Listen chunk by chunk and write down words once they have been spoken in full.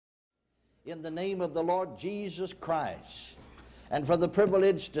in the name of the Lord Jesus Christ, and for the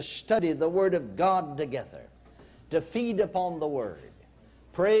privilege to study the Word of God together, to feed upon the Word.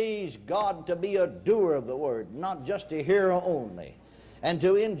 Praise God, to be a doer of the Word, not just a hearer only, and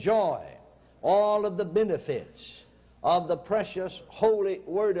to enjoy all of the benefits of the precious holy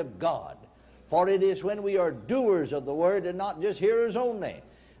Word of God. For it is when we are doers of the Word and not just hearers only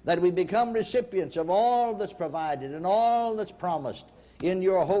that we become recipients of all that's provided and all that's promised in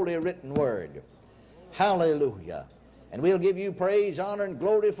your holy written Word. Hallelujah. And we'll give you praise, honor, and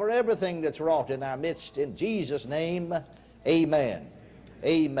glory for everything that's wrought in our midst. In Jesus' name, amen.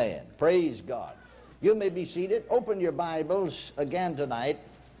 Amen. Praise God. You may be seated. Open your Bibles again tonight,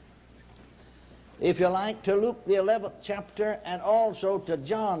 if you like, to Luke the 11th chapter and also to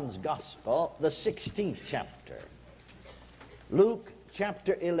John's Gospel, the 16th chapter. Luke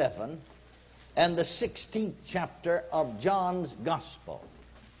chapter 11 and the 16th chapter of John's Gospel.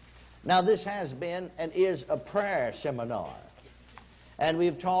 Now, this has been and is a prayer seminar, and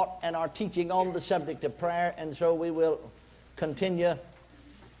we've taught and are teaching on the subject of prayer, and so we will continue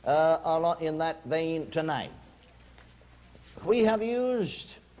in that vein tonight. We have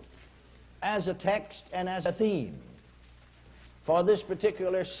used as a text and as a theme for this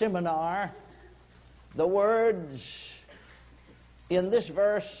particular seminar the words in this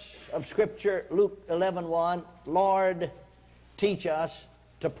verse of Scripture, Luke 11:1, Lord, teach us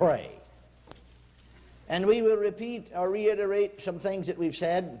to pray. And we will repeat or reiterate some things that we've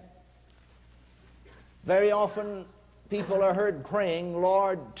said. Very often people are heard praying,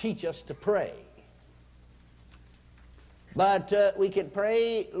 Lord, teach us to pray. But we could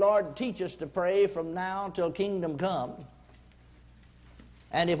pray, Lord, teach us to pray from now till kingdom come.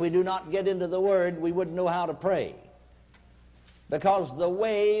 And if we do not get into the Word, we wouldn't know how to pray. Because the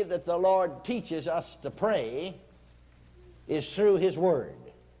way that the Lord teaches us to pray is through His Word,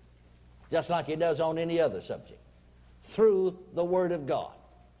 just like He does on any other subject, through the Word of God.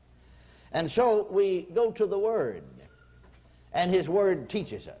 And so we go to the Word, and His Word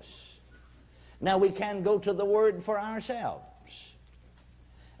teaches us. Now, we can go to the Word for ourselves,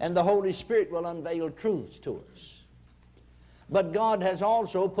 and the Holy Spirit will unveil truths to us. But God has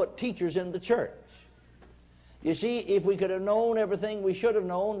also put teachers in the church. You see, if we could have known everything we should have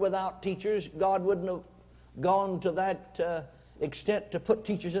known without teachers, God wouldn't have gone to that extent to put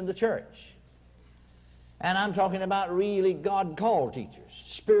teachers in the church. And I'm talking about really God-called teachers,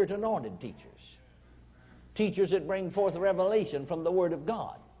 Spirit-anointed teachers, teachers that bring forth revelation from the Word of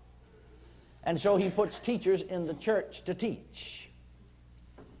God. And so He puts teachers in the church to teach.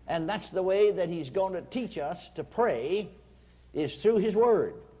 And that's the way that He's going to teach us to pray, is through His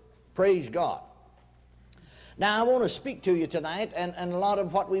Word. Praise God. Now, I want to speak to you tonight, and a lot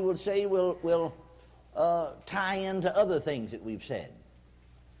of what we will say will tie into other things that we've said,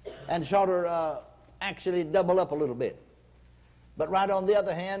 and sort of actually double up a little bit. But right on the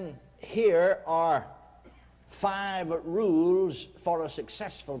other hand, here are 5 rules for a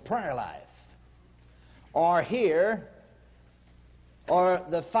successful prayer life. Or here are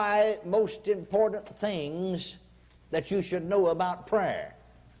the 5 most important things that you should know about prayer.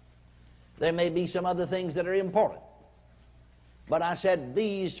 There may be some other things that are important, but I said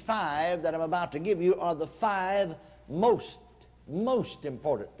these 5 that I'm about to give you are the 5 most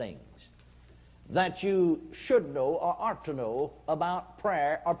important things that you should know or ought to know about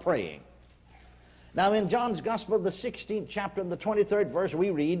prayer or praying. Now, in John's Gospel, the 16th chapter and the 23rd verse, we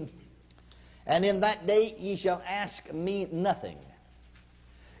read, and in that day ye shall ask me nothing.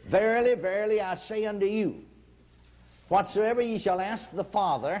 Verily, verily, I say unto you, whatsoever ye shall ask the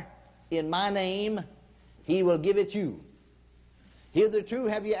Father in my name, He will give it you. Hitherto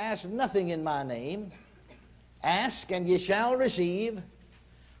have ye asked nothing in my name. Ask, and ye shall receive,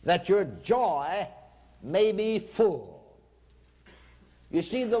 that your joy may be full. You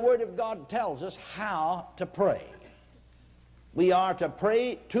see, the Word of God tells us how to pray. We are to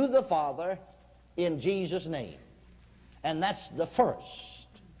pray to the Father in Jesus' name. And that's the first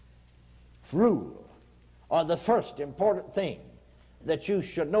rule, or the first important thing that you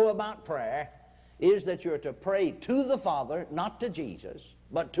should know about prayer, is that you're to pray to the Father, not to Jesus,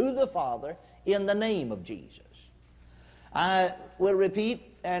 but to the Father in the name of Jesus. I will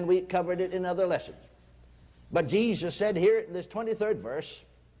repeat, and we covered it in other lessons. But Jesus said here in this 23rd verse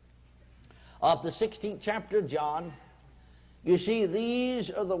of the 16th chapter of John, you see, these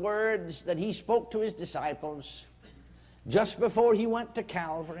are the words that He spoke to His disciples just before He went to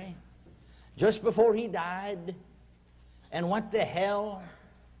Calvary, just before He died and went to hell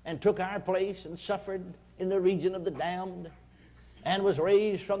and took our place and suffered in the region of the damned and was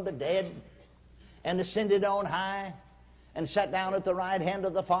raised from the dead and ascended on high and sat down at the right hand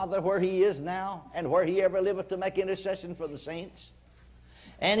of the Father where he is now, and where he ever liveth to make intercession for the saints.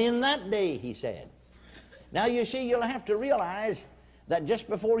 And in that day, he said. Now you see, you'll have to realize that just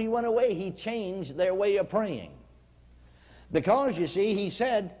before he went away, he changed their way of praying. Because, you see, he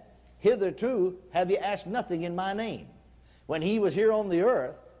said, hitherto have you asked nothing in my name. When he was here on the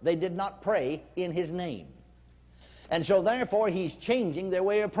earth, they did not pray in his name. And so therefore, he's changing their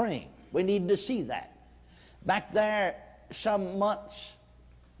way of praying. We need to see that. Back there, some months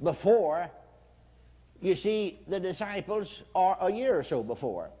before, you see, the disciples, or a year or so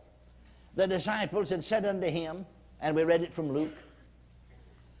before, the disciples had said unto him, and we read it from Luke,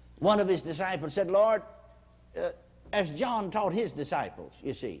 one of his disciples said, Lord, as John taught his disciples,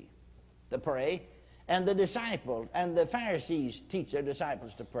 you see, to pray, and the disciples and the Pharisees teach their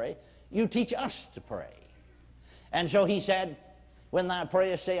disciples to pray, you teach us to pray. And so he said, when thou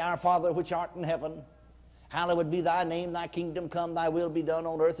prayest, say, Our Father which art in heaven, hallowed be thy name, thy kingdom come, thy will be done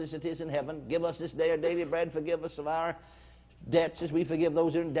on earth as it is in heaven. Give us this day our daily bread, forgive us of our debts as we forgive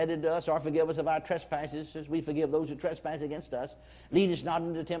those who are indebted to us, or forgive us of our trespasses as we forgive those who trespass against us. Lead us not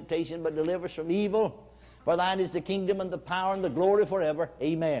into temptation, but deliver us from evil. For thine is the kingdom and the power and the glory forever.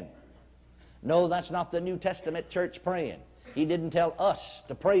 Amen. No, that's not the New Testament church praying. He didn't tell us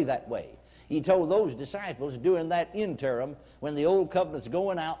to pray that way. He told those disciples during that interim, when the old covenant's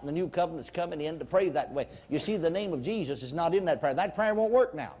going out and the new covenant's coming in, to pray that way. You see, the name of Jesus is not in that prayer. That prayer won't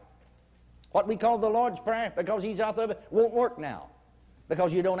work now. What we call the Lord's Prayer, because he's out there, won't work now.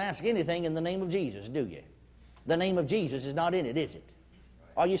 Because you don't ask anything in the name of Jesus, do you? The name of Jesus is not in it, is it?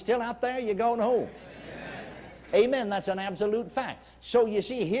 Are you still out there? You're going home. Amen. That's an absolute fact. So you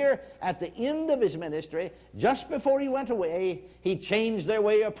see here at the end of his ministry, just before he went away, he changed their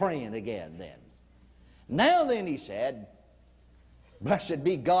way of praying again then. Now then, he said, blessed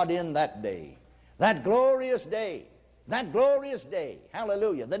be God in that day, that glorious day, that glorious day.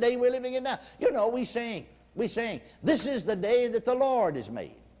 Hallelujah. The day we're living in now. You know, we sing, this is the day that the Lord has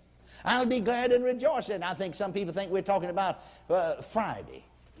made. I'll be glad and rejoice. And I think some people think we're talking about Friday.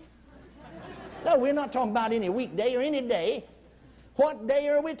 No, we're not talking about any weekday or any day. What day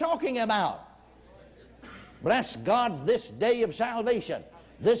are we talking about? Bless God, this day of salvation,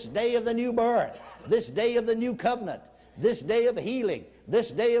 this day of the new birth, this day of the new covenant, this day of healing,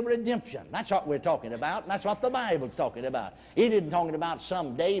 this day of redemption. That's what we're talking about, and that's what the Bible's talking about. It isn't talking about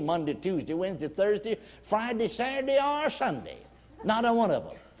some day, Monday, Tuesday, Wednesday, Thursday, Friday, Saturday, or Sunday. Not a one of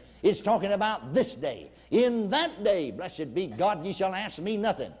them. It's talking about this day. In that day, blessed be God, ye shall ask me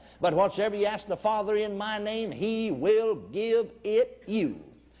nothing. But whatsoever ye ask the Father in my name, he will give it you.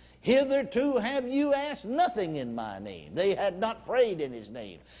 Hitherto have you asked nothing in my name. They had not prayed in his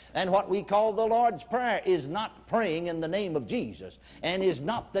name. And what we call the Lord's Prayer is not praying in the name of Jesus, and is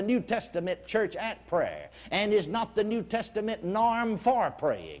not the New Testament church at prayer, and is not the New Testament norm for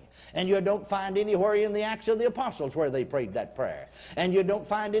praying. And you don't find anywhere in the Acts of the Apostles where they prayed that prayer. And you don't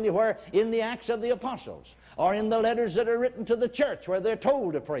find anywhere in the Acts of the Apostles or in the letters that are written to the church where they're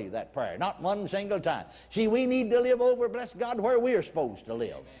told to pray that prayer. Not one single time. See, we need to live over, bless God, where we're supposed to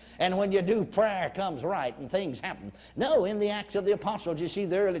live. And when you do, prayer comes right and things happen. No, in the Acts of the Apostles, you see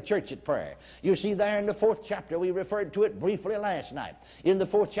the early church at prayer. You see there in the 4th chapter, we referred to it briefly last night, in the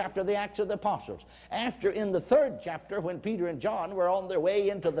 4th chapter of the Acts of the Apostles. After, in the 3rd chapter, when Peter and John were on their way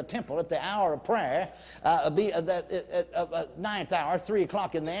into the temple at the hour of prayer, 9th hour, 3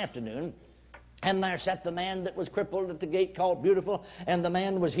 o'clock in the afternoon, and there sat the man that was crippled at the gate called Beautiful, and the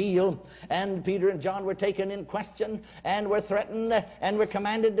man was healed. And Peter and John were taken in question and were threatened and were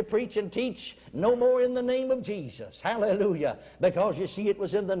commanded to preach and teach no more in the name of Jesus. Hallelujah. Because you see, it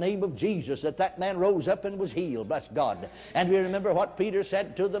was in the name of Jesus that that man rose up and was healed. Bless God. And we remember what Peter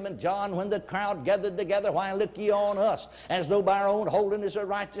said to them and John when the crowd gathered together. Why look ye on us, as though by our own holiness or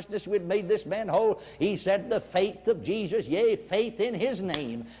righteousness we had made this man whole? He said, the faith of Jesus, yea, faith in his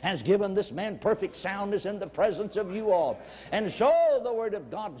name, has given this man perfect soundness in the presence of you all. And so the word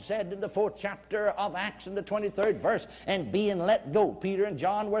of God said in the 4th chapter of Acts in the 23rd verse, and being let go, Peter and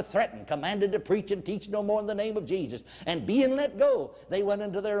John were threatened, commanded to preach and teach no more in the name of Jesus. And being let go, they went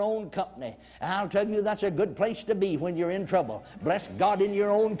into their own company. And I'll tell you, that's a good place to be when you're in trouble. Bless God, in your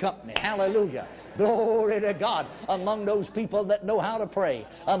own company. Hallelujah. Glory to God. Among those people that know how to pray,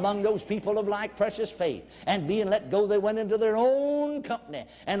 among those people of like precious faith. And being let go, they went into their own company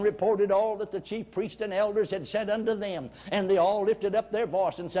and reported all that the the chief priests and elders had said unto them. And they all lifted up their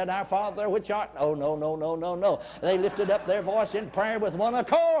voice and said, Our Father which art... Oh, no, no, no, no, no. They lifted up their voice in prayer with one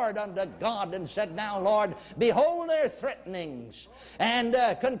accord unto God and said, Now, Lord, behold their threatenings. And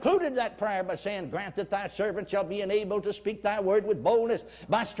concluded that prayer by saying, Grant that thy servant shall be enabled to speak thy word with boldness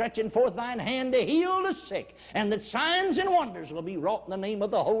by stretching forth thine hand to heal the sick, and that signs and wonders will be wrought in the name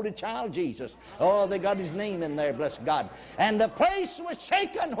of the Holy Child Jesus. Oh, they got his name in there, bless God. And the place was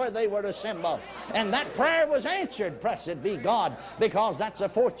shaken where they were assembled. And that prayer was answered, blessed be God, because that's the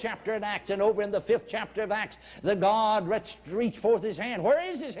 4th chapter of Acts. And over in the 5th chapter of Acts, the God reached forth his hand. Where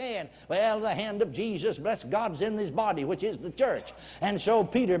is his hand? Well, the hand of Jesus, bless God's in his body, which is the church. And so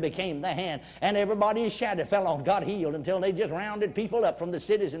Peter became the hand. And everybody's shadow fell on, got healed, until they just rounded people up from the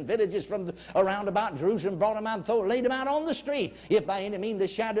cities and villages from around about Jerusalem, brought them out and laid them out on the street. If by any means the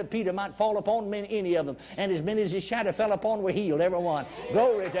shadow of Peter might fall upon any of them. And as many as his shadow fell upon were healed, every one.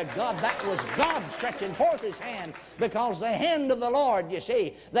 Glory to God. That was God stretching forth his hand, because the hand of the Lord, you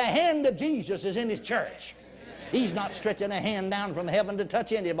see, the hand of Jesus is in his church. He's not stretching a hand down from heaven to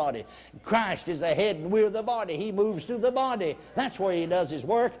touch anybody. Christ is the head and we're the body. He moves through the body. That's where he does his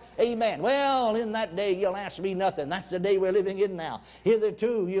work. Amen. Well, in that day you'll ask me nothing. That's the day we're living in now.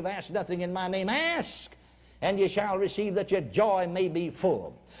 Hitherto you've asked nothing in my name. Ask, and you shall receive, that your joy may be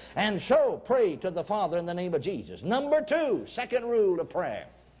full. And so pray to the Father in the name of Jesus. Number 2, second rule of prayer.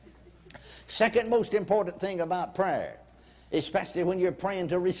 Second most important thing about prayer, especially when you're praying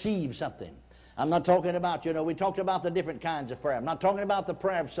to receive something. I'm not talking about, we talked about the different kinds of prayer. I'm not talking about the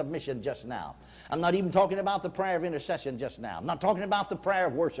prayer of submission just now. I'm not even talking about the prayer of intercession just now. I'm not talking about the prayer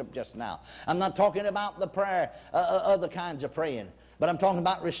of worship just now. I'm not talking about the prayer, other kinds of praying. But I'm talking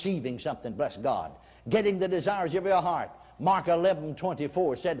about receiving something, bless God. Getting the desires of your heart. Mark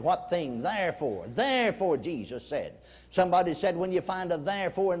 11:24 said, what thing? Therefore. Therefore, Jesus said. Somebody said, when you find a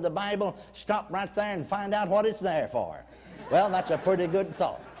therefore in the Bible, stop right there and find out what it's there for. Well, that's a pretty good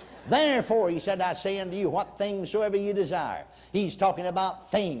thought. Therefore, he said, I say unto you, what things soever you desire. He's talking about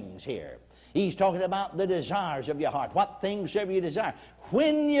things here. He's talking about the desires of your heart. What things soever you desire.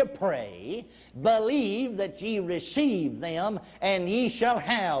 When you pray, believe that ye receive them, and ye shall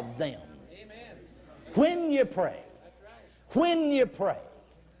have them. Amen. When you pray. When you pray,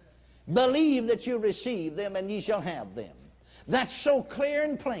 believe that you receive them, and ye shall have them. That's so clear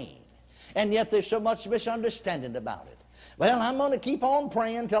and plain. And yet there's so much misunderstanding about it. Well, I'm going to keep on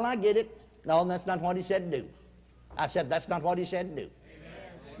praying until I get it. No, that's not what he said do. I said that's not what he said do.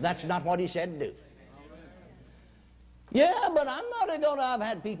 That's not what he said do. Yeah, but I'm not going to... I've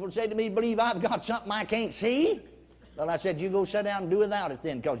had people say to me, believe I've got something I can't see. Well, I said, you go sit down and do without it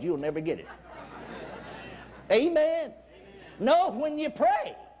then, because you'll never get it. Amen. No, when you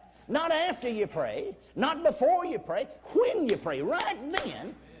pray. Not after you pray. Not before you pray. When you pray. Right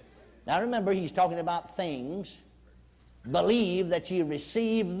then. Now remember, he's talking about things. Believe that ye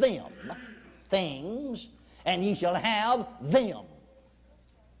receive them. Things. And ye shall have them.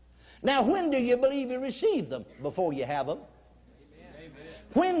 Now, when do you believe you receive them? Before you have them. Amen.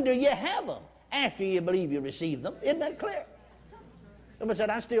 When do you have them? After you believe you receive them. Isn't that clear? Somebody said,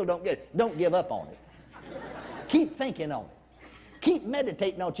 I still don't get it. Don't give up on it. Keep thinking on it. Keep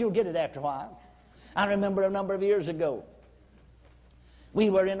meditating on it. You'll get it after a while. I remember a number of years ago, we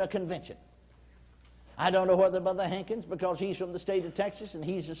were in a convention. I don't know whether Brother Hankins, because he's from the state of Texas and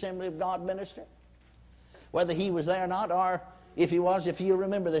he's Assembly of God minister, whether he was there or not, or if he was, if you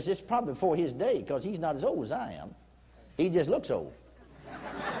remember this, it's probably before his day, because he's not as old as I am. He just looks old.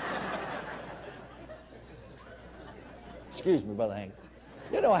 Excuse me, Brother Hankins.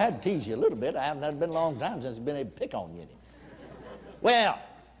 You know, I had to tease you a little bit. It's been a long time since I've been able to pick on you. Well,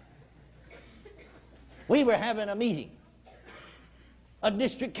 we were having a meeting, a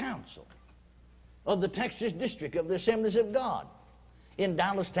district council of the Texas district of the Assemblies of God in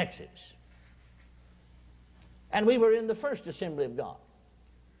Dallas, Texas. And we were in the first Assembly of God.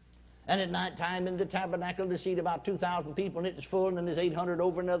 And at night time in the tabernacle to seat about 2,000 people, and it was full, and then there's 800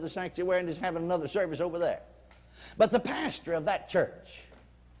 over another sanctuary, and there's having another service over there. But the pastor of that church,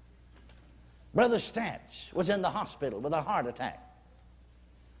 Brother Stats, was in the hospital with a heart attack.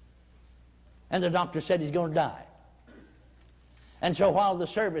 And the doctor said he's going to die. And so while the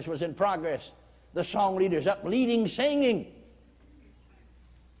service was in progress, the song leader's up leading, singing.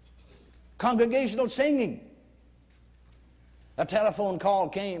 Congregational singing. A telephone call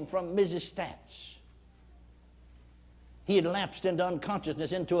came from Mrs. Stats. He had lapsed into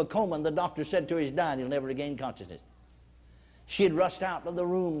unconsciousness, into a coma, and the doctor said to her, he's dying, he'll never regain consciousness. She had rushed out of the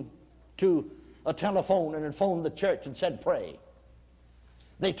room to a telephone and had phoned the church and said, pray.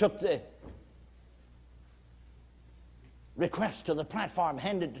 They took the request to the platform,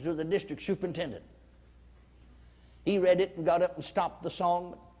 handed it to the district superintendent. He read it and got up and stopped the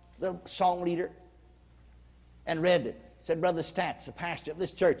song leader, and read it. Said, Brother Stats, the pastor of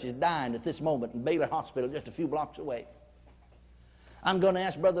this church, is dying at this moment in Baylor Hospital just a few blocks away. I'm going to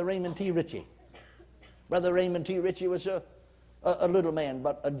ask Brother Raymond T. Ritchie. Brother Raymond T. Ritchie was a little man,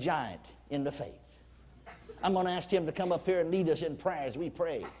 but a giant in the faith. I'm going to ask him to come up here and lead us in prayer as we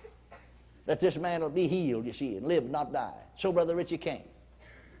pray that this man will be healed, you see, and live, not die. So Brother Ritchie came.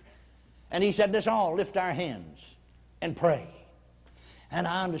 And he said, let's all lift our hands and pray. And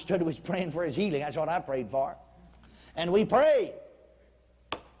I understood he was praying for his healing. That's what I prayed for. And we prayed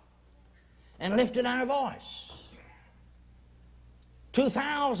and lifted our voice.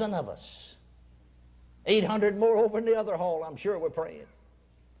 2,000 of us. 800 more over in the other hall, I'm sure, we're praying.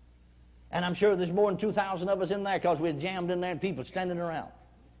 And I'm sure there's more than 2,000 of us in there because we're jammed in there and people standing around.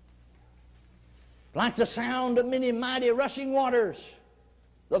 Like the sound of many mighty rushing waters,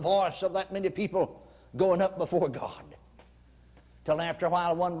 the voice of that many people going up before God. Till after a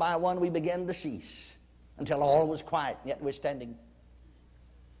while, one by one, we began to cease. Until all was quiet, yet we're standing.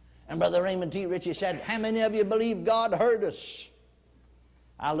 And Brother Raymond T. Ritchie said, how many of you believe God heard us?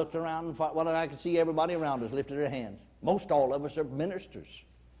 I looked around and thought, well, I could see everybody around us lifted their hands. Most all of us are ministers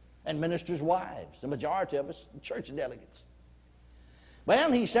and ministers' wives. The majority of us, church delegates.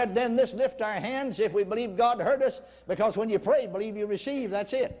 Well, he said, then let's lift our hands if we believe God heard us, because when you pray, believe you receive.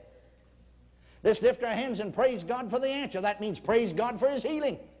 That's it. Let's lift our hands and praise God for the answer. That means praise God for his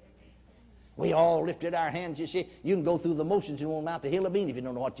healing. We all lifted our hands, you see. You can go through the motions and won't mount the hill of bean if you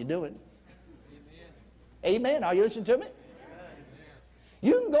don't know what you're doing. Amen. Amen. Are you listening to me? Amen.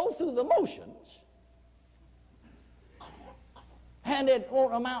 You can go through the motions and it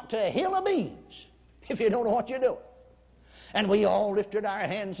won't amount to a hill of beans if you don't know what you're doing. And we all lifted our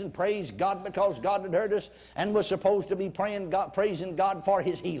hands and praised God because God had heard us and was supposed to be praising God for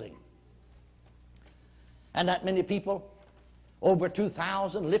his healing. And that many people, over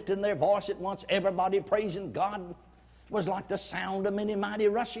 2,000, lifting their voice at once, everybody praising God, was like the sound of many mighty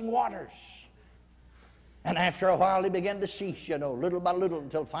rushing waters. And after a while, they began to cease, you know, little by little,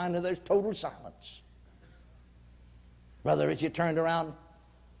 until finally there's total silence. Brother Ritchie turned around,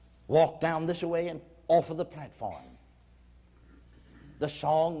 walked down this way, and off of the platform. The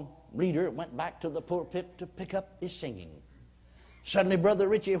song leader went back to the pulpit to pick up his singing. Suddenly, Brother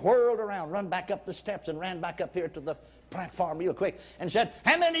Ritchie whirled around, run back up the steps, and ran back up here to the platform real quick and said,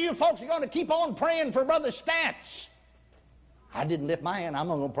 how many of you folks are going to keep on praying for Brother Stats? I didn't lift my hand. I'm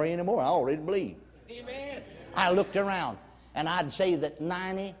not going to pray anymore. I already believe. Amen. I looked around, and I'd say that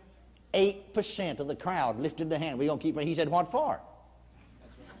 98% of the crowd lifted their hand. We're going to keep praying. He said, what for?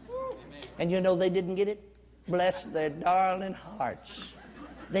 Right. And you know they didn't get it? Bless their darling hearts.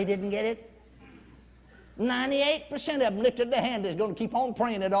 They didn't get it? 98% of them lifted their hand. Is going to keep on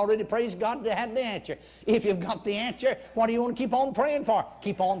praying. It already praised God to have the answer. If you've got the answer, what do you want to keep on praying for?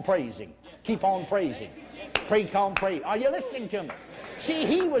 Keep on praising. Keep on praising. Pray, calm, pray. Are you listening to me? See,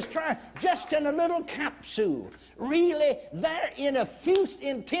 he was trying, just in a little capsule, really there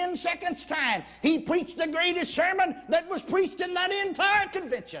in 10 seconds time, he preached the greatest sermon that was preached in that entire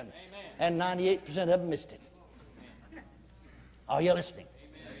convention. Amen. And 98% of them missed it. Are you listening?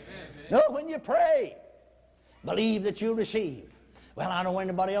 Amen. No, when you pray, believe that you'll receive. Well, I don't know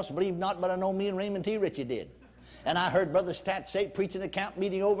anybody else believed not, but I know me and Raymond T. Ritchie did. And I heard Brother Stats say, preaching a camp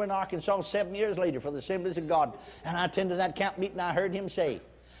meeting over in Arkansas 7 years later for the Assemblies of God. And I attended that camp meeting. I heard him say,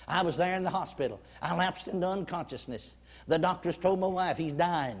 I was there in the hospital. I lapsed into unconsciousness. The doctors told my wife he's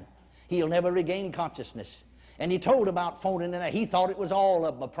dying. He'll never regain consciousness. And he told about phoning in. He thought it was all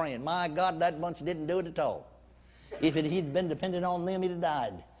of them praying. My God, that bunch didn't do it at all. If he'd been dependent on them, he'd have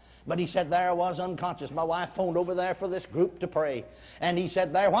died. But he said, there I was unconscious. My wife phoned over there for this group to pray. And he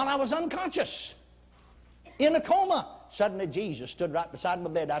said, there, while I was unconscious, in a coma, suddenly Jesus stood right beside my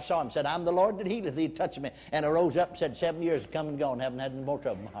bed. I saw him, said, I'm the Lord that healeth thee, touched me. And I rose up and said, 7 years have come and gone, haven't had any more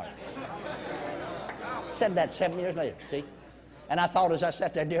trouble in my heart. Said that 7 years later, see? And I thought as I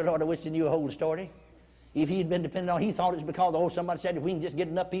sat there, dear Lord, I wish I knew the whole story. If he had been dependent on, he thought it was because, somebody said, if we can just get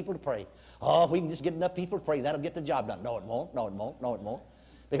enough people to pray. Oh, if we can just get enough people to pray, that'll get the job done. No, it won't. No, it won't. No, it won't.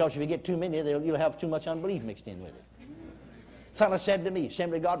 Because if you get too many, you'll have too much unbelief mixed in with it. Fellow said to me,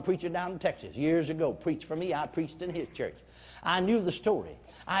 Assembly of God preacher down in Texas, years ago, preached for me. I preached in his church. I knew the story.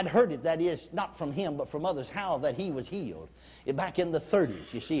 I'd heard it, that is, not from him, but from others, how that he was healed. Back in the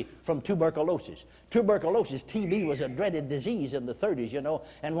 30s, you see, from tuberculosis. Tuberculosis, TB, was a dreaded disease in the 30s, you know,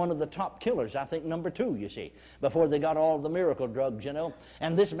 and one of the top killers, I think number 2, you see, before they got all the miracle drugs, you know.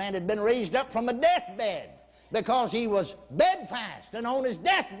 And this man had been raised up from a deathbed because he was bedfast and on his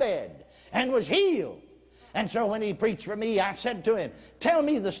deathbed and was healed. And so when he preached for me, I said to him, tell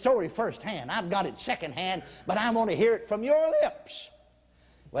me the story firsthand. I've got it secondhand, but I want to hear it from your lips.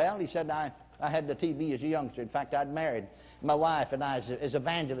 Well, he said, I had the TB as a youngster. In fact, I'd married my wife and I as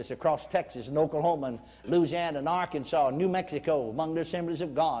evangelists across Texas and Oklahoma and Louisiana and Arkansas and New Mexico among the Assemblies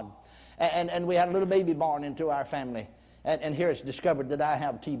of God. And we had a little baby born into our family. And here it's discovered that I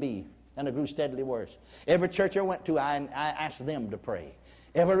have TB, and it grew steadily worse. Every church I went to, I asked them to pray.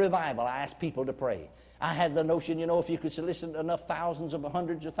 Every revival, I asked people to pray. I had the notion, if you could solicit enough thousands of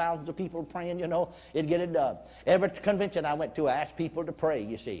hundreds of thousands of people praying, it'd get it done. Every convention I went to, I asked people to pray,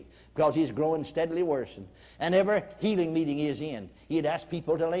 you see, because he's growing steadily worse. And every healing meeting he is in, he'd ask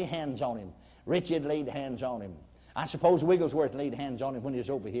people to lay hands on him. Richard laid hands on him. I suppose Wigglesworth laid hands on him when he was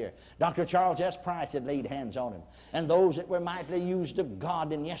over here. Dr. Charles S. Price had laid hands on him. And those that were mightily used of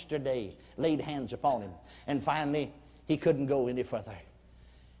God in yesterday laid hands upon him. And finally, he couldn't go any further.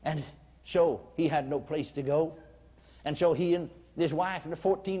 And so he had no place to go. And so he and his wife and a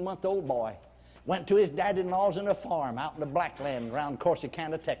 14-month-old boy went to his dad-in-law's in a farm out in the Blackland around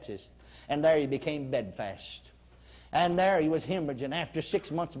Corsicana, Texas. And there he became bedfast. And there he was hemorrhaging after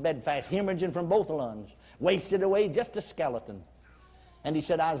 6 months bedfast, hemorrhaging from both lungs, wasted away just a skeleton. And he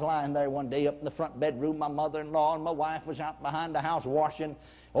said, I was lying there one day up in the front bedroom. My mother-in-law and my wife was out behind the house washing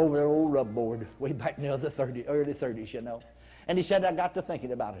over the old rub board way back in the early 30s, And he said, I got to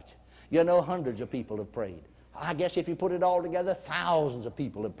thinking about it. Hundreds of people have prayed. I guess if you put it all together, thousands of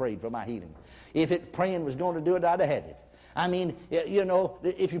people have prayed for my healing. If praying was going to do it, I'd have had it. I mean,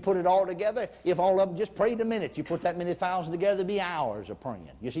 if you put it all together, if all of them just prayed a minute, you put that many thousand together, it'd be hours of praying.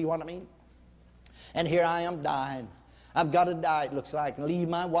 You see what I mean? And here I am dying. I've got to die, it looks like, and leave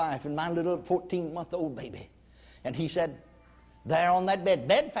my wife and my little 14-month-old baby. And he said, there on that bed,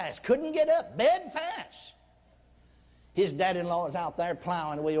 bedfast, couldn't get up, bedfast. His dad-in-law was out there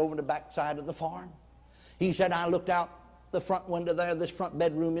plowing away over the backside of the farm. He said, I looked out the front window there, this front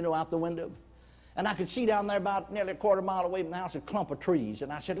bedroom, out the window. And I could see down there about nearly a quarter mile away from the house a clump of trees.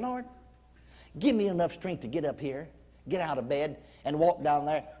 And I said, Lord, give me enough strength to get up here, get out of bed, and walk down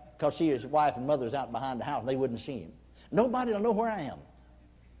there, because his wife and mother's out behind the house. They wouldn't see him. Nobody will know where I am.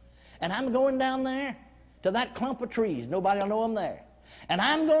 And I'm going down there to that clump of trees. Nobody will know I'm there. And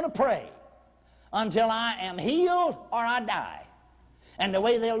I'm going to pray until I am healed or I die. And the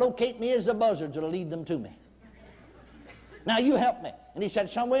way they'll locate me is the buzzards will lead them to me. Now you help me. And he said,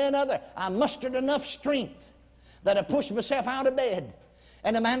 some way or another, I mustered enough strength that I pushed myself out of bed.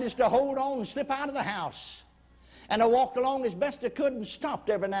 And I managed to hold on and slip out of the house. And I walked along as best I could and stopped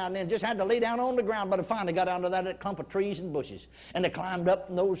every now and then. Just had to lay down on the ground. But I finally got onto that clump of trees and bushes. And I climbed up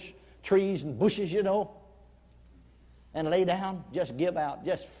in those trees and bushes, and lay down, just give out,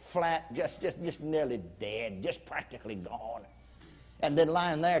 just flat, just nearly dead, just practically gone. And then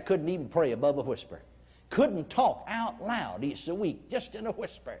lying there, couldn't even pray above a whisper. Couldn't talk out loud. He's so weak, just in a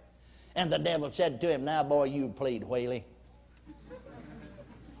whisper. And the devil said to him, now, boy, you played whaley.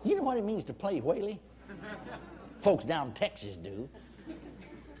 You know what it means to play whaley? Folks down in Texas do.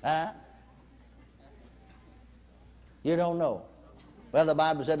 You don't know. Well, the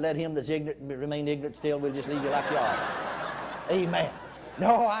Bible said, let him that's ignorant remain ignorant still. We'll just leave you like you are. Amen.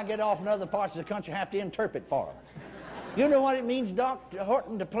 No, I get off in other parts of the country, have to interpret for them. You know what it means, Dr.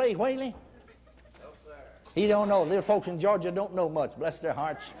 Horton, to play whaley? No, sir. He don't know. Little folks in Georgia don't know much. Bless their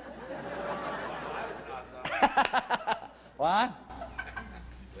hearts. What?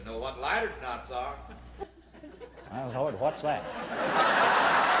 We know what lighter knots are. Oh, Lord, what's that?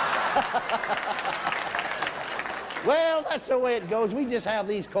 Well, that's the way it goes. We just have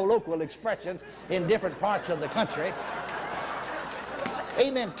these colloquial expressions in different parts of the country.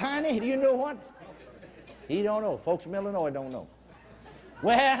 Amen. Tiny, do you know what? He don't know. Folks from Illinois don't know.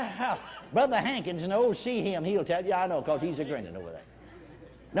 Well, Brother Hankins knows. See him. He'll tell you. I know, because he's a grinning over there.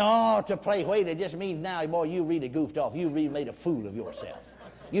 No, to play whaley just means now, boy, you really goofed off. You really made a fool of yourself.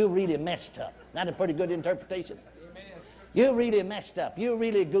 You really messed up. That's a pretty good interpretation. You really messed up. You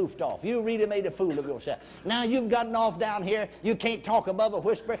really goofed off. You really made a fool of yourself. Now you've gotten off down here. You can't talk above a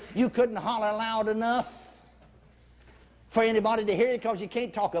whisper. You couldn't holler loud enough for anybody to hear you because you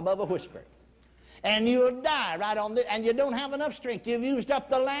can't talk above a whisper. And you'll die right on this. And you don't have enough strength. You've used up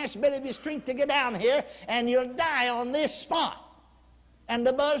the last bit of your strength to get down here, and you'll die on this spot. And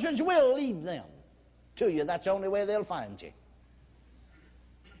the buzzards will lead them to you. That's the only way they'll find you.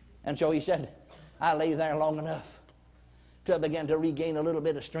 And so he said, I lay there long enough till I began to regain a little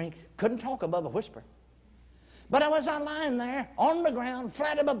bit of strength. Couldn't talk above a whisper. But I was lying there on the ground,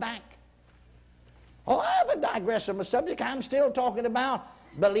 flat on my back. Oh, I would digress from the subject. I'm still talking about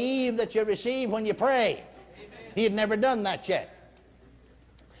believe that you receive when you pray. Amen. He had never done that yet.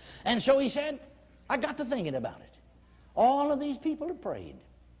 And so he said, I got to thinking about it. All of these people have prayed.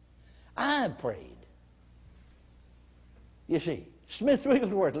 I've prayed. You see, Smith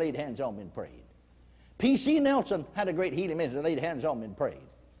Wigglesworth laid hands on me and prayed. P.C. Nelson had a great healing ministry, laid hands on me and prayed.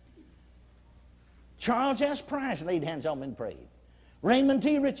 Charles S. Price laid hands on me and prayed. Raymond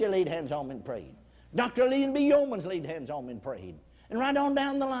T. Ritchie laid hands on me and prayed. Dr. Leon B. Yeomans laid hands on me and prayed. And right on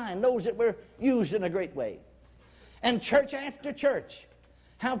down the line, those that were used in a great way. And church after church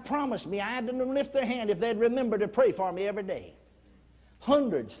have promised me I had them to lift their hand if they'd remember to pray for me every day.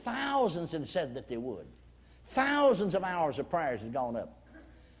 Hundreds, thousands had said that they would. Thousands of hours of prayers had gone up.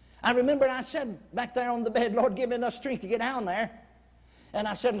 I remember I said back there on the bed, Lord, give me enough strength to get down there. And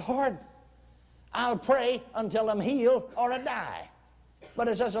I said, Lord, I'll pray until I'm healed or I die. But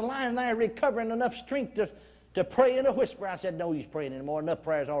as I was lying there recovering enough strength to pray in a whisper, I said, no use praying anymore. Enough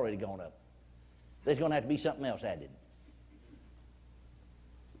prayers already gone up. There's going to have to be something else added.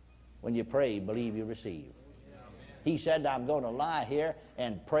 When you pray, believe you receive. He said, I'm going to lie here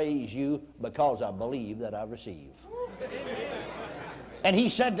and praise you because I believe that I receive. And he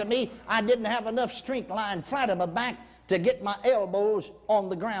said to me, I didn't have enough strength lying flat on my back to get my elbows on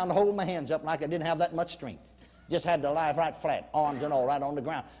the ground, hold my hands up like I didn't have that much strength. Just had to lie right flat, arms and all, right on the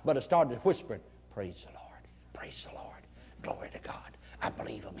ground. But I started whispering, praise the Lord, praise the Lord, glory to God. I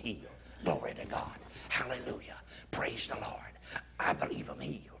believe I'm healed. Glory to God. Hallelujah. Praise the Lord. I believe I'm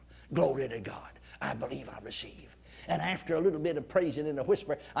healed. Glory to God. I believe I receive. And after a little bit of praising in a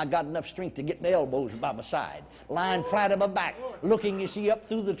whisper, I got enough strength to get my elbows by my side, lying flat on my back, looking, you see, up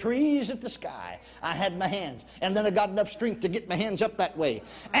through the trees at the sky. I had my hands, and then I got enough strength to get my hands up that way.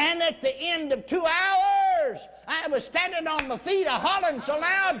 And at the end of 2 hours, I was standing on my feet, hollering so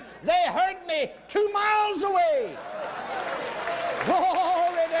loud, they heard me 2 miles away.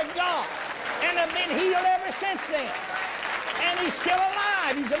 Glory to God. And I've been healed ever since then. And he's still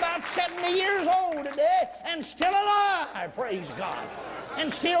alive. He's about 70 years old today and still alive, praise God.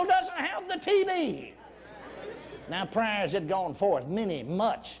 And still doesn't have the TB. Now prayers had gone forth, many,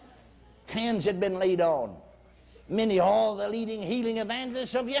 much. Hands had been laid on. Many, all the leading healing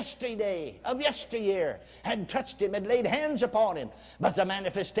evangelists of yesterday, of yesteryear, had touched him, had laid hands upon him. But the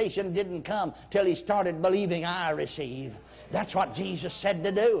manifestation didn't come till he started believing, I receive. That's what Jesus said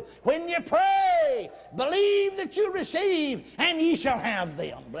to do. When you pray, believe that you receive, and ye shall have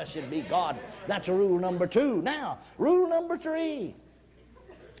them. Blessed be God. That's rule number 2. Now, rule number 3.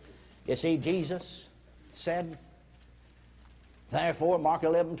 You see, Jesus said, therefore, Mark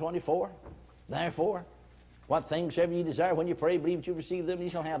 11:24, therefore, what things soever ye desire, when you pray, believe that you receive them, and ye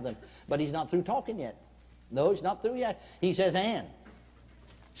shall have them. But he's not through talking yet. No, he's not through yet. He says, and.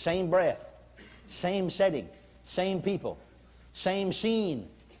 Same breath, same setting, same people, same scene,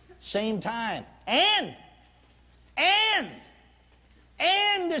 same time. And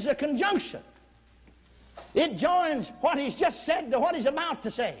is a conjunction. It joins what he's just said to what he's about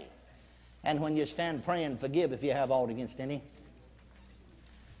to say. And when you stand praying, forgive if you have aught against any.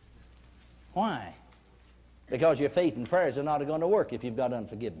 Why? Because your faith and prayers are not going to work if you've got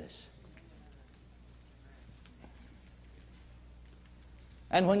unforgiveness.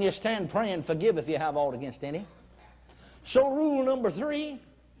 And when you stand praying, forgive if you have aught against any. So rule number 3,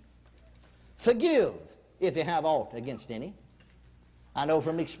 forgive if you have aught against any. I know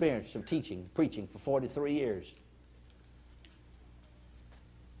from experience of teaching, preaching for 43 years.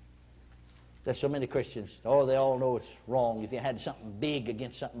 There's so many Christians, oh, they all know it's wrong if you had something big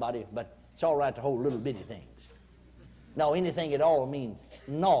against somebody, but it's all right to hold little bitty things. No, anything at all means,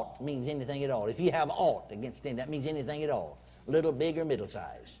 naught means anything at all. If you have aught against anything, that means anything at all. Little, big, or middle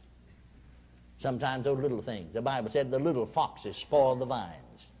size. Sometimes those little things. The Bible said the little foxes spoil the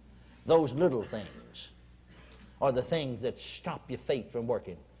vines. Those little things are the things that stop your faith from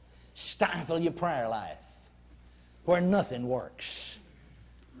working. Stifle your prayer life. Where nothing works.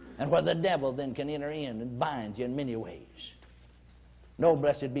 And where the devil then can enter in and bind you in many ways. No,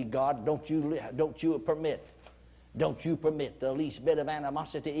 blessed be God, don't you permit the least bit of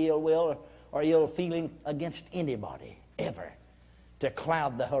animosity, ill will, or ill feeling against anybody ever to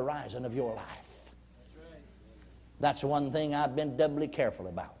cloud the horizon of your life. That's one thing I've been doubly careful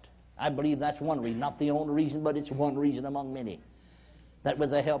about. I believe that's one reason, not the only reason, but it's one reason among many. That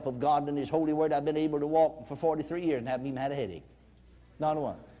with the help of God and His holy word, I've been able to walk for 43 years and haven't even had a headache. Not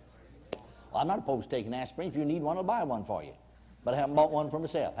one. Well, I'm not opposed to taking aspirin. If you need one, I'll buy one for you. But I haven't bought one for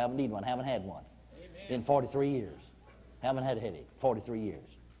myself. Haven't need one. Haven't had one. Amen. In 43 years. Haven't had a headache. 43 years.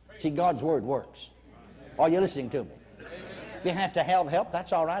 See, God's word works. Are you listening to me? Amen. If you have to have help,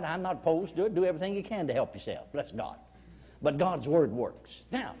 that's all right. I'm not opposed to it. Do everything you can to help yourself. Bless God. But God's word works.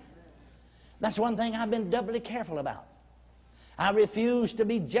 Now, that's one thing I've been doubly careful about. I refuse to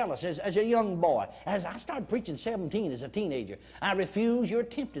be jealous as a young boy. As I started preaching 17 as a teenager, I refuse, you're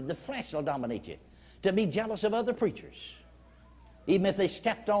tempted, the flesh will dominate you, to be jealous of other preachers, even if they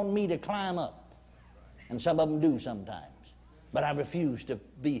stepped on me to climb up. And some of them do sometimes. But I refuse to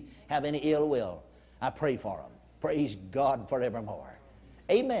have any ill will. I pray for them. Praise God forevermore.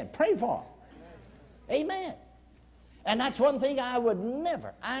 Amen. Pray for them. Amen. And that's one thing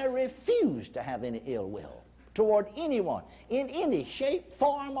I refuse to have any ill will toward anyone in any shape,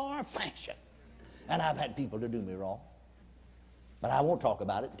 form, or fashion. And I've had people to do me wrong. But I won't talk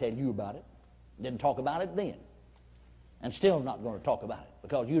about it and tell you about it. Didn't talk about it then. And still not going to talk about it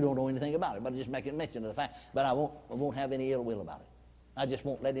because you don't know anything about it, but just making mention of the fact. But I won't have any ill will about it. I just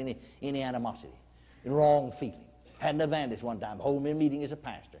won't let any animosity, wrong feeling. Had an evangelist one time hold me a meeting as a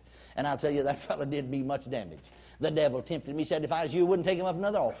pastor. And I'll tell you, that fellow did me much damage. The devil tempted me, said if I was you, wouldn't take him up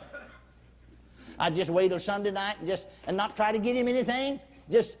another offering. I'd just wait till Sunday night and not try to get him anything.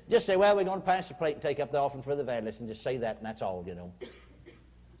 Just say, well, we're going to pass the plate and take up the offering for the evangelist, and just say that, and that's all, you know.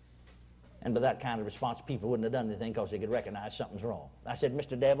 And with that kind of response, people wouldn't have done anything because they could recognize something's wrong. I said,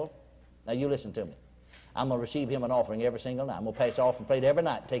 Mr. Devil, now you listen to me. I'm going to receive him an offering every single night. I'm going to pass the offering plate every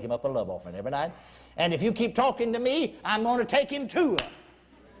night and take him up a love offering every night. And if you keep talking to me, I'm going to take him to her.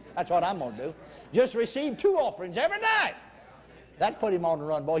 That's what I'm going to do. Just receive 2 offerings every night. That put him on the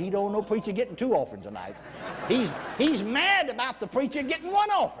run, boy. He don't know preacher getting 2 offerings a night. He's mad about the preacher getting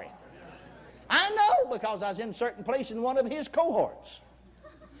 1 offering. I know, because I was in a certain place in one of his cohorts.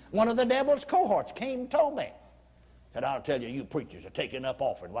 One of the devil's cohorts came and told me. Said, I'll tell you, you preachers are taking up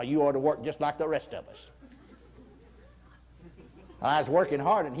offering. Why, you ought to work just like the rest of us. I was working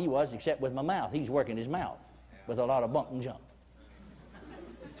harder than he was, except with my mouth. He's working his mouth with a lot of bump and jump.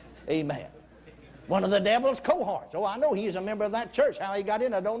 Amen. One of the devil's cohorts. Oh, I know he's a member of that church. How he got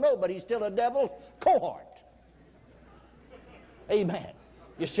in, I don't know, but he's still a devil's cohort. Amen.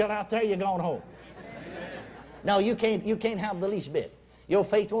 You're still out there, you're going home. No, you can't have the least bit. Your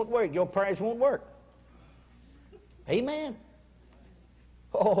faith won't work. Your prayers won't work. Amen.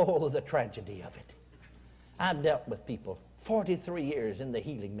 Oh, the tragedy of it. I've dealt with people 43 years in the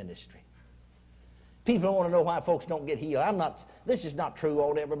healing ministry. People want to know why folks don't get healed. This is not true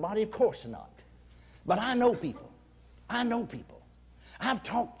on everybody. Of course not. But I know people. I know people. I've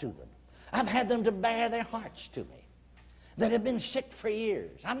talked to them. I've had them to bare their hearts to me that have been sick for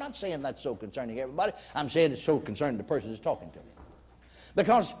years. I'm not saying that's so concerning everybody. I'm saying it's so concerning the person who's talking to me.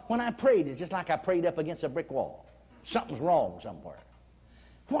 Because when I prayed, it's just like I prayed up against a brick wall. Something's wrong somewhere.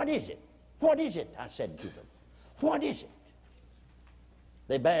 What is it? What is it? I said to them. What is it?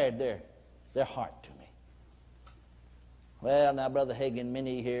 They bared their heart to me. Well, now, Brother Hagin,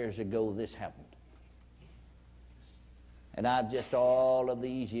 many years ago this happened. And I've just, all of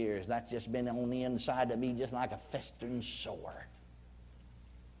these years, that's just been on the inside of me just like a festering sore.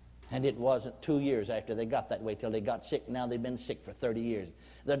 And it wasn't 2 years after they got that way till they got sick. Now they've been sick for 30 years.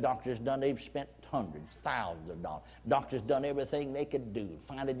 The doctors they've spent hundreds, thousands of dollars. Doctors done everything they could do.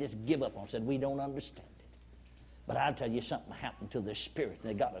 Finally just give up and said, we don't understand it. But I'll tell you, something happened to their spirit.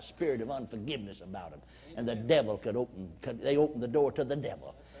 They got a spirit of unforgiveness about them. And the devil they opened the door to the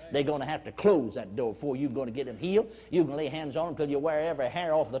devil. They're going to have to close that door before you're going to get them healed. You can lay hands on them until you wear every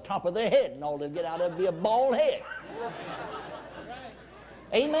hair off the top of their head, and all they'll get out of it will be a bald head.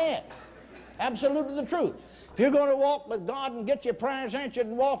 Amen. Absolutely the truth. If you're going to walk with God and get your prayers answered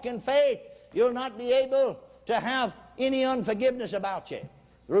and walk in faith, you'll not be able to have any unforgiveness about you.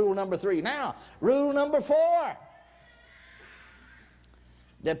 Rule number 3. Now, rule number 4.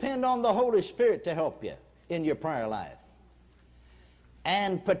 Depend on the Holy Spirit to help you in your prayer life.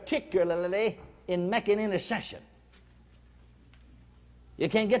 And particularly in making intercession. You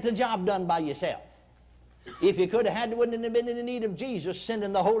can't get the job done by yourself. If you could have had, wouldn't have been in need of Jesus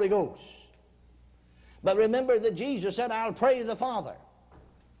sending the Holy Ghost. But remember that Jesus said, I'll pray to the Father,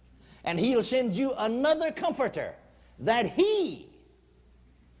 and He'll send you another comforter, that He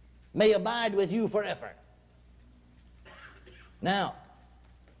may abide with you forever. Now,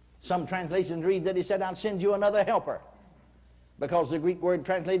 some translations read that He said, I'll send you another helper. Because the Greek word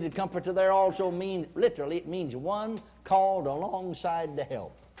translated comforter there also means, literally, it means one called alongside to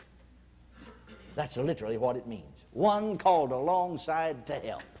help. That's literally what it means. One called alongside to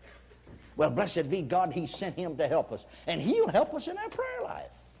help. Well, blessed be God, He sent Him to help us. And He'll help us in our prayer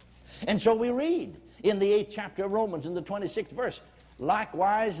life. And so we read in the 8th chapter of Romans, in the 26th verse,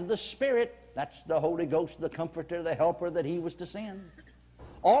 likewise the Spirit, that's the Holy Ghost, the comforter, the helper that He was to send,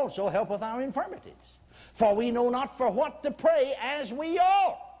 also helpeth our infirmities. For we know not for what to pray as we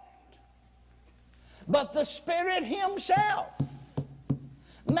ought. But the Spirit Himself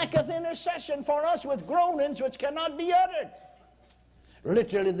maketh intercession for us with groanings which cannot be uttered.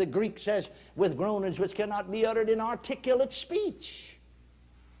 Literally, the Greek says, with groanings which cannot be uttered in articulate speech.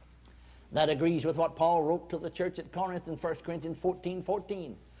 That agrees with what Paul wrote to the church at Corinth in 1 Corinthians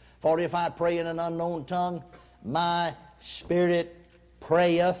 14:14. For if I pray in an unknown tongue, my spirit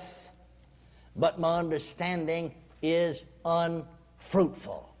prayeth, but my understanding is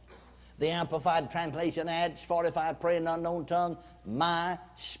unfruitful. The Amplified Translation adds, for if I pray in an unknown tongue, my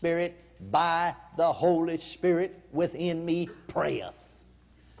spirit by the Holy Spirit within me prayeth.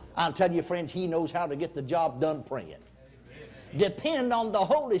 I'll tell you, friends, He knows how to get the job done praying. Depend on the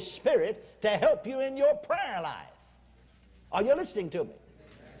Holy Spirit to help you in your prayer life. Are you listening to me?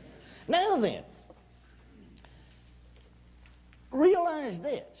 Now then, realize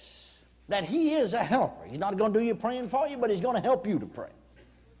this, that He is a helper. He's not going to do you praying for you, but He's going to help you to pray.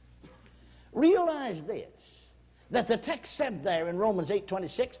 Realize this, that the text said there in Romans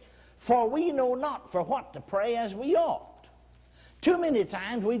 8:26, for we know not for what to pray as we ought. Too many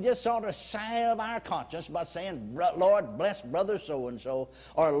times we just sort of salve our conscience by saying, Lord, bless brother so-and-so,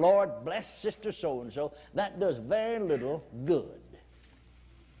 or Lord, bless sister so-and-so. That does very little good.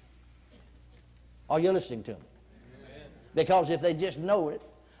 Are you listening to me? Amen. Because if they just know it,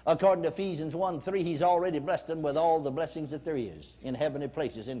 according to Ephesians 1:3, He's already blessed them with all the blessings that there is in heavenly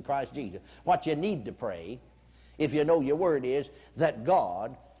places in Christ Jesus. What you need to pray, if you know your word, is that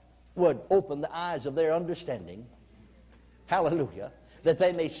God would open the eyes of their understanding, hallelujah, that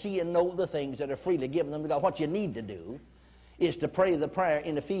they may see and know the things that are freely given them to God. What you need to do is to pray the prayer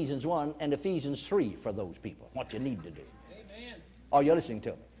in Ephesians 1 and Ephesians 3 for those people. What you need to do. Amen. Are you listening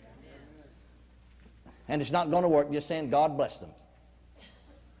to me? And it's not going to work just saying, God bless them.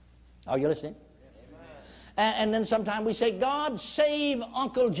 Are you listening? Yes, and then sometimes we say, God save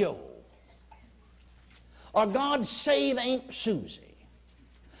Uncle Joe. Or God save Aunt Susie.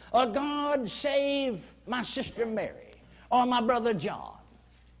 Or God save my sister Mary. Or my brother John.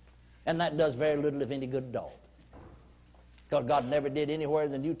 And that does very little, if any, good at all. Because God never did anywhere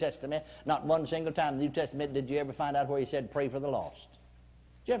in the New Testament, not one single time in the New Testament did you ever find out where He said, pray for the lost.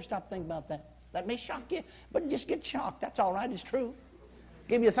 Did you ever stop thinking about that? That may shock you, but just get shocked. That's all right, it's true.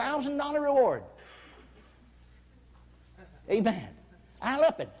 Give you a $1,000 reward. Amen. I'll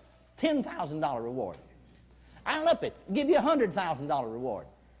up it. $10,000 reward. I'll up it. Give you a $100,000 reward.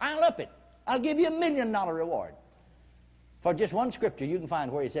 I'll up it. I'll give you $1 million reward. For just one scripture you can find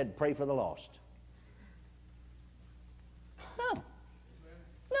where He said, pray for the lost. No.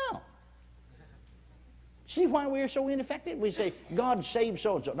 No. See why we are so ineffective? We say, God save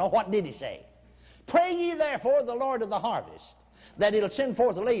so-and-so. No, what did He say? Pray ye therefore the Lord of the harvest, that He'll send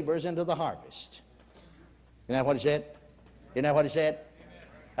forth laborers into the harvest. Isn't that what He said? Isn't that what He said?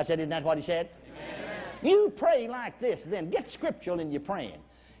 I said, isn't that what He said? Amen. You pray like this then. Get scriptural in your praying.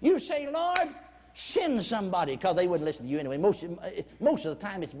 You say, Lord, send somebody, because they wouldn't listen to you anyway. Most of the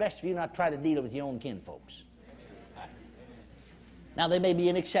time it's best for you not to try to deal with your own kinfolks. Right. Now there may be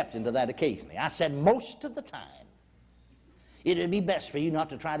an exception to that occasionally. I said most of the time it would be best for you not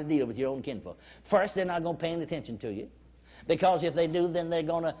to try to deal with your own kinfolk. First, they're not going to pay any attention to you. Because if they do, then they're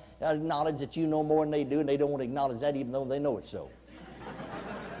going to acknowledge that you know more than they do, and they don't want to acknowledge that even though they know it's so.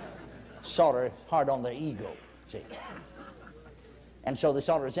 Sort of hard on their ego, see. And so they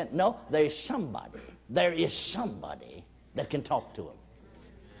sort of resent. No, there is somebody that can talk to them.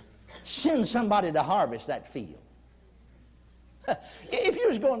 Send somebody to harvest that field. If you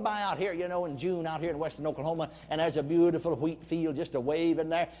was going by out here, in June out here in western Oklahoma, and there's a beautiful wheat field just a wave in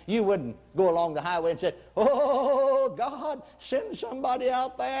there, you wouldn't go along the highway and say, oh, God, send somebody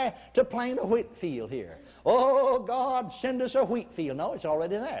out there to plant a wheat field here. Oh, God, send us a wheat field. No, it's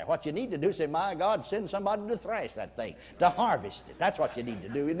already there. What you need to do is say, my God, send somebody to thrash that thing, to harvest it. That's what you need to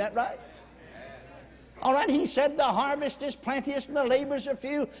do. Isn't that right? All right, He said, the harvest is plenteous and the laborers are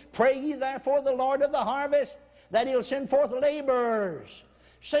few. Pray ye therefore the Lord of the harvest, that He'll send forth laborers.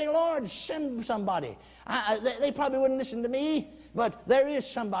 Say, Lord, send somebody. They probably wouldn't listen to me, but there is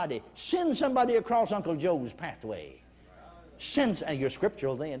somebody. Send somebody across Uncle Joe's pathway. And you're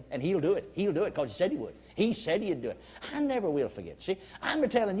scriptural then, and He'll do it. He'll do it because He said He would. He said He'd do it. I never will forget. See, I'm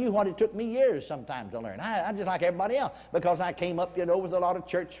telling you what it took me years sometimes to learn. I'm just like everybody else, because I came up, with a lot of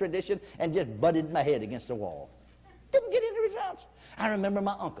church tradition and just butted my head against the wall. Didn't get any results. I remember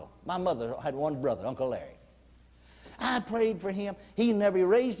my uncle. My mother had one brother, Uncle Larry. I prayed for him. He never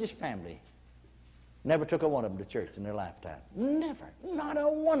raised his family. Never took a one of them to church in their lifetime. Never. Not a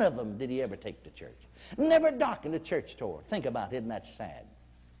one of them did he ever take to church. Never darkened a church door. Think about it, isn't that sad?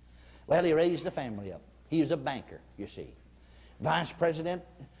 Well, he raised the family up. He was a banker, you see. Vice president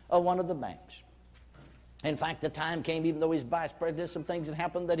of one of the banks. In fact, the time came, even though he's vice president, some things had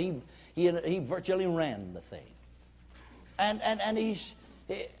happened that he virtually ran the thing. And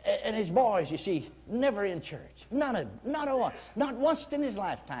his boys, you see, never in church. None of them. Not a one. Not once in his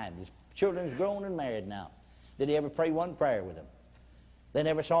lifetime. His children's grown and married now. Did he ever pray one prayer with them? They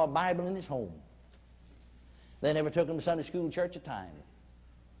never saw a Bible in his home. They never took him to Sunday school church a time.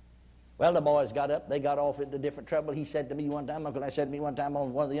 Well, the boys got up. They got off into different trouble. He said to me one time, Uncle, I said to me one time,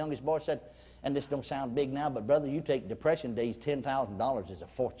 one of the youngest boys said, and this don't sound big now, but brother, you take depression days, $10,000 is a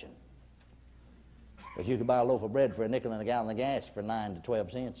fortune. Because you could buy a loaf of bread for a nickel and a gallon of gas for 9 to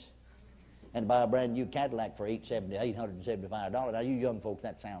 12 cents. And buy a brand new Cadillac for $875. Now, you young folks,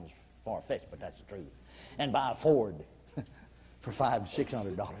 that sounds far-fetched, but that's the truth. And buy a Ford for $500 to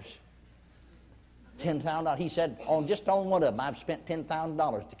 $600. $10,000. He said, just on one of them, I've spent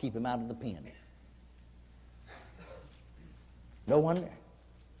 $10,000 to keep him out of the pen. No wonder.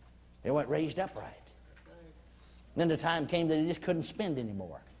 They weren't raised upright. Then the time came that he just couldn't spend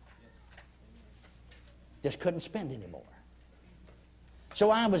anymore. Just couldn't spend anymore. So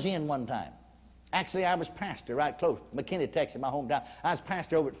I was in one time. Actually, I was pastor right close, McKinney, Texas, my hometown. I was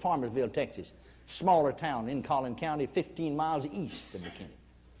pastor over at Farmersville, Texas, smaller town in Collin County, 15 miles east of McKinney.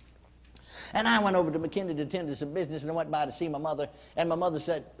 And I went over to McKinney to attend to some business, and I went by to see my mother, and my mother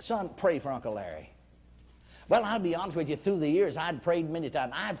said, son, pray for Uncle Larry. Well, I'll be honest with you, through the years, I'd prayed many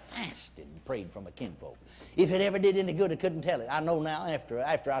times. I'd fasted and prayed for my kinfolk. If it ever did any good, I couldn't tell it. I know now, after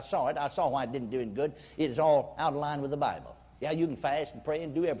I saw it, I saw why it didn't do any good. It is all out of line with the Bible. Yeah, you can fast and pray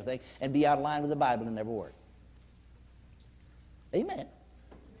and do everything and be out of line with the Bible and never work. Amen.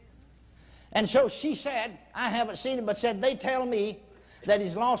 And so she said, I haven't seen him, but said, they tell me that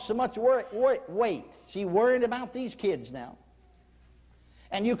he's lost so much weight. She worried about these kids now.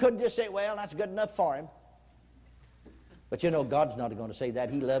 And you couldn't just say, well, that's good enough for him. But you know, God's not going to say that.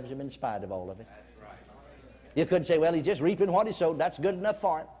 He loves him in spite of all of it. That's right. You couldn't say, well, he's just reaping what he sowed. That's good enough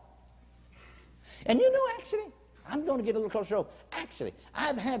for him. And you know, actually, I'm going to get a little closer home. Actually,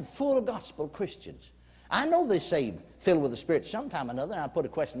 I've had full gospel Christians. I know they're saved, filled with the Spirit sometime or another, and I'll put a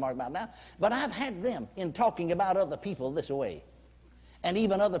question mark about that. But I've had them in talking about other people this way. And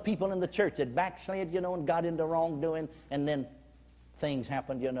even other people in the church that backslid, you know, and got into wrongdoing, and then things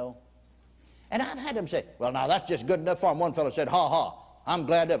happened, you know. And I've had them say, well, now that's just good enough for him. One fellow said, ha, ha, I'm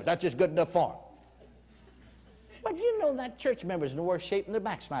glad of it. That's just good enough for him. But you know that church member's in the worst shape than the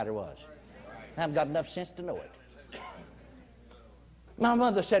backslider was. I haven't got enough sense to know it. My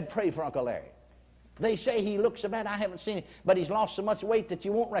mother said, pray for Uncle Larry. They say he looks so bad, I haven't seen him, but he's lost so much weight that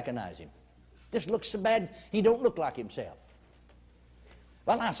you won't recognize him. Just looks so bad, he don't look like himself.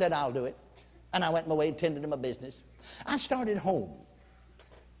 Well, I said, I'll do it. And I went my way, attended to my business. I started home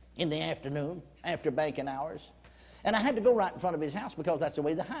in the afternoon, after banking hours. And I had to go right in front of his house because that's the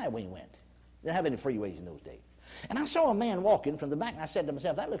way the highway went. They didn't have any freeways in those days. And I saw a man walking from the back, and I said to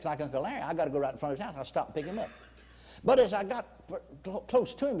myself, that looks like Uncle Larry. I got to go right in front of his house. I'll stop and pick him up. But as I got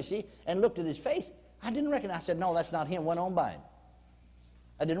close to him, you see, and looked at his face, I didn't recognize. I said, no, that's not him. Went on by him.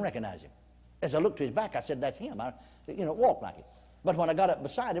 I didn't recognize him. As I looked to his back, I said, that's him. I walked like it. But when I got up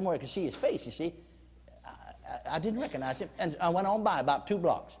beside him where I could see his face, you see, I didn't recognize him. And I went on by about 2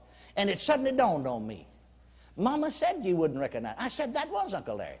 blocks. And it suddenly dawned on me. Mama said you wouldn't recognize. I said, that was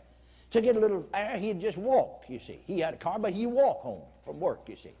Uncle Larry. To get a little air, he'd just walk, you see. He had a car, but he'd walk home from work,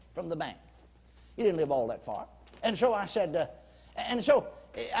 you see, from the bank. He didn't live all that far. And so I said, and so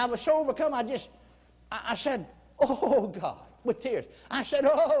I was so overcome, I said, oh, God, with tears. I said,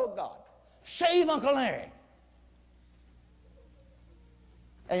 oh, God, save Uncle Larry.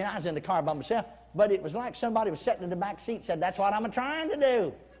 And I was in the car by myself, but it was like somebody was sitting in the back seat and said, that's what I'm trying to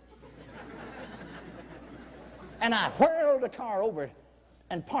do. And I whirled the car over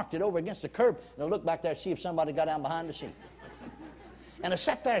and parked it over against the curb, and I looked back there to see if somebody got down behind the seat. And I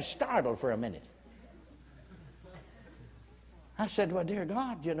sat there startled for a minute. I said, well, dear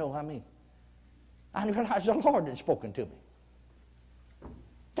God, I realized the Lord had spoken to me.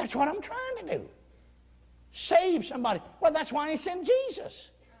 That's what I'm trying to do. Save somebody. Well, that's why he sent Jesus.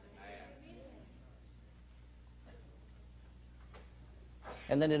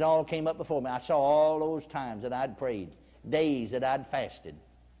 And then it all came up before me. I saw all those times that I'd prayed, days that I'd fasted,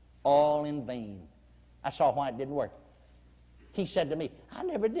 all in vain. I saw why it didn't work. He said to me, I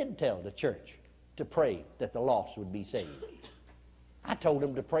never did tell the church to pray that the lost would be saved. I told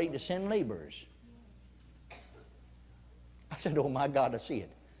them to pray to send laborers. I said, oh my God, I see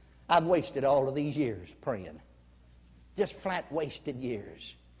it. I've wasted all of these years praying. Just flat wasted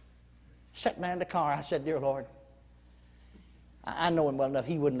years. Sitting there in the car, I said, dear Lord, I know him well enough.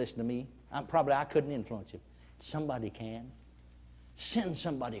 He wouldn't listen to me. I couldn't influence him. Somebody can. Send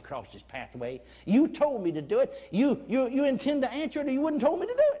somebody across his pathway. You told me to do it. You intend to answer it, or you wouldn't told me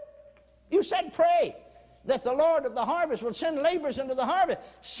to do it. You said pray. that the Lord of the harvest will send laborers into the harvest.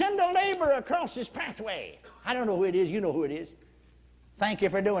 Send a laborer across his pathway. I don't know who it is. You know who it is. Thank you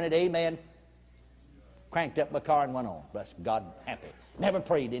for doing it. Amen. Cranked up my car and went on. Bless God, happy. Never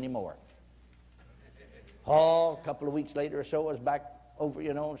prayed anymore. Oh, a couple of weeks later or so, I was back over,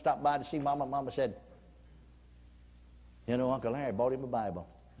 and stopped by to see Mama. Mama said, Uncle Larry bought him a Bible.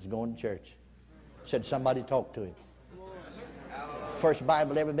 He's going to church. Said somebody talked to him. First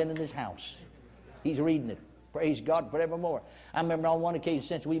Bible ever been in his house. He's reading it. Praise God forevermore. I remember on one occasion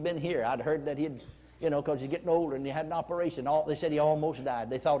since we've been here, I'd heard that he'd, because he's getting older and he had an operation. They said he almost died.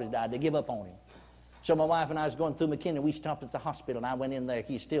 They thought he died. They give up on him. So my wife and I was going through McKinney. We stopped at the hospital, and I went in there.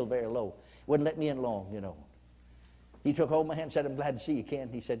 He's still very low. Wouldn't let me in long, He took hold of my hand and said, I'm glad to see you, Ken.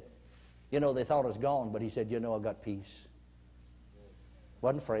 He said, they thought I was gone, but he said, I got peace.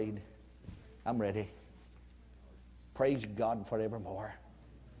 Wasn't afraid. I'm ready. Praise God forevermore.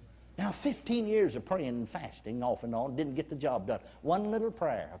 Now, 15 years of praying and fasting off and on didn't get the job done. One little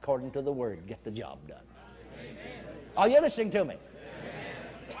prayer, according to the Word, get the job done. Amen. Are you listening to me?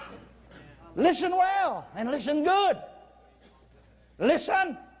 Amen. Listen well and listen good.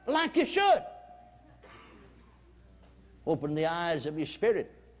 Listen like you should. Open the eyes of your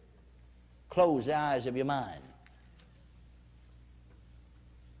spirit. Close the eyes of your mind.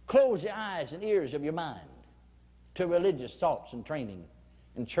 Close the eyes and ears of your mind to religious thoughts and training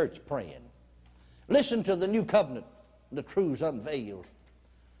and church praying. Listen to the new covenant, the truths unveiled.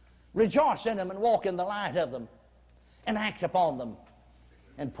 Rejoice in them and walk in the light of them and act upon them,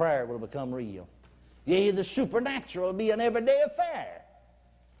 and prayer will become real. Yea, the supernatural will be an everyday affair,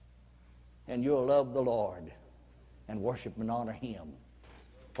 and you'll love the Lord and worship and honor Him.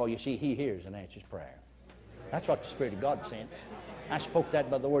 For you see, He hears and answers prayer. That's what the Spirit of God said. I spoke that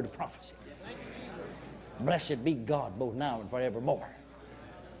by the word of prophecy. Blessed be God both now and forevermore.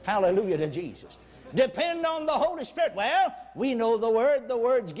 Hallelujah to Jesus. Depend on the Holy Spirit. Well, we know the Word. The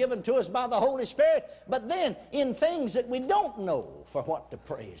Word's given to us by the Holy Spirit. But then, in things that we don't know for what to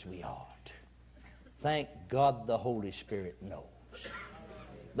pray as we ought, thank God the Holy Spirit knows.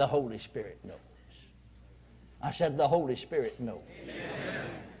 The Holy Spirit knows. I said the Holy Spirit knows. Amen.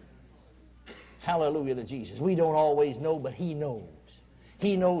 Hallelujah to Jesus. We don't always know, but He knows.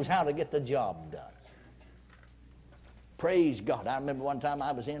 He knows how to get the job done. Praise God. I remember one time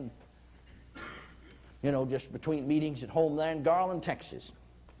I was in, just between meetings at home there in Garland, Texas.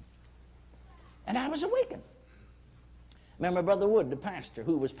 And I was awakened. Remember Brother Wood, the pastor,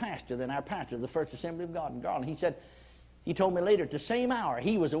 who was pastor, then our pastor of the First Assembly of God in Garland. He told me later at the same hour,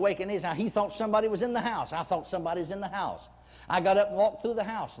 he was awake in his house. He thought somebody was in the house. I thought somebody was in the house. I got up and walked through the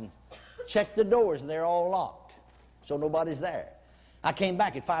house and checked the doors, and they're all locked. So nobody's there. I came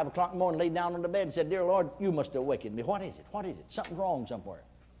back at 5 o'clock in the morning, laid down on the bed and said, Dear Lord, you must have awakened me. What is it? What is it? Something's wrong somewhere.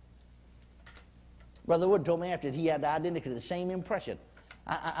 Brother Wood told me after that he had identically the same impression.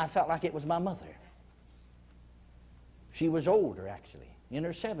 I felt like it was my mother. She was older, actually, in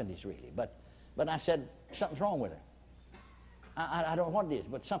her 70s, really. But I said, something's wrong with her. I don't know what it is,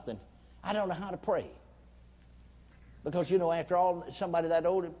 but something. I don't know how to pray. Because, after all, somebody that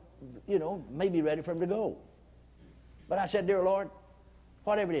old, may be ready for him to go. But I said, Dear Lord,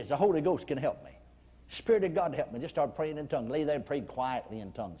 whatever it is, the Holy Ghost can help me. Spirit of God help me. Just started praying in tongues. Lay there and prayed quietly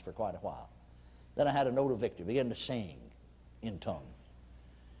in tongues for quite a while. Then I had a note of victory. Began to sing in tongues.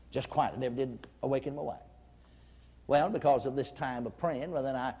 Just quietly. Never did awaken my wife. Well, because of this time of praying,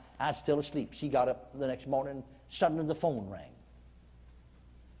 then I was still asleep. She got up the next morning and suddenly the phone rang.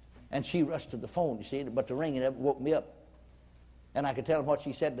 And she rushed to the phone, you see, but the ringing of it woke me up. And I could tell what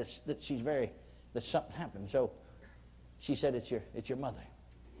she said, that something happened. So she said, it's your mother.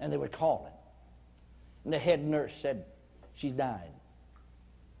 And they were calling. And the head nurse said, she's died.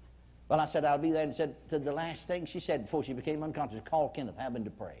 Well, I said, I'll be there. And said, the last thing she said before she became unconscious, call Kenneth, have him to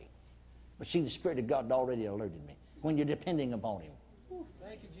pray. But see, the Spirit of God already alerted me. When you're depending upon Him.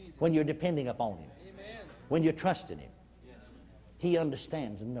 Thank you, Jesus. When you're depending upon Him. Amen. When you're trusting Him. Yes. He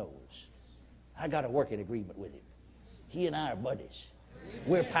understands and knows. I got to work in agreement with Him. He and I are buddies. Amen.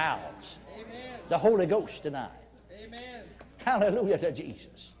 We're pals. Amen. The Holy Ghost and I. Amen. Hallelujah to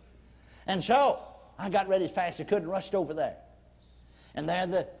Jesus. And so, I got ready as fast as I could and rushed over there. And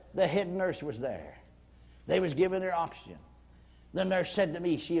there the head nurse was there. They was giving her oxygen. The nurse said to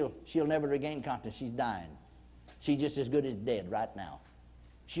me, she'll never regain consciousness. She's dying. She's just as good as dead right now.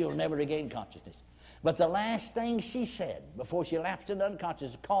 She'll never regain consciousness. But the last thing she said before she lapsed into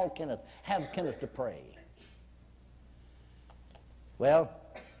unconsciousness, call Kenneth, have Kenneth to pray. Well,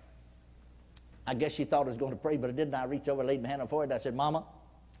 I guess she thought I was going to pray, but I didn't. I reached over, laid my hand on her forehead, I said, Mama,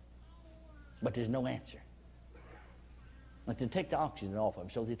 but there's no answer. I said, take the oxygen off of him.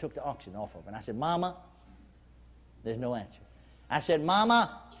 So they took the oxygen off of him. And I said, Mama, There's no answer. I said,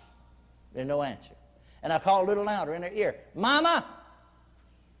 Mama. There's no answer. And I called a little louder in her ear, Mama.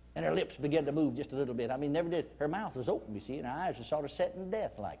 And her lips began to move just a little bit. I mean, never did. Her mouth was open, you see, and her eyes were sort of set in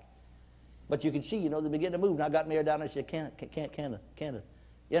death like. But you could see, they began to move. And I got near down and I said, Kenneth.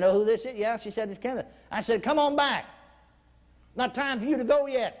 You know who this is? Yeah, she said, it's Kenneth. I said, come on back. Not time for you to go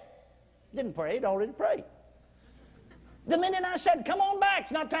yet. Didn't pray, he'd already prayed. The minute I said, come on back,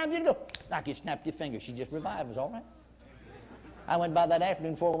 it's not time for you to go. Like you snapped your finger. She just revived us, all right? I went by that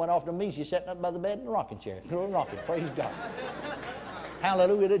afternoon before I went off to me. She's sitting up by the bed in a rocking chair. Rocking, praise God.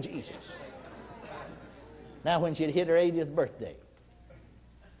 Hallelujah to Jesus. Now when she'd hit her 80th birthday,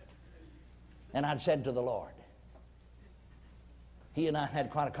 and I'd said to the Lord, he and I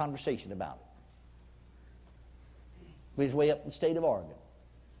had quite a conversation about it. We was way up in the state of Oregon.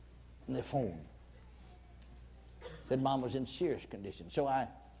 And they phoned. Said Mom was in serious condition. So I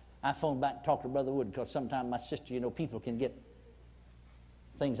phoned back and talked to Brother Wood, because sometimes my sister, people can get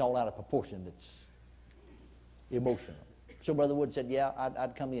things all out of proportion that's emotional. So Brother Wood said, yeah,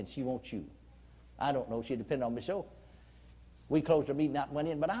 I'd come in. She wants you. I don't know. She'd depend on me. So we closed our meeting out and went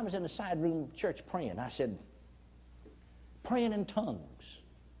in. But I was in the side room of church praying. I said, praying in tongues.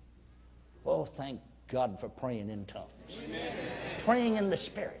 Oh, thank God for praying in tongues. Amen. Praying in the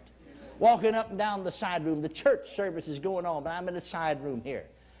Spirit. Walking up and down the side room. The church service is going on, but I'm in the side room here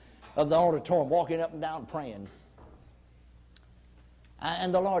of the auditorium, walking up and down praying.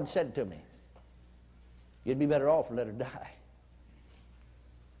 And the Lord said to me, you'd be better off to let her die.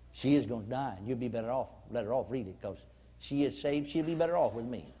 She is going to die, and you'd be better off, let her off, read it, because she is saved. She'll be better off with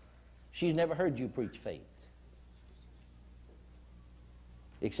me. She's never heard you preach faith.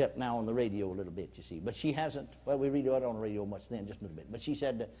 Except now on the radio a little bit, you see. But she hasn't, well, we read it on the radio much then, just a little bit. But he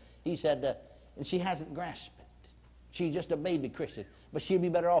said, and she hasn't grasped it. She's just a baby Christian. But she'll be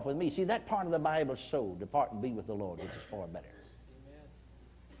better off with me. See, that part of the Bible is so, depart and be with the Lord, which is far better. Amen.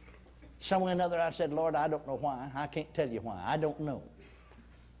 Somewhere or another I said, Lord, I don't know why. I can't tell you why. I don't know.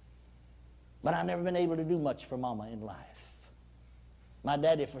 But I've never been able to do much for Mama in life. My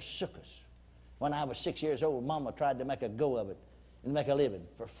daddy forsook us. When I was 6 years old, Mama tried to make a go of it and make a living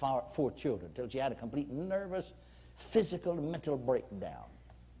for four children until she had a complete nervous, physical, and mental breakdown.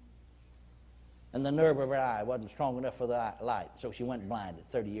 And the nerve of her eye wasn't strong enough for the light, so she went blind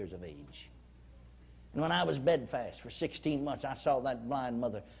at 30 years of age. And when I was bedfast for 16 months, I saw that blind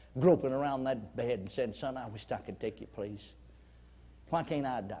mother groping around that bed and said, son, I wish I could take your place. Why can't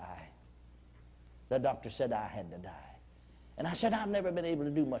I die? The doctor said I had to die. And I said, I've never been able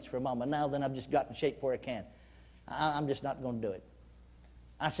to do much for Mama. Now then, I've just got in shape where I can. I'm just not going to do it.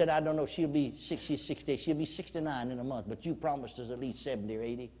 I said, I don't know, she'll be 60, she'll be 69 in a month, but you promised us at least 70 or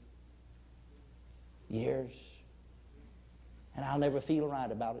 80 years. And I'll never feel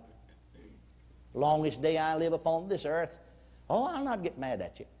right about it. Longest day I live upon this earth, oh, I'll not get mad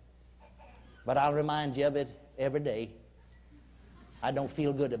at you. But I'll remind you of it every day. I don't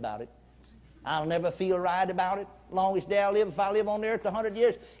feel good about it. I'll never feel right about it. Longest day I live, if I live on the earth 100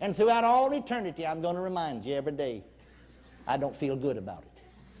 years, and throughout all eternity, I'm going to remind you every day, I don't feel good about it.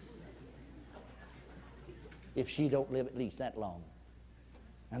 If she don't live at least that long.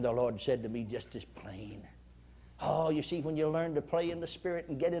 And the Lord said to me just as plain, oh, you see, when you learn to pray in the Spirit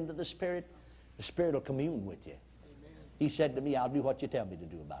and get into the Spirit will commune with you. Amen. He said to me, I'll do what you tell me to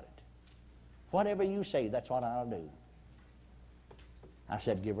do about it. Whatever you say, that's what I'll do. I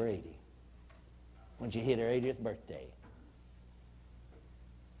said, give her 80. When she hit her 80th birthday,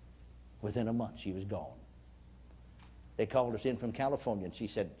 within a month she was gone. They called us in from California, and she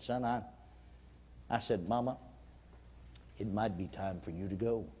said, son, I said, Mama, it might be time for you to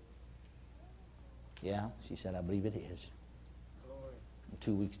go. Yeah, she said, I believe it is. In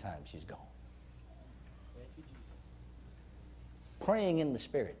 2 weeks' time, she's gone. Thank you, Jesus. Praying in the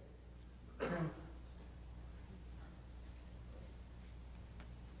Spirit.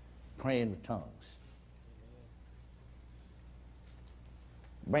 Praying with tongues.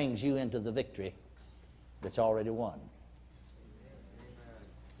 Brings you into the victory that's already won.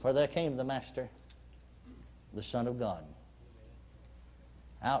 For there came the Master, the Son of God,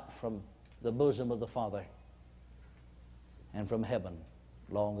 out from the bosom of the Father and from heaven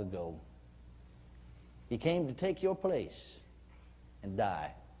long ago. He came to take your place and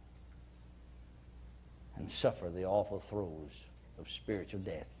die and suffer the awful throes of spiritual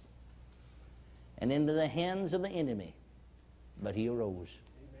death and into the hands of the enemy. But he arose.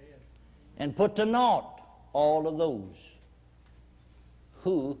 Amen. And put to naught all of those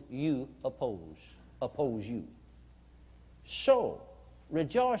who you oppose you. So,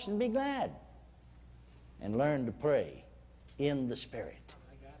 rejoice and be glad, and learn to pray in the Spirit,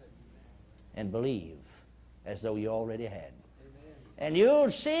 and believe as though you already had. And you'll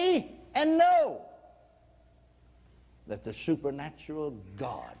see and know that the supernatural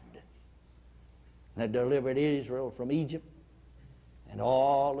God that delivered Israel from Egypt and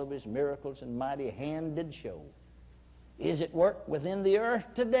all of his miracles and mighty hand did show is at work within the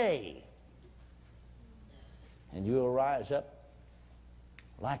earth today. And you'll rise up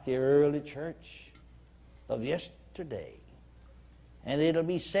like the early church of yesterday. And it'll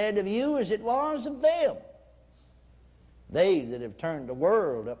be said of you as it was of them. They that have turned the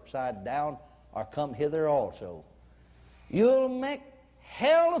world upside down are come hither also. You'll make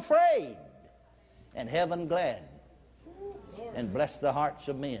hell afraid and heaven glad, and bless the hearts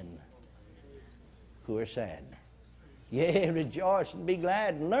of men who are sad. Yea, rejoice and be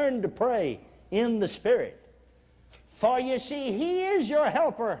glad, and learn to pray in the Spirit. For you see, He is your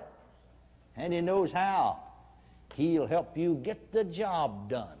helper, and He knows how. He'll help you get the job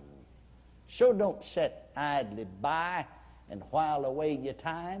done. So don't sit idly by and while away your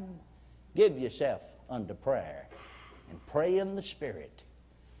time. Give yourself unto prayer, and pray in the Spirit,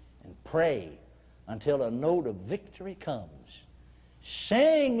 and pray until a note of victory comes.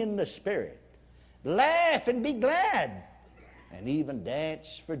 Sing in the Spirit. Laugh and be glad, and even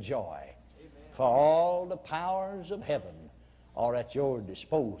dance for joy. Amen. For all the powers of heaven are at your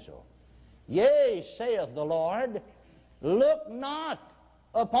disposal. Yea, saith the Lord, look not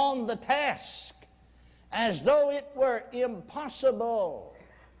upon the task as though it were impossible,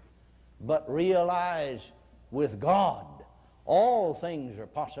 but realize with God all things are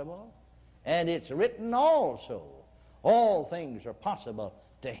possible. And it's written also, all things are possible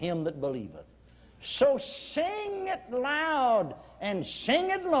to him that believeth. So sing it loud and sing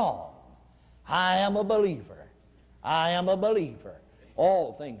it long. I am a believer. I am a believer.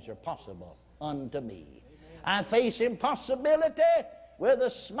 All things are possible unto me. I face impossibility with a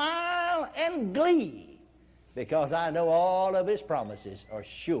smile and glee, because I know all of his promises are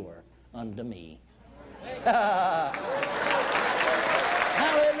sure unto me.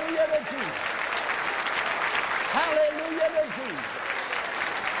 Hallelujah to Jesus. Hallelujah to Jesus.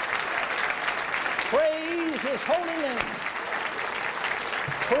 Praise his holy name.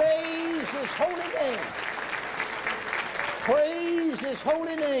 Praise his holy name. Praise his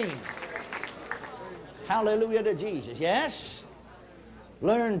holy name. Hallelujah to Jesus. Yes?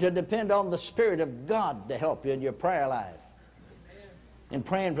 Learn to depend on the Spirit of God to help you in your prayer life. In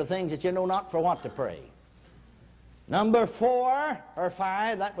praying for things that you know not for what to pray. Number 4, or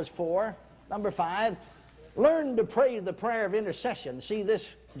 5, that was 4. Number 5, learn to pray the prayer of intercession. See,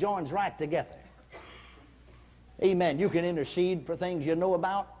 this joins right together. Amen. You can intercede for things you know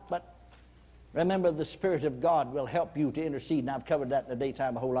about, but remember the Spirit of God will help you to intercede. And I've covered that in the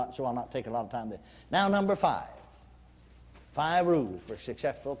daytime a whole lot, so I'll not take a lot of time there. Now, number 5. 5 rules for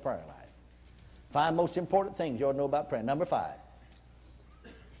successful prayer life. 5 most important things you ought to know about prayer. Number 5.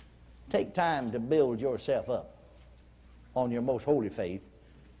 Take time to build yourself up on your most holy faith,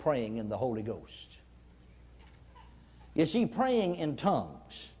 praying in the Holy Ghost. You see, praying in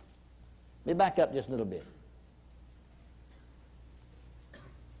tongues. Let me back up just a little bit.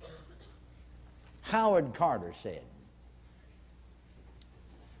 Howard Carter said,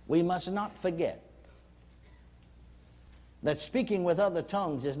 we must not forget that speaking with other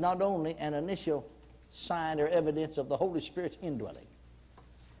tongues is not only an initial sign or evidence of the Holy Spirit's indwelling,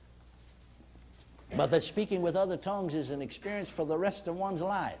 but that speaking with other tongues is an experience for the rest of one's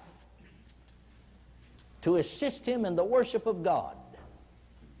life to assist him in the worship of God.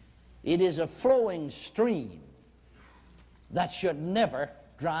 It is a flowing stream that should never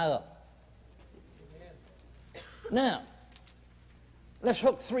dry up. Now, let's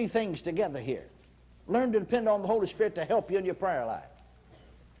hook 3 things together here. Learn to depend on the Holy Spirit to help you in your prayer life.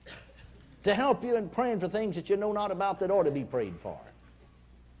 To help you in praying for things that you know not about that ought to be prayed for,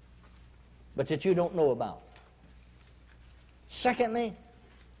 but that you don't know about. Secondly,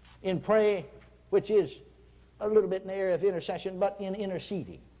 in prayer, which is a little bit in the area of intercession, but in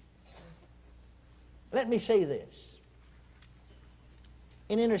interceding. Let me say this.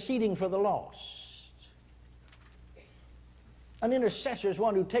 In interceding for the lost, an intercessor is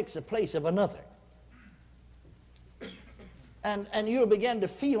one who takes the place of another. And you'll begin to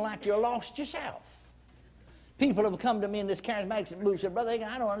feel like you're lost yourself. People have come to me in this charismatic move and said, Brother Hagin,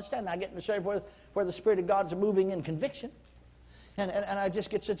 I don't understand. I get in the service where the Spirit of God's moving in conviction. And I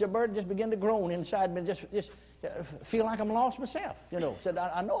just get such a burden, just begin to groan inside me, just feel like I'm lost myself. You know, said,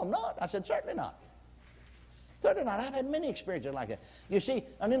 I know I'm not. I said, certainly not. Certainly not. I've had many experiences like that. You see,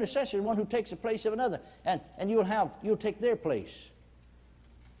 an intercessor is one who takes the place of another. And you'll take their place.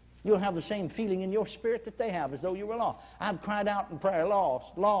 You'll have the same feeling in your spirit that they have, as though you were lost. I've cried out in prayer,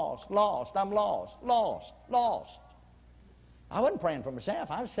 lost, lost, lost, I'm lost, lost, lost. I wasn't praying for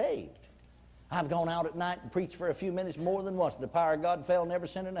myself, I was saved. I've gone out at night and preached for a few minutes more than once. The power of God fell, never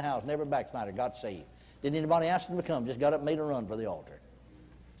sinned in the house, never backslider, got saved. Didn't anybody ask them to come, just got up and made a run for the altar.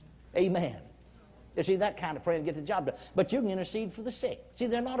 Amen. You see, that kind of praying get the job done. But you can intercede for the sick. See,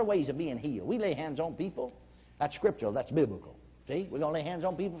 there are a lot of ways of being healed. We lay hands on people. That's scriptural, that's biblical. See, we're going to lay hands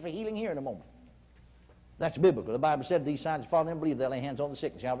on people for healing here in a moment. That's biblical. The Bible said these signs follow them, believe they'll lay hands on the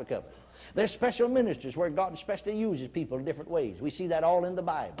sick and shall recover. There's special ministers where God especially uses people in different ways. We see that all in the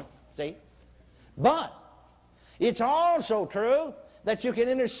Bible. See? But it's also true that you can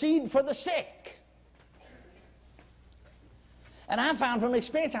intercede for the sick. And I found from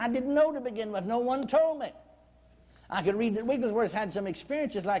experience, I didn't know to begin with. No one told me. I could read that Wigglesworth had some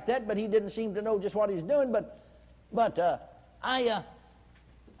experiences like that, but he didn't seem to know just what he's doing. But I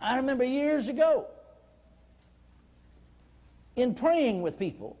remember years ago in praying with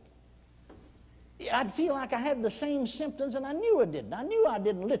people, I'd feel like I had the same symptoms, and I knew I didn't. I knew I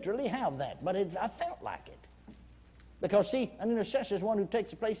didn't literally have that, but I felt like it. Because, see, an intercessor is one who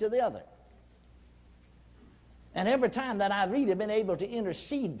takes the place of the other. And every time that I've really been able to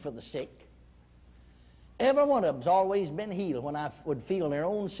intercede for the sick, every one of them's always been healed when I would feel their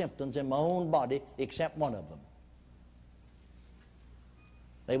own symptoms in my own body, except one of them.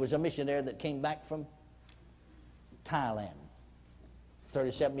 There was a missionary that came back from Thailand.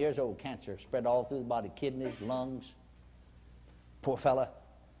 37 years old, cancer spread all through the body, kidneys, lungs. Poor fella,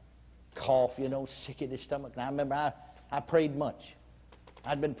 cough, sick in his stomach. And I remember I prayed much.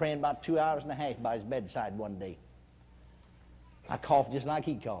 I'd been praying about 2 hours and a half by his bedside one day. I coughed just like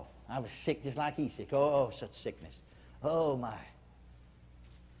he coughed. I was sick just like he's sick. Oh, such sickness. Oh, my.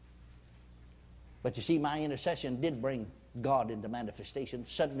 But you see, my intercession did bring God into manifestation.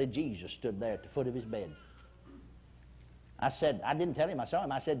 Suddenly Jesus stood there at the foot of his bed. I didn't tell him I saw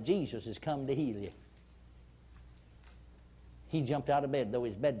him. I said, Jesus has come to heal you. He jumped out of bed, though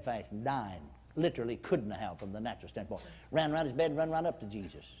his bed fast and dying. Literally couldn't have from the natural standpoint. Ran around his bed, ran right up to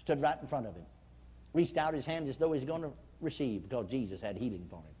Jesus. Stood right in front of him. Reached out his hand as though he was going to receive, because Jesus had healing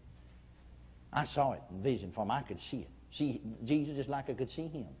for him. I saw it in vision for him. I could see it. See Jesus just like I could see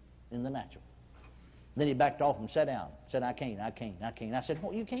him in the natural. Then he backed off and sat down. Said, I can't. I said,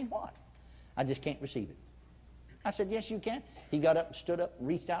 well, you can't what? I just can't receive it. I said, yes, you can. He got up, stood up,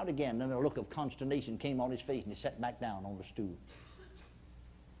 reached out again. Then a look of consternation came on his face, and he sat back down on the stool.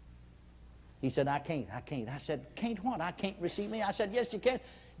 He said, I can't. I said, can't what? I can't receive me. I said, yes, you can.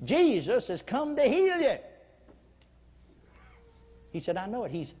 Jesus has come to heal you. He said, I know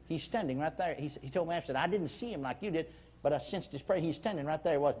it. He's standing right there. He told me, I said, I didn't see him like you did, but I sensed his prayer. He's standing right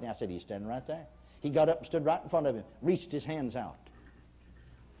there, wasn't he? I said, he's standing right there. He got up and stood right in front of him, reached his hands out,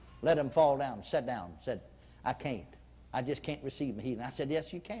 let him fall down, sat down, said, I can't. I just can't receive the healing. I said,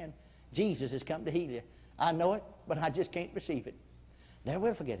 yes, you can. Jesus has come to heal you. I know it, but I just can't receive it. Never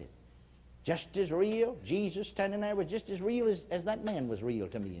will forget it. Just as real, Jesus standing there was just as real as that man was real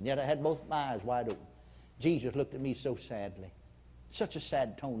to me. And yet I had both my eyes wide open. Jesus looked at me so sadly. Such a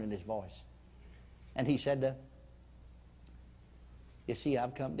sad tone in his voice. And he said, you see,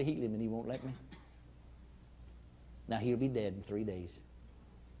 I've come to heal him and he won't let me. Now he'll be dead in 3 days.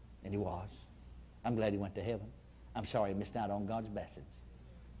 And he was. I'm glad he went to heaven. I'm sorry he missed out on God's blessings.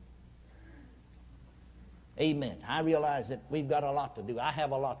 Amen. I realize that we've got a lot to do. I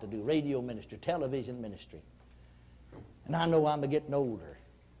have a lot to do. Radio ministry, television ministry. And I know I'm getting older.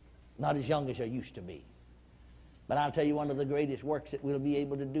 Not as young as I used to be. But I'll tell you, one of the greatest works that we'll be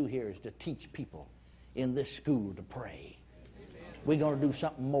able to do here is to teach people in this school to pray. Amen. We're going to do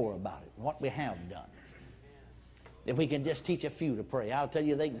something more about it, what we have done. If we can just teach a few to pray, I'll tell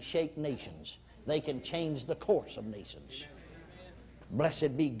you, they can shake nations. They can change the course of nations.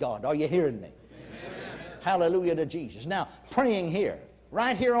 Blessed be God. Are you hearing me? Amen. Hallelujah to Jesus. Now, praying here,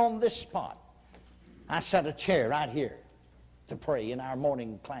 right here on this spot, I set a chair right here to pray in our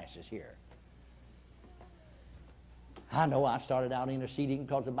morning classes here. I know I started out interceding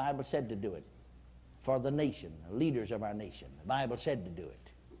because the Bible said to do it. For the nation, the leaders of our nation. The Bible said to do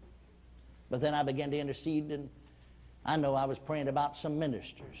it. But then I began to intercede, and I know I was praying about some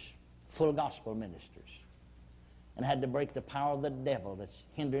ministers, full gospel ministers, and had to break the power of the devil that's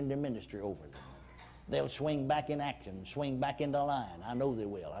hindering their ministry over them. They'll swing back in action, swing back into line. I know they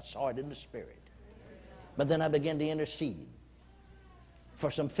will. I saw it in the spirit. But then I began to intercede for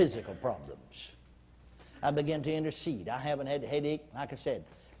some physical problems. I began to intercede. I haven't had a headache. Like I said,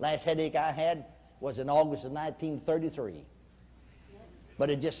 last headache I had was in August of 1933. But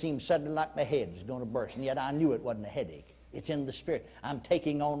it just seemed suddenly like my head was going to burst. And yet I knew it wasn't a headache. It's in the Spirit. I'm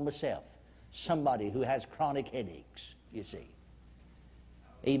taking on myself somebody who has chronic headaches, you see.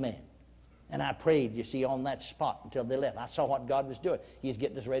 Amen. And I prayed, you see, on that spot until they left. I saw what God was doing. He's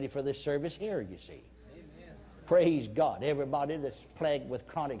getting us ready for this service here, you see. Amen. Praise God. Everybody that's plagued with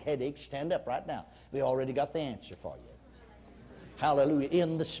chronic headaches, stand up right now. We already got the answer for you. Hallelujah.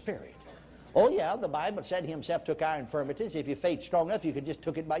 In the Spirit. Oh, yeah, the Bible said He Himself took our infirmities. If your faith's strong enough, you could just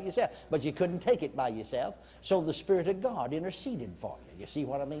took it by yourself. But you couldn't take it by yourself. So the Spirit of God interceded for you. You see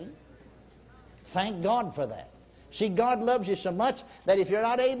what I mean? Thank God for that. See, God loves you so much that if you're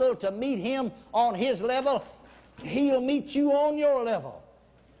not able to meet Him on His level, He'll meet you on your level.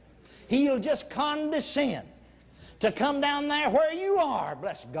 He'll just condescend to come down there where you are,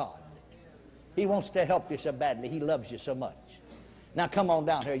 bless God. He wants to help you so badly. He loves you so much. Now come on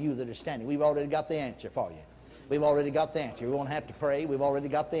down here, you that are standing. We've already got the answer for you. We've already got the answer. We won't have to pray. We've already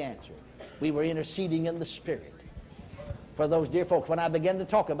got the answer. We were interceding in the Spirit for those dear folks. When I began to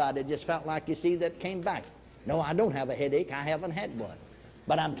talk about it, it just felt like, you see, that came back. No, I don't have a headache. I haven't had one.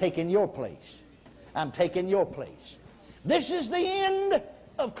 But I'm taking your place. I'm taking your place. This is the end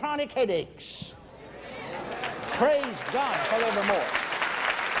of chronic headaches. Praise God forevermore.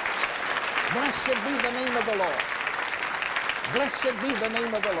 Blessed be the name of the Lord. Blessed be the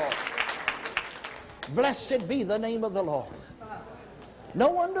name of the Lord. Blessed be the name of the Lord. No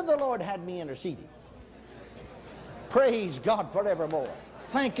wonder the Lord had me interceding. Praise God forevermore.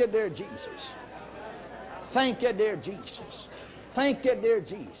 Thank you, dear Jesus. Thank you, dear Jesus. Thank you, dear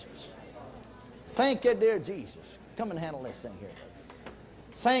Jesus. Thank you, dear Jesus. Come and handle this thing here.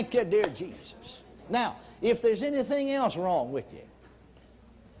 Thank you, dear Jesus. Now, if there's anything else wrong with you,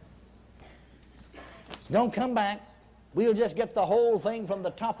 don't come back. We'll just get the whole thing from the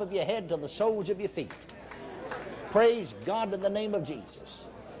top of your head to the soles of your feet. Praise God in the name of Jesus.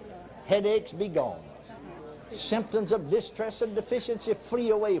 Headaches be gone. Symptoms of distress and deficiency flee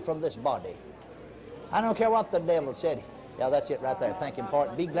away from this body. I don't care what the devil said. Yeah, that's it right there. Thank Him for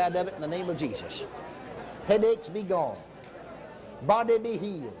it. Be glad of it in the name of Jesus. Headaches be gone. Body be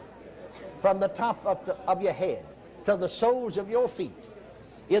healed. From the top of your head to the soles of your feet.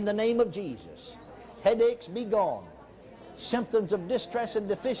 In the name of Jesus. Headaches be gone. Symptoms of distress and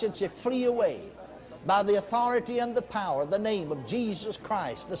deficiency flee away by the authority and the power, the name of Jesus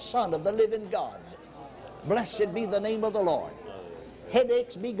Christ, the Son of the living God. Blessed be the name of the Lord.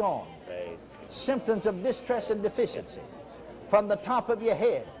 Headaches be gone. Symptoms of distress and deficiency from the top of your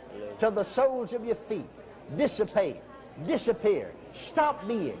head to the soles of your feet dissipate, disappear, stop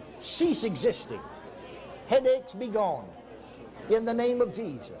being, cease existing. Headaches be gone in the name of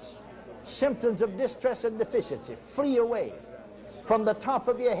Jesus. Symptoms of distress and deficiency flee away from the top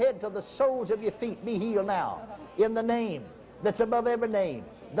of your head to the soles of your feet. Be healed now in the name that's above every name,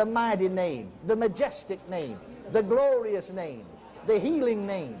 the mighty name, the majestic name, the glorious name, the healing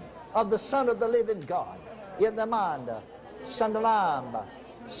name of the Son of the living God. In the manda, sandalamba,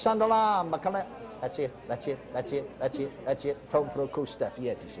 sandalamba. That's it, that's it, that's it, that's it, that's it. Topro kustaf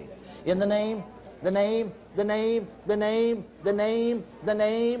yet to see. In the name, the name, the name, the name, the name, the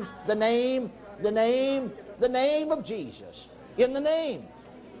name, the name, the name, the name of Jesus. In the name,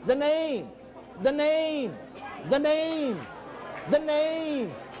 the name, the name, the name, the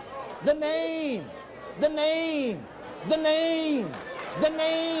name, the name, the name, the name, the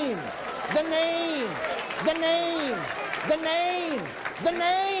name, the name, the name, the name, the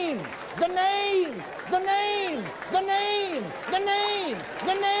name, the name, the name, the name, the name,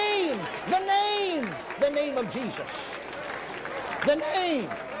 the name, the name, the name of Jesus. The name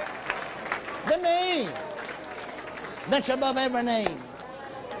that's above every name.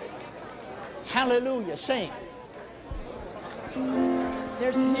 Hallelujah. Sing.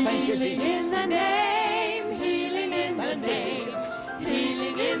 There's healing in the name, healing in the name,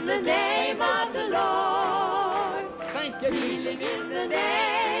 healing in the name of the Lord. Thank you, Jesus. Healing in the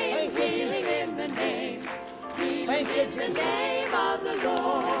name, healing in the name, healing in the name of the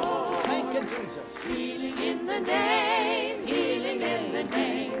Lord. Thank you, Jesus. Healing in the name, healing in the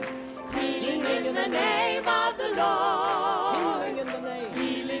name, healing in the name of the Lord. Healing in the name.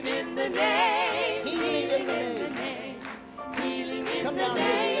 Healing in the name, Healing in the name. healing in Come the down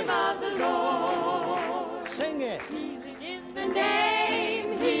name here. of the Lord. Sing it. Healing in the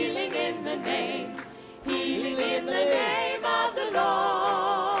name, healing in the name, healing in the name of the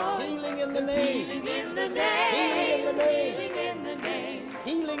Lord. Healing in the name. Healing in the name, Healing in the name. healing in the name,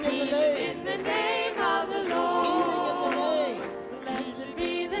 Healing in the healing name. in the name of the Healing in the Lord. name. Blessed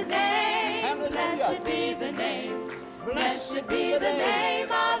be the name, Hallelujah. blessed be the name, Blessed be the name.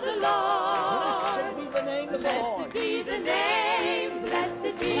 name of the Lord. Blessed be the name of the Blessed Lord. be the name, blessed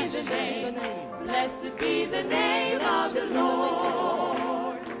be Blessed the be the name, name. blessed be the name of Blessed of be the the name of the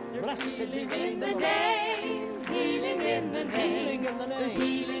Lord. There's Blessed be healing the in name the of the Lord. name, healing in the Healing name. in the There's name.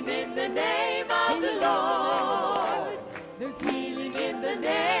 healing in the name of Healing the in the name of the Lord. Lord. There's healing in the Thank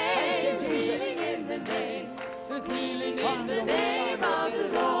name, you, Jesus. healing in the name. There's healing in the Quando lo name sangue of the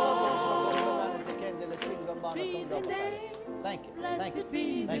delle loro Lord. sopra che le singa mano Be con the dopo. name, Thank you. Thank you. blessed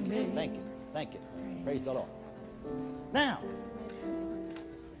be the Thank you. name. Thank you. Thank you. Praise the Lord. Now,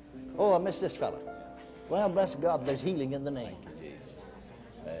 oh, I missed this fella. Well, bless God, there's healing in the name.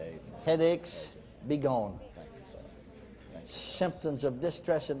 Headaches, be gone. Symptoms of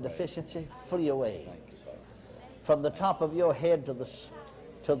distress and deficiency, flee away. From the top of your head to the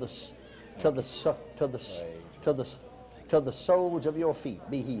soles of your feet,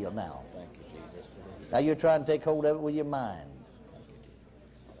 be healed now. Now you're trying to take hold of it with your mind,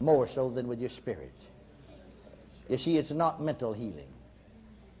 more so than with your spirit. You see, it's not mental healing.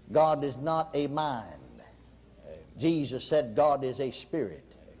 God is not a mind. Jesus said God is a spirit.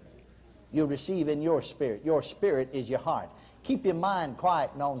 You receive in your spirit. Your spirit is your heart. Keep your mind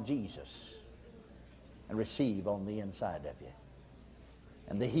quiet and on Jesus, and receive on the inside of you.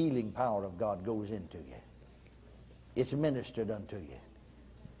 And the healing power of God goes into you. It's ministered unto you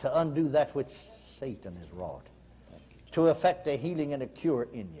to undo that which Satan has wrought, to effect a healing and a cure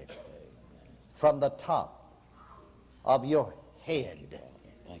in you from the top of your head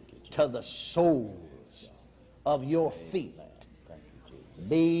to the soles of your feet.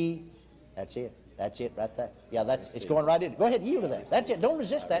 That's it. That's it right there. Yeah, it's going right in. Go ahead, yield to that. That's it. Don't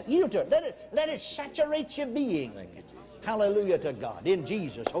resist that. Yield to it. Let it saturate your being. Hallelujah to God in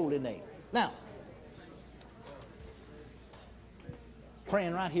Jesus' holy name. Now,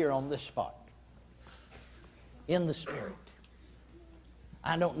 praying right here on this spot in the Spirit.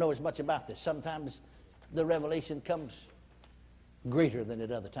 I don't know as much about this. Sometimes the revelation comes greater than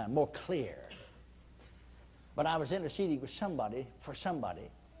at other times, more clear. But I was interceding with somebody, for somebody,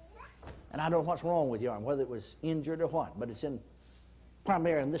 and I don't know what's wrong with your arm, whether it was injured or what, but it's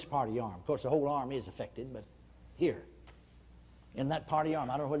primarily in this part of your arm. Of course, the whole arm is affected, but here, in that part of your arm,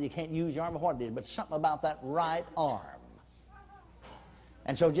 I don't know whether you can't use your arm or what it is, but something about that right arm.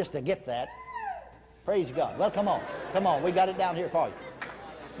 And so just to get that, praise God. Well, come on. Come on. We got it down here for you.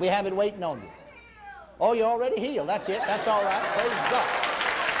 We have it waiting on you. Oh, you're already healed. That's it. That's all right. Praise God.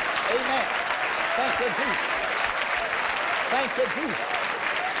 Amen. Thank you, Jesus. Thank you, Jesus.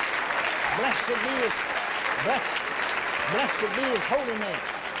 Blessed be his holy name.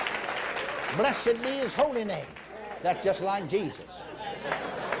 Blessed be his holy name. That's just like Jesus.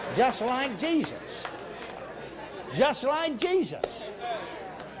 Just like Jesus. Just like Jesus.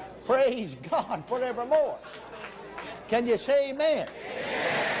 Praise God forevermore. Can you say amen?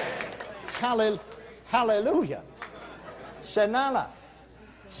 Amen. Hallelujah. Sanala.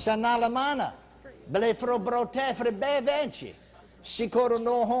 Sanalamana. Blefro brotefre bevenci. Sicuro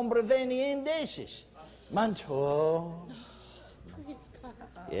no hombre veni indecis. Manto.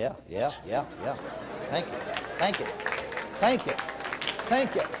 Yeah. Thank you. Thank you. Thank you.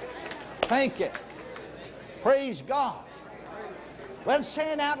 Thank you. Thank you. Praise God. Well,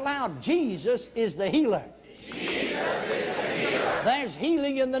 say it out loud. Jesus is the healer. Jesus is the healer. There's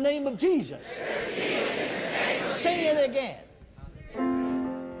healing in the name of Jesus. There's healing in the name of Sing Jesus. It again.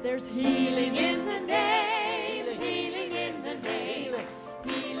 There's healing in the name, healing in the name,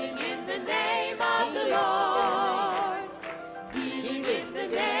 healing in the name of the Lord. Healing in the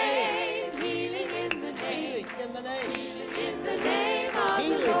name, healing in the name, Healing in the name. healing in the name of the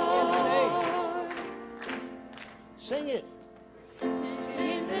Healing in the name. Lord. Sing it.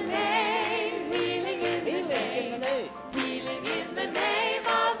 In the name, healing in the Healing in the name, name. healing in the name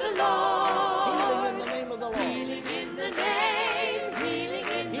of the Lord. Healing in the name of the Lord. Healing in the name, healing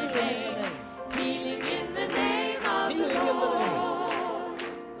in the Healing in name, the name. healing in the name of Healing the in the Lord.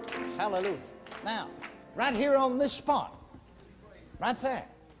 Hallelujah. Now, right here on this spot, right there,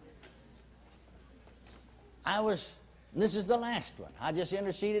 this is the last one. I just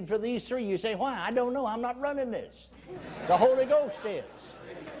interceded for these three. You say, why? I don't know. I'm not running this. The Holy Ghost is.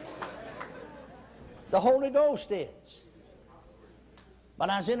 The Holy Ghost is. But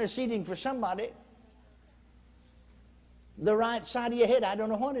I was interceding for somebody. The right side of your head, I don't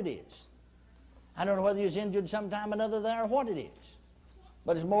know what it is. I don't know whether you was injured sometime or another there or what it is.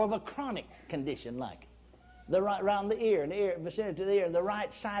 But it's more of a chronic condition like. The right around the ear, and the ear, vicinity of the ear, the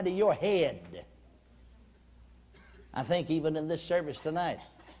right side of your head. I think even in this service tonight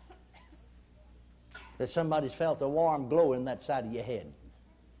that somebody's felt a warm glow in that side of your head.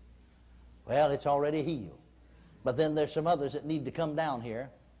 Well, it's already healed. But then there's some others that need to come down here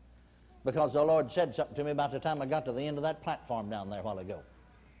because the Lord said something to me about the time I got to the end of that platform down there a while ago.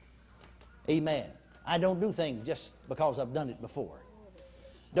 Amen. I don't do things just because I've done it before.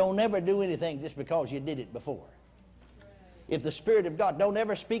 Don't ever do anything just because you did it before. If the Spirit of God, don't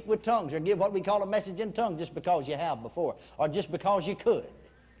ever speak with tongues or give what we call a message in tongues just because you have before or just because you could.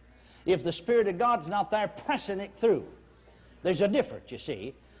 If the Spirit of God's not there pressing it through, there's a difference, you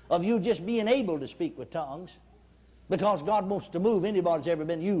see, of you just being able to speak with tongues because God wants to move. Anybody that's ever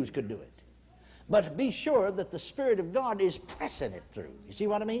been used could do it. But be sure that the Spirit of God is pressing it through. You see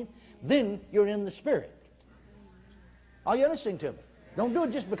what I mean? Then you're in the Spirit. Are you listening to me? Don't do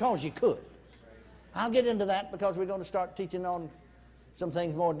it just because you could. I'll get into that because we're going to start teaching on some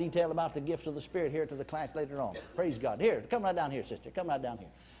things more detail about the gifts of the Spirit here to the class later on. Praise God. Here, come right down here, sister. Come right down here.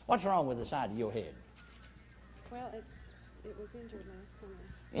 What's wrong with the side of your head? Well, it was injured last summer.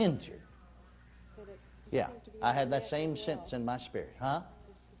 Injured. But it Yeah, seems to be I in had my that neck same as well. sense in my spirit. Huh?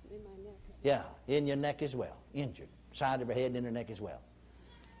 It's in my neck as Yeah, in your neck as well. Injured. Side of her head and in her neck as well.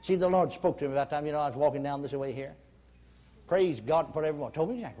 See, the Lord spoke to me about time. You know, I was walking down this way here. Praise God for everyone. Told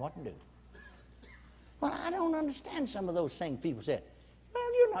me exactly what to do. Well, I don't understand some of those things people said. Well,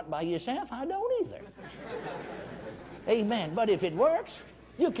 you're not by yourself. I don't either. Amen. But if it works,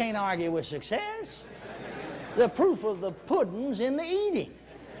 you can't argue with success. The proof of the pudding's in the eating.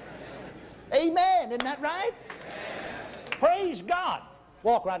 Amen. Isn't that right? Praise God.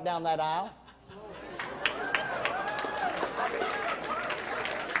 Walk right down that aisle.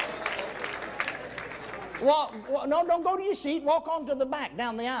 No, don't go to your seat. Walk on to the back,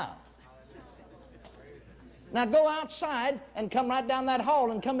 down the aisle. Now go outside and come right down that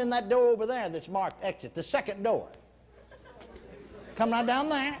hall and come in that door over there that's marked exit, the second door. Come right down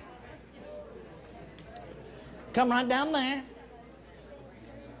there. Come right down there.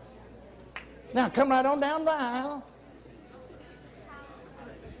 Now come right on down the aisle.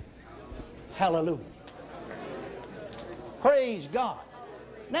 Hallelujah. Praise God.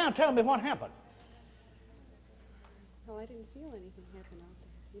 Now tell me what happened. well. I didn't feel anything happen out there.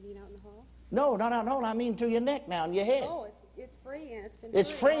 You mean out in the hall? No, not out hole. I mean to your neck now and your head. Oh, it's free and it's been It's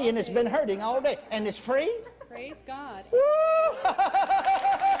hurting free all and it's day. been hurting all day. And it's free? Praise God. Woo! Isn't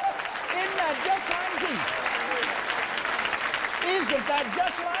that just like Jesus? Isn't that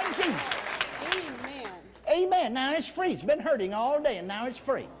just like Jesus? Amen. Amen. Now it's free. It's been hurting all day and now it's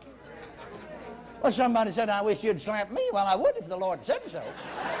free. Well, somebody said, I wish you'd slap me. Well, I would if the Lord said so.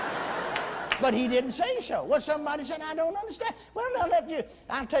 But he didn't say so. Well, somebody said, I don't understand. Well,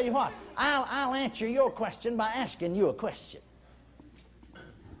 I'll tell you what. I'll answer your question by asking you a question.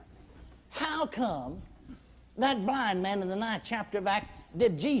 How come that blind man in the 9th chapter of Acts,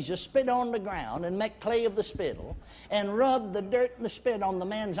 did Jesus spit on the ground and make clay of the spittle and rub the dirt and the spit on the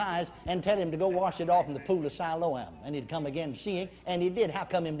man's eyes and tell him to go wash it off in the pool of Siloam? And he'd come again seeing, and he did. How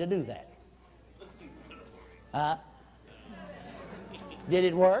come him to do that? Did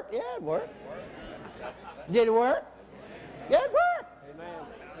it work? Yeah, it worked. Did it work? Yeah, it worked. Amen.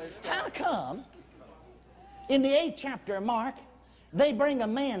 How come in the 8th chapter of Mark, they bring a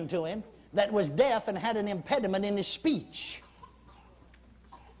man to him that was deaf and had an impediment in his speech?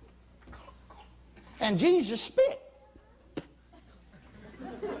 And Jesus spit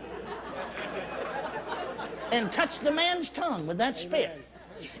and touched the man's tongue with that spit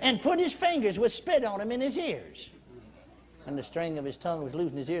and put his fingers with spit on him in his ears. And the string of his tongue was loose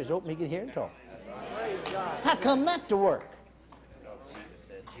and his ears open, he could hear and talk. How come that to work?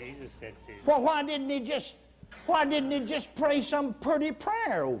 Jesus said to. Well, why didn't he just pray some pretty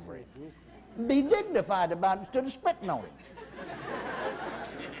prayer over it? Be dignified about it instead of spitting on it.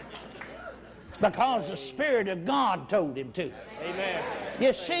 Because the Spirit of God told him to. Amen.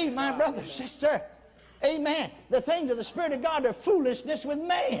 You see, my brother, sister, amen. The things of the Spirit of God are foolishness with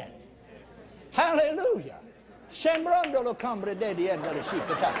man. Hallelujah. Sembrando cambre dediendo le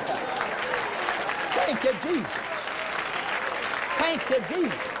cipitata. Thank you, Jesus. Thank you,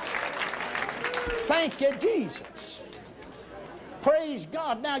 Jesus. Thank you, Jesus. Praise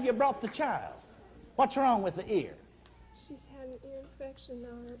God. Now you brought the child. What's wrong with the ear? She's had an ear infection. Now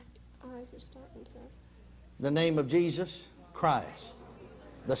her eyes are starting to. The name of Jesus Christ,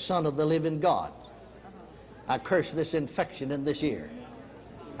 the Son of the living God. I curse this infection in this ear.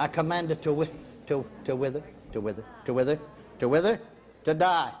 I command it to wither, to wither, to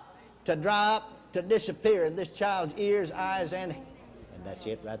die, to dry up, to disappear in this child's ears, eyes, and that's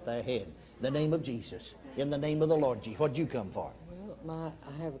it right there, head. The name of Jesus. In the name of the Lord Jesus. What'd you come for? Well,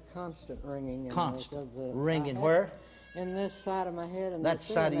 I have a constant ringing. Constant ringing where? In this side of my head and that this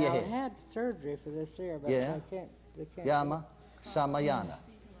side ear. of your Now, head. I had surgery for this ear, but Yeah. they can't. Yama, Samayana.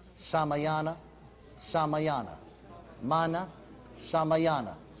 Samayana, Samayana. Mana,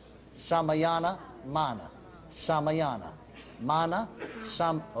 Samayana. Samayana, Mana. Samayana. Mana,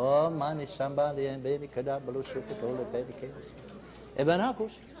 money, somebody, and baby, could I below super toilet, baby case.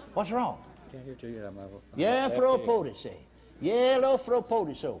 Ebenakos, what's wrong? Yeah, fropodice. Yellow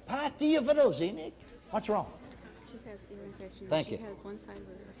fropodiso. Patia vadosinik. What's wrong? She has ear infection. Thank she you. has one side of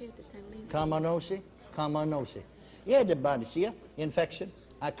her head that kind of leans. Kamanosi, kamanosi. Yeah, everybody see ya. Infection.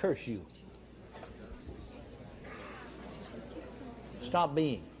 I curse you. Stop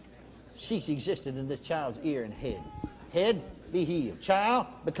being. Cease existed in this child's ear and head. Head, be healed. Child,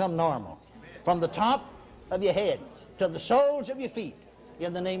 become normal. From the top of your head to the soles of your feet.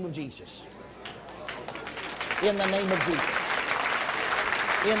 In the name of Jesus. In the name of Jesus.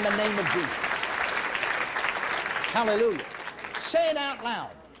 In the name of Jesus. Hallelujah. Say it out loud.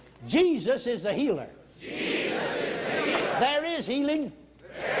 Jesus is the healer. Jesus is the healer. There is healing.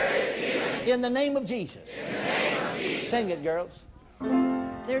 There is healing. In the name of Jesus. In the name of Jesus. Sing it, girls.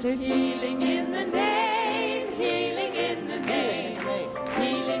 There's healing in the name, healing in the name,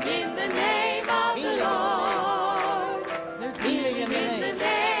 healing in the name of the Lord. There's healing in the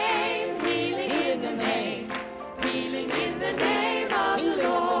name, healing in the name, healing in the name of the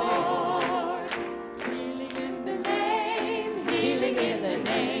Lord. Healing in the name, healing in the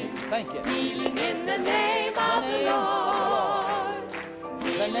name. Thank you. Healing in the name of the Lord.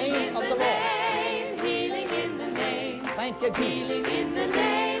 The name of the Lord. Healing in the name. Thank you, Jesus. Healing in the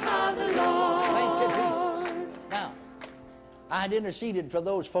name of the Lord. Thank you, Jesus. Now, I had interceded for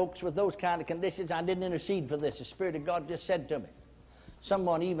those folks with those kind of conditions. I didn't intercede for this. The Spirit of God just said to me.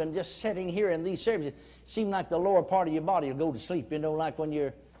 Someone even just sitting here in these services, seemed like the lower part of your body will go to sleep. You know, like when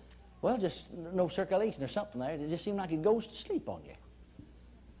you're, well, just no circulation or something there. It just seems like it goes to sleep on you.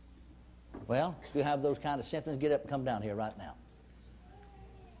 Well, if you have those kind of symptoms, get up and come down here right now.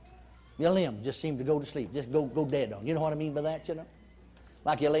 Your limb just seemed to go to sleep, just go dead on. You know what I mean by that, you know?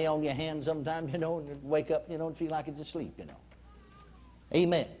 Like you lay on your hand sometimes, you know, and wake up, you know, and feel like it's asleep, you know.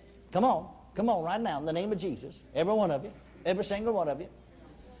 Amen. Come on right now in the name of Jesus. Every one of you, every single one of you,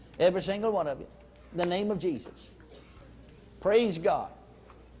 every single one of you, in the name of Jesus. Praise God.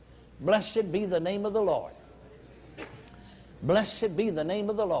 Blessed be the name of the Lord. Blessed be the name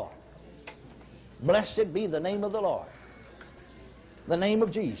of the Lord. Blessed be the name of the Lord. The name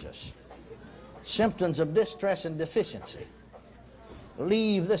of Jesus. Symptoms of distress and deficiency.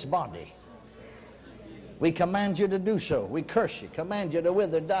 Leave this body. We command you to do so. We curse you. Command you to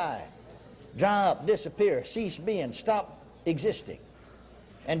wither, die, dry up, disappear, cease being, stop existing.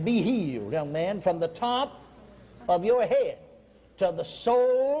 And be healed, young man, from the top of your head to the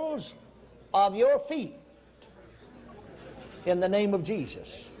soles of your feet. In the name of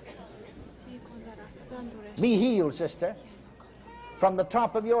Jesus. Be healed, sister. From the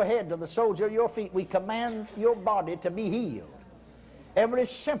top of your head to the soles of your feet, we command your body to be healed. Every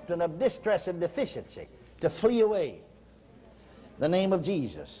symptom of distress and deficiency to flee away. The name of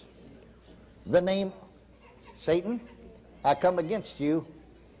Jesus. The name, Satan, I come against you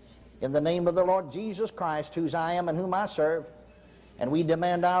in the name of the Lord Jesus Christ, whose I am and whom I serve, and we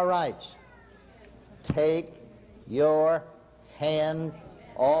demand our rights. Take your hand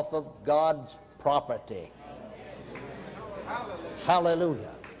off of God's property.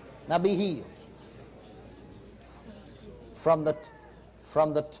 Hallelujah. Now be healed. From the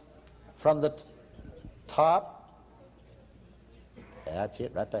top. That's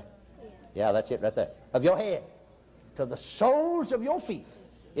it right there. Yeah, that's it right there. Of your head to the soles of your feet.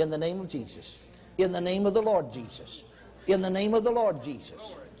 In the name of Jesus. In the name of the Lord Jesus. In the name of the Lord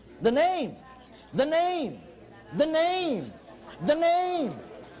Jesus. The name. The name. The name. The name.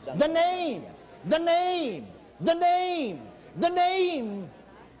 The name. The name. The name. The name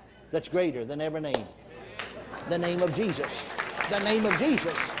that's greater than every name. The name of Jesus. The name of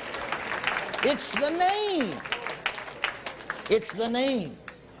Jesus. It's the name. It's the name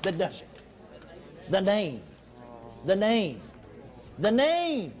that does it. The name. The name. The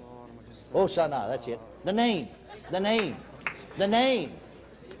name. Oh, Sana, that's it. The name. The name. The name.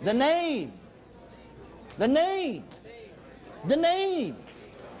 The name. The name. The name.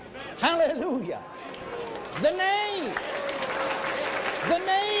 Hallelujah. The name. The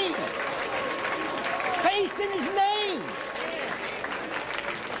name. Faith in His name.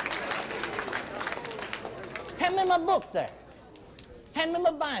 Hand me my book there. Hand me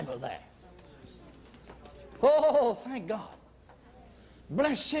my Bible there. Oh, thank God.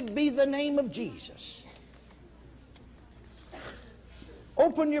 Blessed be the name of Jesus.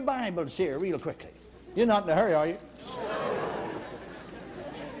 Open your Bibles here real quickly. You're not in a hurry, are you?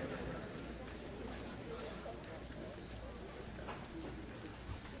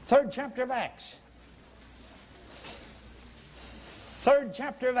 Third chapter of Acts. Third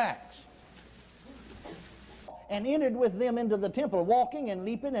chapter of Acts. and entered with them into the temple, walking and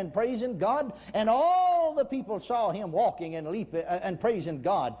leaping and praising God. And all the people saw him walking and leaping and praising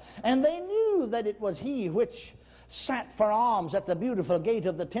God. And they knew that it was he which sat for alms at the beautiful gate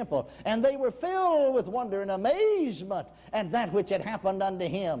of the temple. And they were filled with wonder and amazement at that which had happened unto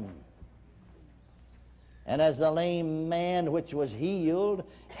him. And as the lame man which was healed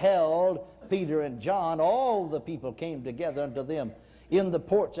held Peter and John, all the people came together unto them in the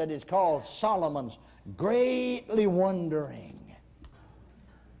porch that is called Solomon's, greatly wondering.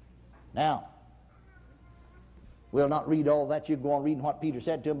 Now, we'll not read all that. You go on reading what Peter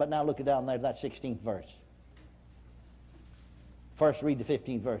said to him, but now look it down there, that 16th verse. First read the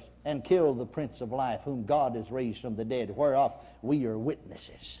 15th verse. And kill the Prince of Life, whom God has raised from the dead, whereof we are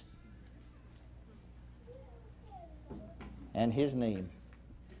witnesses. And his name.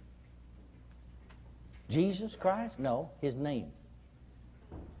 Jesus Christ? No, his name.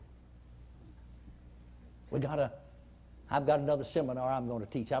 I've got another seminar I'm going to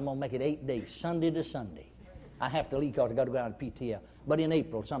teach. I'm going to make it 8 days, Sunday to Sunday. I have to leave because I've got to go out to PTL. But in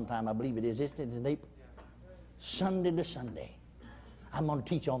April sometime, I believe it is. Isn't it in April? Sunday to Sunday. I'm going to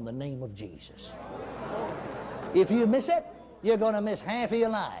teach on the name of Jesus. If you miss it, you're going to miss half of your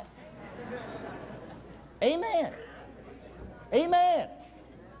life. Amen. Amen.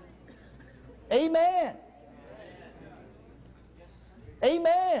 Amen.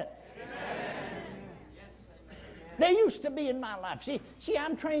 Amen. There used to be in my life. See,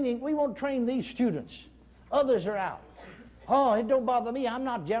 I'm training. We won't train these students. Others are out. Oh, it don't bother me. I'm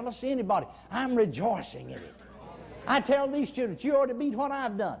not jealous of anybody. I'm rejoicing in it. I tell these students, you ought to beat what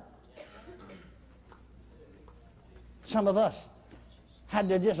I've done. Some of us had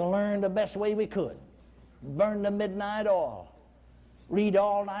to just learn the best way we could. Burn the midnight oil. Read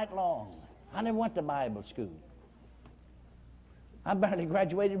all night long. I never went to Bible school. I barely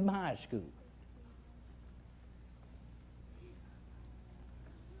graduated from high school.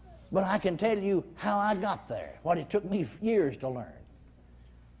 But I can tell you how I got there, what it took me years to learn.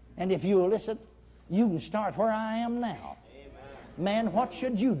 And if you'll listen, you can start where I am now. Man, what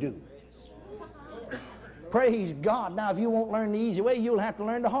should you do? Praise God. Now, if you won't learn the easy way, you'll have to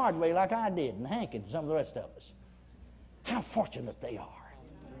learn the hard way like I did, and Hank and some of the rest of us. How fortunate they are.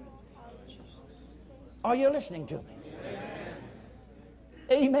 Are you listening to me?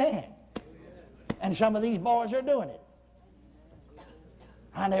 Amen. And some of these boys are doing it.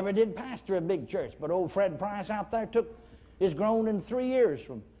 I never did pastor a big church, but old Fred Price out there is grown in 3 years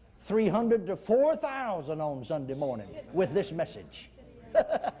from 300 to 4,000 on Sunday morning with this message.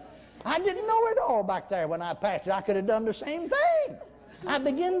 I didn't know it all back there when I pastored. I could have done the same thing. I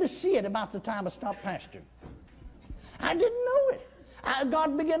began to see it about the time I stopped pastoring. I didn't know it.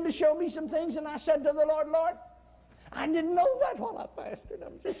 God began to show me some things, and I said to the Lord, Lord, I didn't know that while I pastored.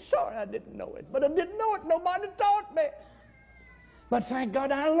 I'm just sorry I didn't know it. But I didn't know it. Nobody taught me. But thank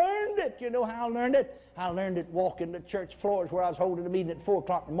God I learned it. You know how I learned it? I learned it walking the church floors where I was holding a meeting at 4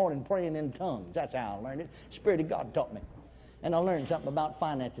 o'clock in the morning praying in tongues. That's how I learned it. Spirit of God taught me. And I learned something about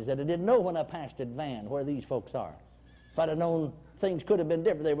finances that I didn't know when I pastored Van, where these folks are. If I'd have known things could have been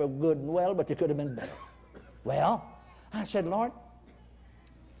different, they were good and well, but they could have been better. Well, I said, Lord,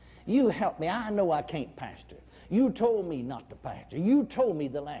 you help me. I know I can't pastor. You told me not to pastor. You told me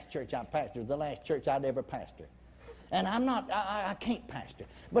the last church I pastored, the last church I'd ever pastor. And I can't pastor.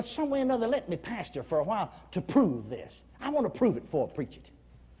 But some way or another, let me pastor for a while to prove this. I want to prove it before I preach it.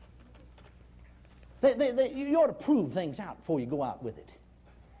 You ought to prove things out before you go out with it.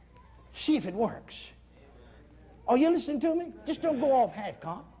 See if it works. Are you listening to me? Just don't go off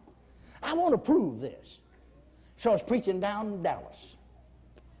half-cocked. I want to prove this. So I was preaching down in Dallas.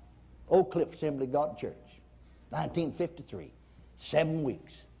 Oak Cliff Assembly of God Church. 1953. 7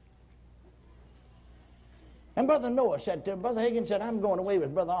 weeks. And Brother Noah said to him, Brother Hagin said, I'm going away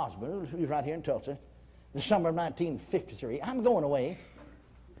with Brother Osborne, who's right here in Tulsa, the summer of 1953. I'm going away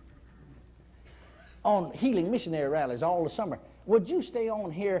on healing missionary rallies all the summer. Would you stay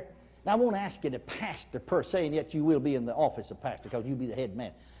on here? Now, I won't ask you to pastor per se, and yet you will be in the office of pastor because you'll be the head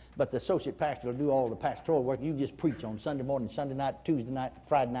man. But the associate pastor will do all the pastoral work. You just preach on Sunday morning, Sunday night, Tuesday night,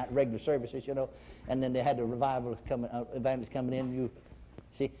 Friday night, regular services, you know. And then they had the revival coming, evangelists coming in. You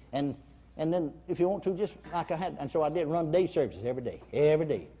see, and then if you want to, just like I had, and so I did run day services every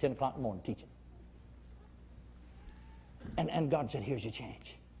day, 10 o'clock in the morning teaching. And God said, here's your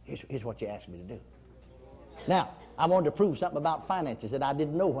chance. Here's what you asked me to do. Now, I wanted to prove something about finances that I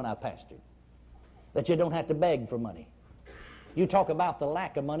didn't know when I pastored. That you don't have to beg for money. You talk about the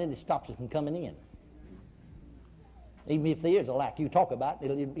lack of money, and it stops it from coming in. Even if there is a lack, you talk about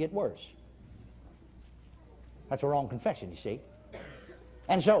it, it'll get worse. That's a wrong confession, you see.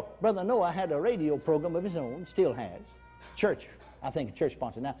 And so Brother Noah had a radio program of his own, still has. Church, I think a church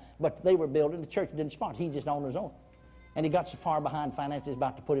sponsored now, but they were building, the church didn't sponsor, he just on his own. And he got so far behind finances,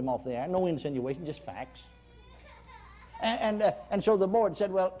 about to put him off the air. No insinuation, just facts. And so the board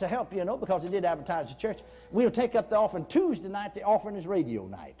said, well, to help, because it did advertise the church, we'll take up the offering Tuesday night. The offering is radio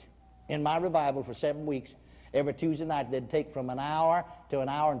night. In my revival for 7 weeks, every Tuesday night they'd take from an hour to an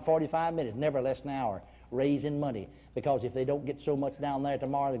hour and 45 minutes, never less than an hour, raising money. Because if they don't get so much down there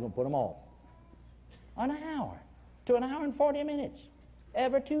tomorrow, they're going to put them off. An hour to an hour and 40 minutes,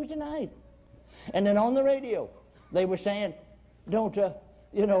 every Tuesday night. And then on the radio, they were saying, don't,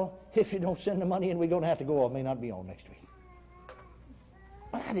 if you don't send the money in, we're going to have to go off. May not be on next week.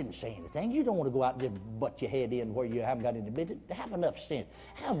 But I didn't say anything. You don't want to go out and just butt your head in where you haven't got any business. Have enough sense.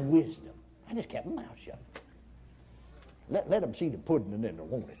 Have wisdom. I just kept my mouth shut. Let them see the pudding and then they'll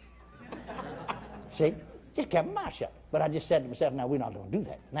want it. See? Just kept my mouth shut. But I just said to myself, now, we're not going to do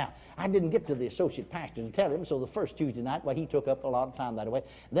that. Now, I didn't get to the associate pastor to tell him, so the first Tuesday night, well, he took up a lot of time that way.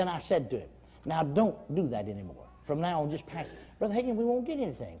 Then I said to him, now, don't do that anymore. From now on, just pass. Brother Hagin, we won't get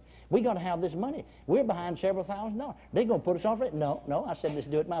anything. We're going to have this money. We're behind several $1,000s. They're going to put us off it. No. I said, let's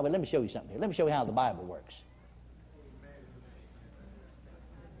do it my way. Let me show you something here. Let me show you how the Bible works.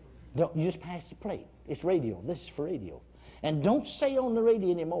 You just pass the plate. It's radio. This is for radio. And don't say on the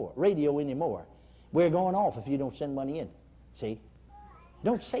radio anymore, we're going off if you don't send money in. See?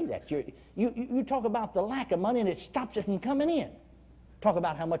 Don't say that. You talk about the lack of money and it stops it from coming in. Talk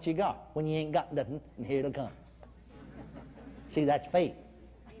about how much you got when you ain't got nothing, and here it'll come. See, that's faith.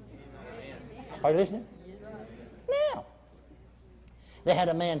 Are you listening? Now, they had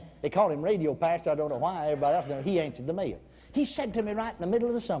a man, they called him radio pastor. I don't know why, everybody else knows. He answered the mail. He said to me right in the middle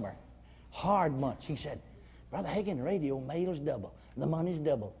of the summer, hard months, he said, Brother Hagin, radio mail's double. The money's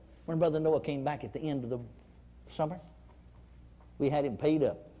double. When Brother Noah came back at the end of the summer, we had him paid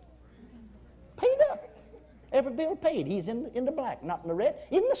up. Paid up. Every bill paid. He's in the black, not in the red.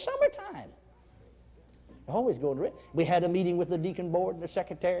 In the summertime. Always go in the red. We had a meeting with the deacon board and the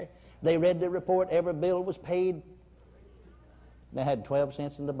secretary. They read the report. Every bill was paid. They had 12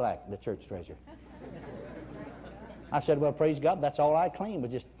 cents in the black, the church treasurer. I said, well, praise God, that's all I claimed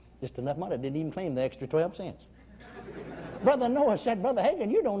was just enough money. I didn't even claim the extra 12 cents. Brother Noah said, Brother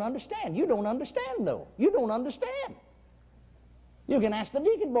Hagin, you don't understand. You don't understand, though. You don't understand. You can ask the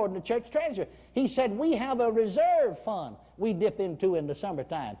deacon board and the church treasurer. He said, we have a reserve fund we dip into in the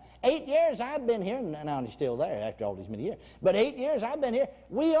summertime. 8 years I've been here, and now he's still there after all these many years, but 8 years I've been here,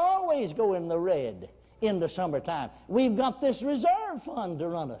 we always go in the red in the summertime. We've got this reserve fund to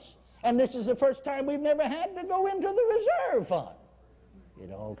run us. And this is the first time we've never had to go into the reserve fund.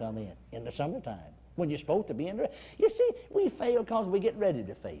 It all come in the summertime when you're supposed to be in the red. You see, we fail because we get ready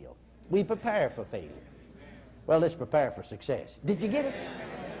to fail. We prepare for failure. Well, let's prepare for success. Did you get it?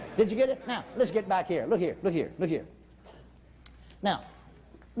 Did you get it? Now, let's get back here. Look here. Now,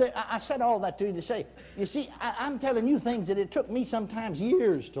 I said all that to you to say, you see, I'm telling you things that it took me sometimes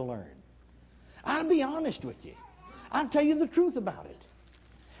years to learn. I'll be honest with you. I'll tell you the truth about it.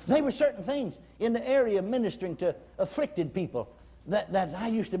 There were certain things in the area of ministering to afflicted people that I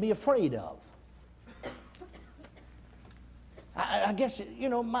used to be afraid of. I guess,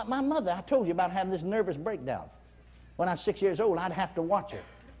 my mother, I told you about having this nervous breakdown. When I was 6 years old, I'd have to watch her.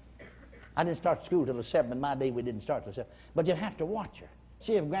 I didn't start school till 7. In my day, we didn't start till 7. But you'd have to watch her.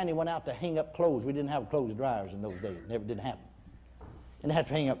 See if Granny went out to hang up clothes. We didn't have clothes dryers in those days. It never did happen. And I had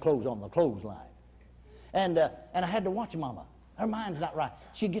to hang up clothes on the clothesline. And I had to watch Mama. Her mind's not right.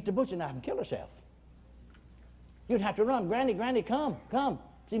 She'd get the butcher knife and kill herself. You'd have to run. Granny, come.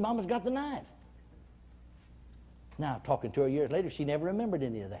 See, Mama's got the knife. Now, talking to her years later, she never remembered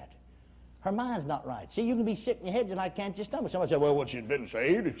any of that. Her mind's not right. See, you can be sick in your head just like can't your stomach. Somebody said, well, what she'd been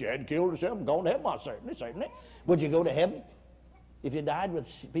saved if she hadn't killed herself and gone to heaven? Well, certainly. Would you go to heaven if you died with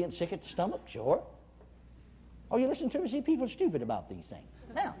being sick at the stomach? Sure. Oh, you listen to me? See, people are stupid about these things.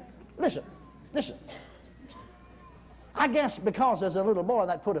 Now, listen. I guess because as a little boy,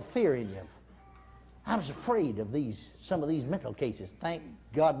 that put a fear in you. I was afraid of some of these mental cases. Thank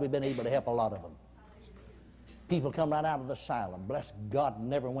God we've been able to help a lot of them. People come right out of the asylum. Bless God,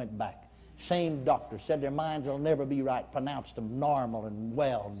 never went back. Same doctor said their minds will never be right, pronounced them normal and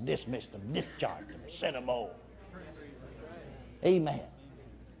well, dismissed them, discharged them, sent them home. Amen.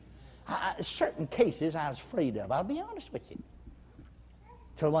 Certain cases I was afraid of, I'll be honest with you.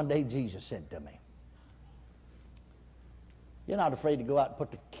 Till one day Jesus said to me, you're not afraid to go out and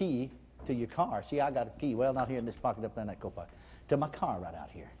put the key to your car. See, I got a key. Well, not here in this pocket, up in that coat pocket. To my car right out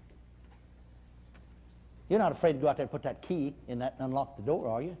here. You're not afraid to go out there and put that key in that and unlock the door,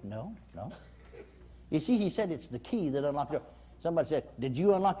 are you? No. You see, he said it's the key that unlocks the door. Somebody said, did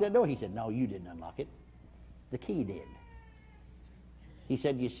you unlock that door? He said, no, you didn't unlock it. The key did. He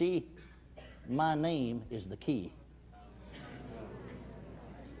said, you see, my name is the key.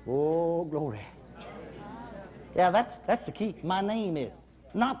 Oh, glory. Yeah, that's the key. My name is.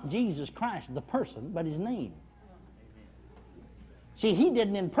 Not Jesus Christ, the person, but his name. See, he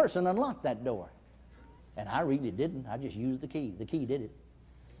didn't in person unlock that door. And I really didn't. I just used the key. The key did it.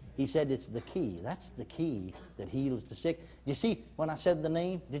 He said it's the key. That's the key that heals the sick. You see, when I said the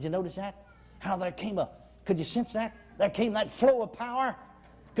name, did you notice that? How there came could you sense that? There came that flow of power.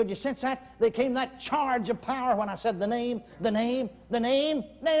 Could you sense that? There came that charge of power when I said the name, the name, the name,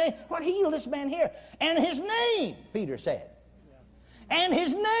 the name. What healed this man here? And his name, Peter said. And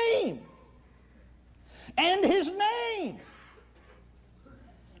his name. And his name.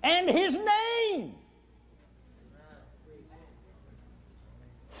 And his name.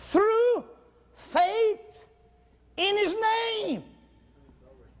 Through faith in his name.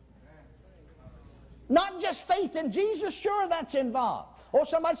 Not just faith in Jesus, sure, that's involved. Or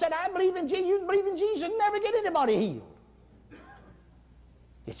somebody said, I believe in Jesus, you believe in Jesus, never get anybody healed.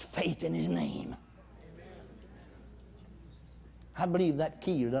 It's faith in his name. I believe that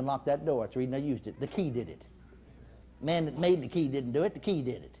key would unlock that door. That's the reason I used it. The key did it. The man that made the key didn't do it, the key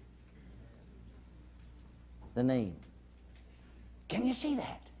did it. The name. Can you see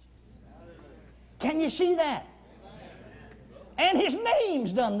that? Can you see that? And his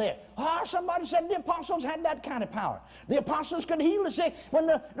name's done there. Oh, somebody said the apostles had that kind of power. The apostles could heal the sick. But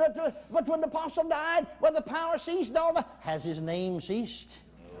when the apostle died, well, the power ceased. Has his name ceased?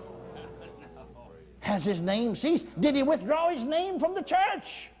 Has his name ceased? Did he withdraw his name from the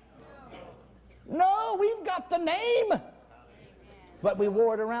church? No, we've got the name. But we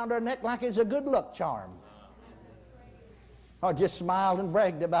wore it around our neck like it's a good luck charm. Or just smiled and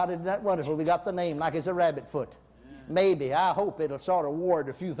bragged about it. Isn't that wonderful? We got the name like it's a rabbit foot. Maybe. I hope it'll sort of ward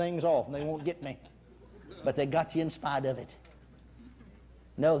a few things off and they won't get me. But they got you in spite of it.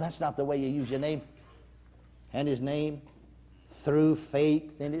 No, that's not the way you use your name. And his name, through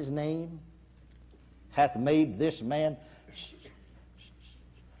faith in his name, hath made this man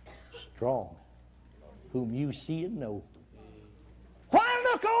strong, whom you see and know. Why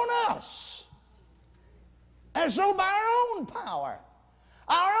look on us as though by our own power,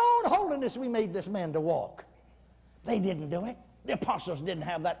 our own holiness, we made this man to walk? They didn't do it. The apostles didn't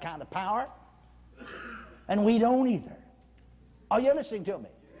have that kind of power. And we don't either. Are you listening to me?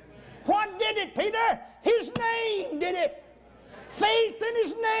 What did it, Peter? His name did it. Faith in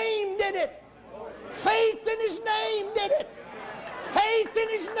his name did it. Faith in his name did it. Faith in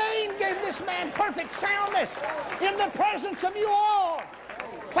his name gave this man perfect soundness in the presence of you all.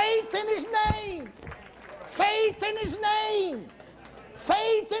 Faith in his name. Faith in his name.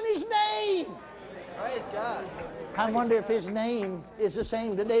 Faith in his name. Praise God. I wonder if his name is the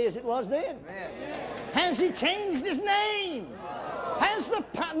same today as it was then. Has he changed his name? Has the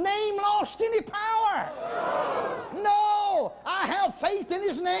name lost any power? No. I have faith in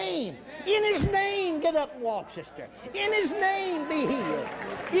his name. In his name, get up and walk, sister. In his name, be healed.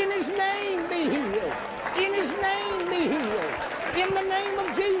 In his name, be healed. In his name, be healed. In the name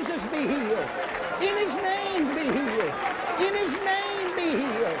of Jesus, be healed. In his name, be healed. In his name, be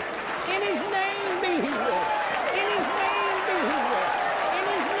healed. In his name, be healed. In his name, be healed. In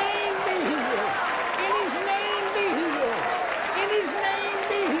his name, be healed. In his name, be healed. In his name,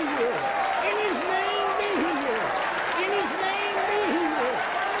 be healed. In his name, be healed. In his name, be healed. In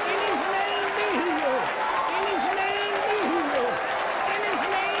his name, be healed. In his name, be healed. In his name,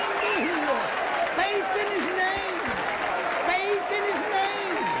 be healed. Faith in his name. Faith in his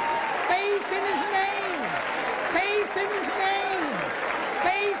name. Faith in his name. Faith in his name.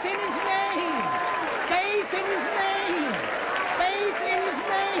 Faith in his name. Faith in his name.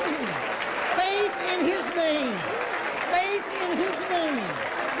 Faith in his name. Faith in his name.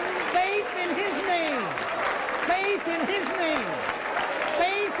 Faith in his name. Faith in his name. Faith in his name.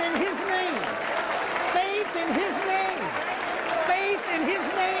 Faith in his name. Faith in his name. Faith in his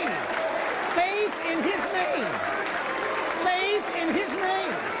name. Faith in his name. Faith in his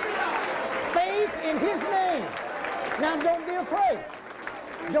name. Faith in his name. Now don't be afraid.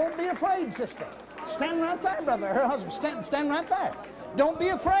 Don't be afraid, sister. Stand right there, brother. Her husband, stand right there. Don't be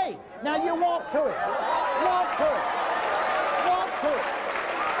afraid. Now you walk to it. Walk to it. Walk to it.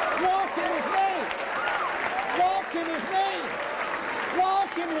 Walk in his name. Walk in his name.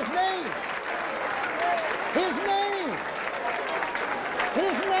 Walk in his name. His name.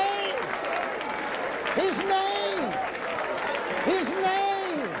 His name. His name. His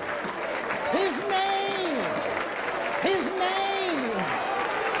name. His name. His name.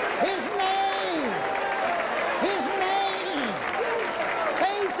 His name. His name.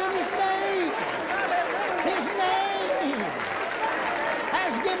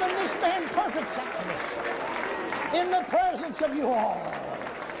 this man perfect soundness in the presence of you all.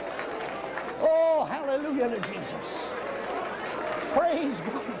 Oh, hallelujah to Jesus. Praise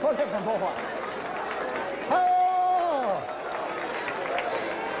God forevermore. Oh.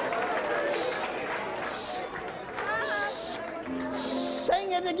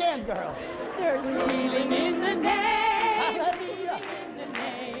 Sing it again, girls. There's healing in the name. Hallelujah. Healing in the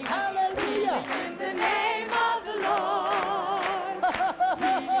name. Hallelujah. In the name of the Lord.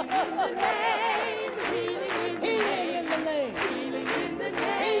 Healing in the name. Healing in the name. Healing in the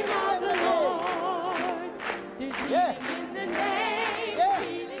name Healing of in the the name. Lord. There's healing Yes. in the name. Yes.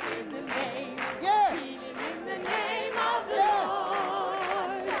 Healing in the name. Yes. Healing in the name of the Yes.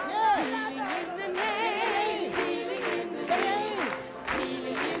 Lord. Yes. Healing in the name. Healing in the The name. name.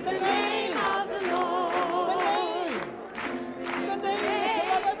 Healing in The the name. name of the The Lord. name. The name that's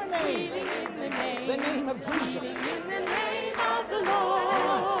above every name. Healing in the name. The name of Jesus. In the name of the Lord.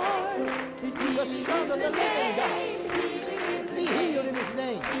 The Son of the living God. Be healed in His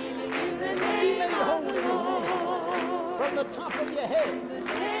name. Be made whole in His name. From the top of your head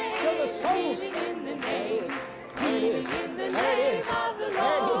to the soul. There it is. There it is. There it is.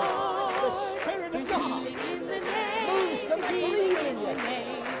 The Spirit of God moves to make real in you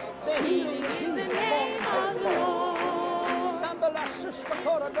the healing of Jesus born and paid for.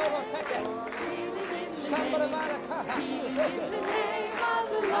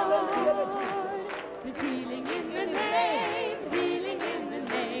 Hallelujah to Jesus. There's healing in the In His name. Healing in the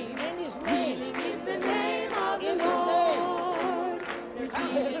name. In His name. Healing in the name of the In His name. Lord. There's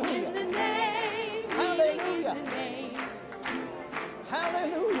healing in the name. Hallelujah. Healing in the name.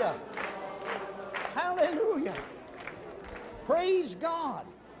 Hallelujah. Hallelujah. Praise God.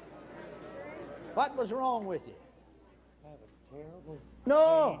 What was wrong with you? I have a terrible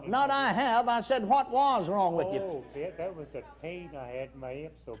No, pain in not my I have. I said, what was wrong with you? Oh, that was a pain I had in my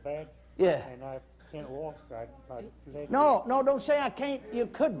hip so bad. Yeah. And I can't walk right. My leg. No, don't say I can't. You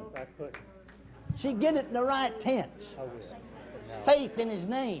couldn't. I couldn't. See, get it in the right tense. I will. Faith in His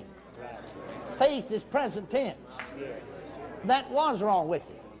name. Right. Faith is present tense. Yes. That was wrong with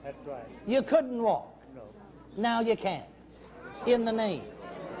you. That's right. You couldn't walk. No. Now you can. In the name.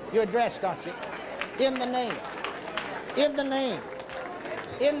 You're dressed, aren't you? In the name. In the name.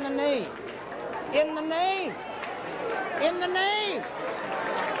 In the name. In the name. In the name.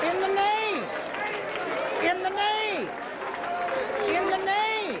 In the name. In the name. In the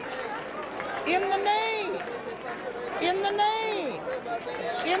name. In the name. In the name.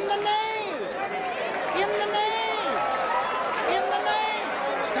 In the name. In the name. In the name.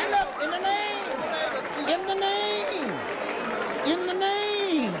 Stand up. In the name. In the name. In the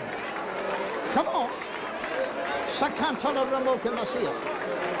name. Come on. Sakantala Ramoka Masia.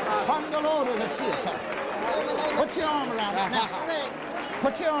 Pandalora Masia. Put your arm around it now.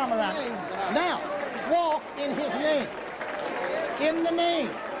 Put your arm around it. Now, walk in His name. In the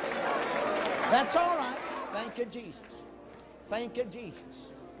name. That's all right. Thank you, Jesus. Thank you,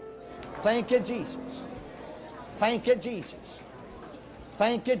 Jesus. Thank you, Jesus. Thank you, Jesus.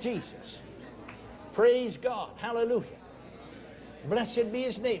 Thank you, Jesus. Praise God. Hallelujah. Blessed be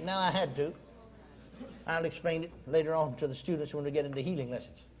His name. Now, I had to. I'll explain it later on to the students when we get into healing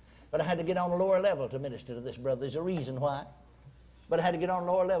lessons. But I had to get on a lower level to minister to this brother. There's a reason why. But I had to get on a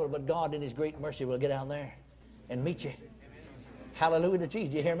lower level. But God, in His great mercy, will get down there and meet you. Hallelujah to Jesus.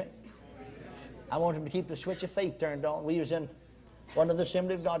 Do you hear me? I want Him to keep the switch of faith turned on. We was in one of the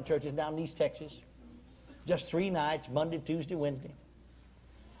Assembly of God churches down in East Texas. Just 3 nights, Monday, Tuesday, Wednesday.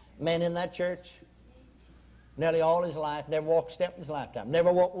 Man in that church, nearly all his life, never walked a step in his lifetime.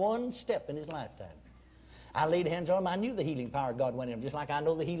 Never walked one step in his lifetime. I laid hands on him. I knew the healing power of God went in him, just like I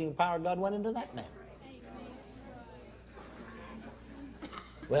know the healing power of God went into that man.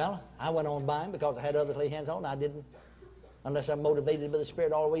 Well, I went on by him because I had others lay hands on. I didn't, unless I'm motivated by the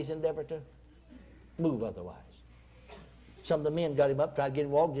Spirit, always endeavor to move otherwise. Some of the men got him up, tried to get him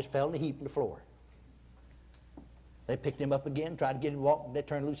to walk, just fell in a heap on the floor. They picked him up again, tried to get him to walk, they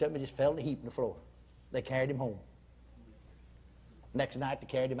turned loose at him and just fell in a heap on the floor. They carried him home. Next night, they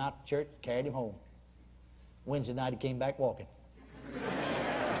carried him out to church, carried him home. Wednesday night, he came back walking.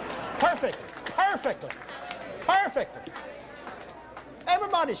 Perfectly, perfectly, perfectly.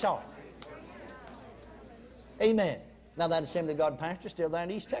 Everybody saw it. Amen. Now, that Assembly of God pastor is still there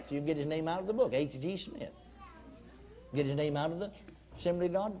in East Texas. You can get his name out of the book, H.G. Smith. Get his name out of the Assembly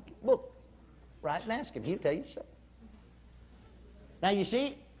of God book. Write and ask him. He'll tell you so. Now, you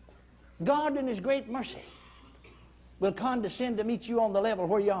see, God in His great mercy will condescend to meet you on the level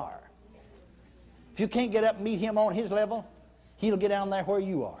where you are. If you can't get up and meet Him on His level, He'll get down there where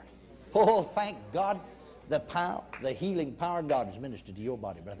you are. Oh, thank God The healing power of God is ministered to your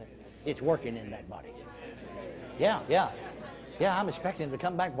body, brother. It's working in that body. Yeah, I'm expecting him to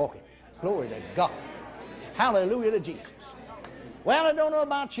come back walking. Glory to God. Hallelujah to Jesus. Well, I don't know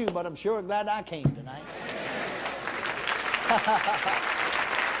about you, but I'm sure glad I came tonight.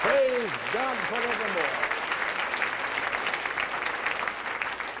 Praise God forevermore.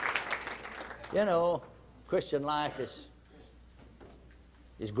 You know, Christian life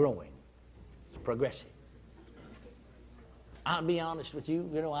is growing. It's progressive. I'll be honest with you.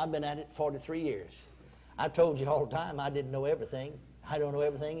 You know, I've been at it 43 years. I've told you all the time I didn't know everything. I don't know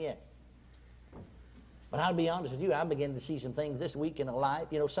everything yet. But I'll be honest with you, I began to see some things this week in a light.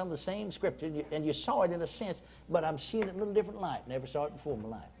 You know, some of the same scripture, and you saw it in a sense, but I'm seeing it in a little different light. Never saw it before in my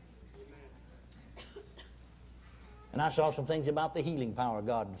life. And I saw some things about the healing power of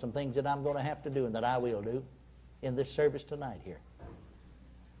God and some things that I'm going to have to do and that I will do in this service tonight here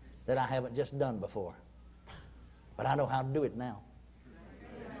that I haven't just done before. But I know how to do it now.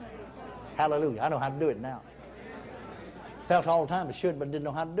 Hallelujah. I know how to do it now. Felt all the time I should, but didn't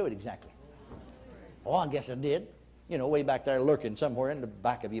know how to do it exactly. Oh, I guess I did. You know, way back there lurking somewhere in the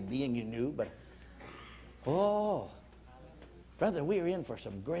back of your being you knew. But, oh, brother, we are in for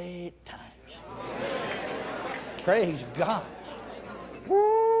some great times. Praise God.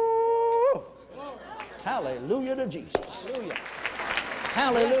 Woo! Hallelujah to Jesus. Hallelujah.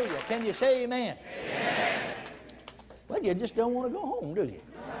 Hallelujah. Yes. Can you say amen? Amen? Well, you just don't want to go home, do you?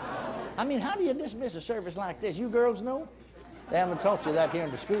 I mean, how do you dismiss a service like this? You girls know? They haven't taught you that here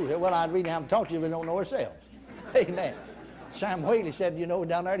in the school here. Well, I really haven't taught you if we don't know ourselves. Amen. Sam Whaley said, you know,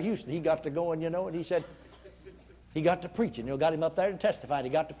 down there at Houston, he got to going, you know, and he said, he got to preaching. You know, got him up there to testify. He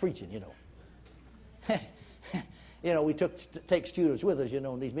got to preaching, you know. You know, we take students with us, you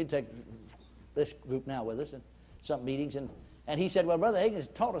know, and we take this group now with us in some meetings. And he said, well, Brother Hagin has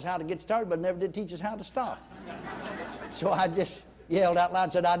taught us how to get started, but never did teach us how to stop. So I just yelled out loud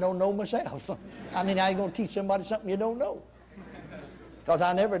and said, I don't know myself. I mean, I ain't going to teach somebody something you don't know. Because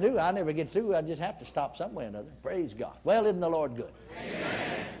I never do. I never get through. I just have to stop some way or another. Praise God. Well, isn't the Lord good?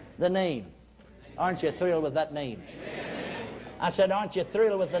 Amen. The name. Aren't you thrilled with that name? Amen. I said, aren't you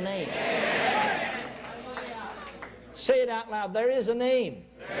thrilled with the name? Amen. Say it out loud. There is a name.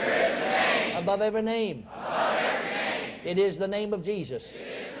 There is a name. Above every name. Above every name. It is the name of Jesus. It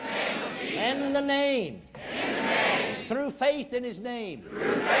is the name of Jesus. And the name. And the name. Through faith in his name.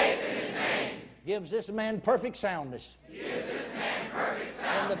 Through faith in his name. Gives this man perfect soundness. Gives this man perfect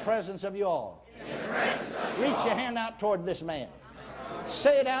soundness. In the presence of you all. In the presence of you all. Reach your hand out toward this man.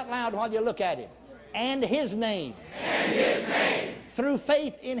 Say it out loud while you look at him. And his name. And his name. Through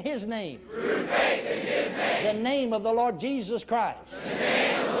faith in his name. Through faith in his name. The name of the Lord Jesus Christ. The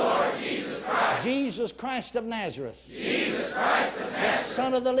name of the Lord Jesus Christ. Jesus Christ of Nazareth. Jesus Christ of Nazareth. The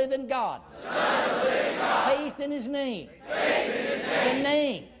Son of the living God. The Son of the living God. Faith in his name. Faith in his name. The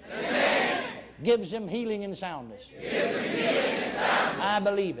name. The name. Gives him healing and soundness. Gives him healing and soundness. I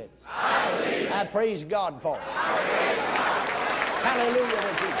believe it. I believe it. I praise God for it. I praise God for it. Hallelujah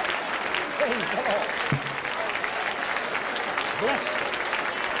to Jesus. Praise the Lord. Blessed.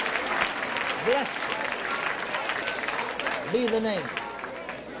 Blessed be the name.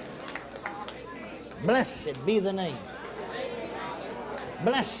 Blessed be the name.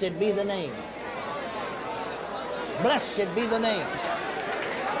 Blessed be the name. Blessed be the name.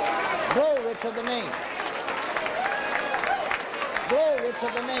 Glory to the name. Glory to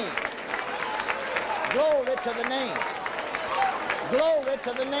the name. Glory to the name. Glory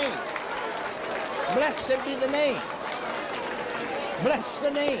to the name. Blessed be the name. Bless the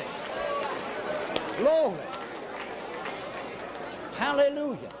name. Glory.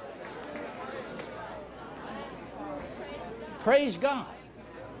 Hallelujah. Praise God.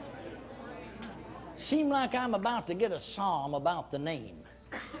 Seem like I'm about to get a psalm about the name.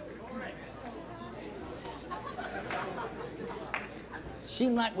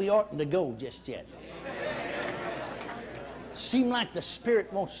 Seem like we oughtn't to go just yet. Seem like the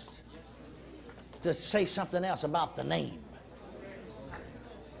Spirit wants to say something else about the name.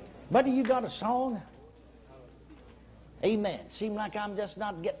 Buddy, you got a song? Amen. Seem like I'm just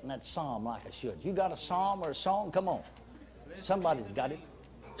not getting that psalm like I should. You got a psalm or a song? Come on. Somebody's got it.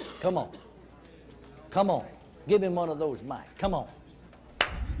 Come on. Come on. Give him one of those mics. Come on.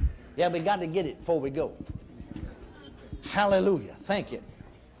 Yeah, we got to get it before we go. Hallelujah. Thank you.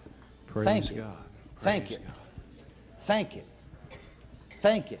 Praise Thank you. God. Thank Praise you. God. Thank you.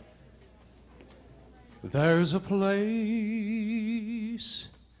 Thank you. There's a place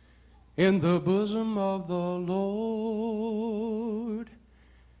in the bosom of the Lord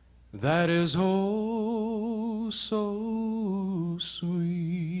that is oh so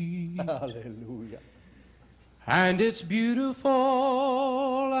sweet. Hallelujah. And it's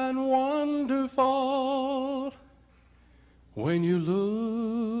beautiful and wonderful when you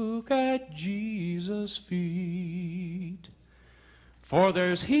look at Jesus' feet. For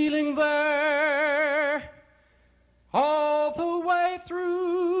there's healing there all the way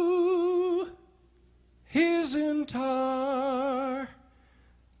through his entire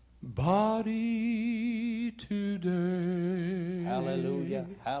body today. Hallelujah,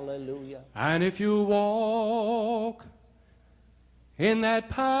 hallelujah. And if you walk in that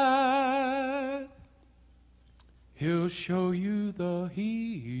path, he'll show you the healing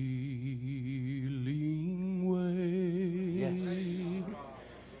way. Yes.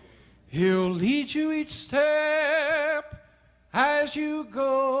 He'll lead you each step as you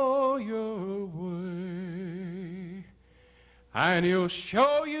go your way. And he'll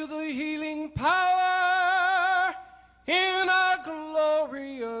show you the healing power in a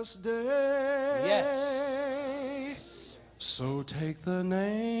glorious day. Yes. So take the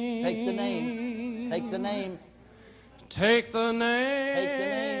name. Take the name. Take the name. Take the name. Take the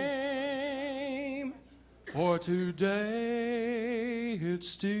name. For today it's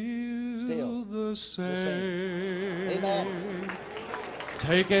still the same. Amen.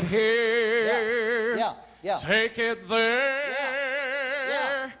 Take it here. Yeah, yeah. Take it there.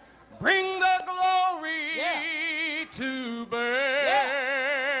 Yeah. Bring the glory Yeah. to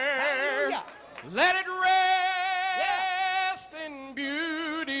bear. Hallelujah. Let it rest in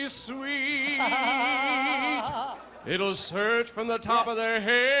beauty sweet. It'll search from the top of their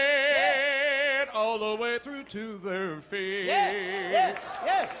head all the way through to their feet. Yes, yes,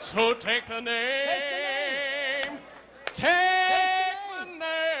 yes. So take the name. Take the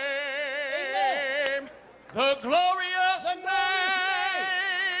name. The glorious The glorious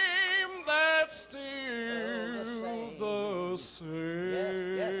name that's still the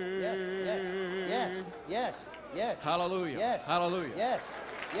same. Yes, yes. Hallelujah. Yes. Hallelujah. Yes.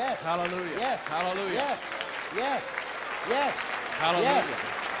 Yes. Hallelujah. Yes. Hallelujah. Yes. Yes. Yes. Hallelujah.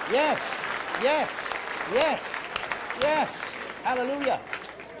 Yes. Yes. Yes. Yes. Hallelujah.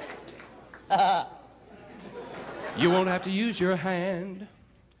 You won't have to use your hand.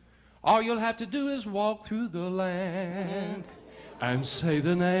 All you'll have to do is walk through the land and say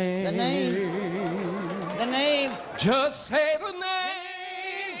the name. The name. The name. Just say the name.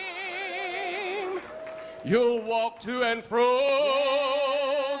 You'll walk to and fro,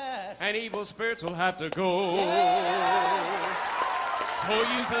 Yes. and evil spirits will have to go. So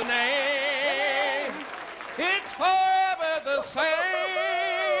use the name. It's forever the same.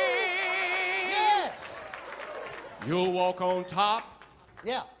 Yes. You'll walk on top,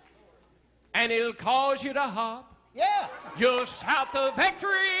 Yeah. and it'll cause you to hop. Yeah. You'll shout the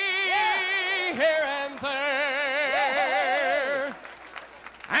victory here and there.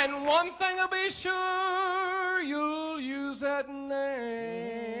 And one thing will be sure, you'll use that name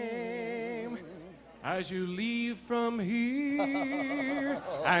as you leave from here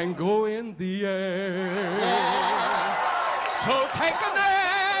and go in the air. So take the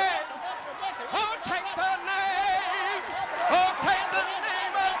name. Oh, take the name. Oh, take the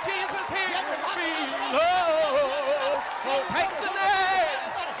name of Jesus here below. Oh, take the name.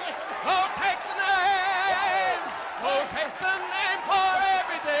 Oh, take the name. Oh, take the name, for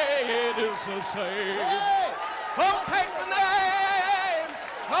every day it is the same. Oh, take the name.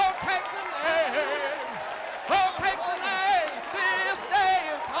 Oh, take the name. Oh, take the name. This day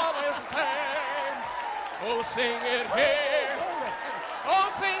is always the same. Oh, sing it here. Oh,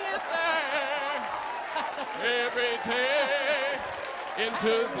 sing it there. Every day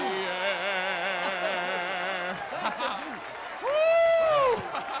into the air. Woo!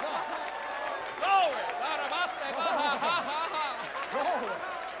 Glory. Glory.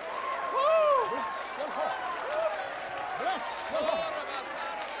 Woo! Bless the Lord.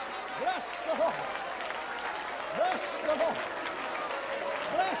 Bless the Lord. Bless the Lord. Bless the Lord.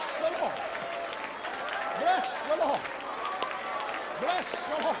 Bless the Lord. Bless the Lord. Bless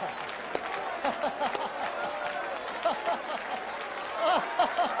the Lord.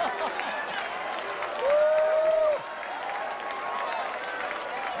 Woo!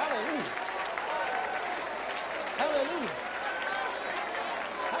 Hallelujah. Hallelujah.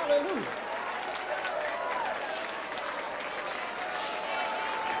 Hallelujah.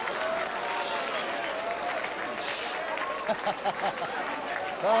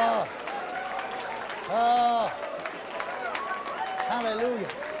 Oh. Oh. Hallelujah.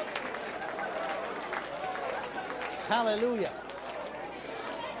 Hallelujah.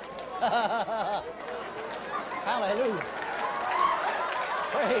 Hallelujah.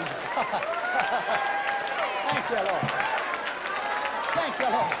 Praise God. Thank you, Lord. Thank you,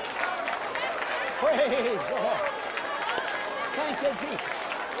 Lord. Praise the Lord. Thank you, Jesus.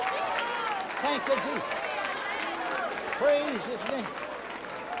 Thank you, Jesus. Praise His name.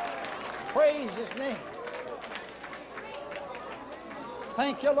 Praise His name.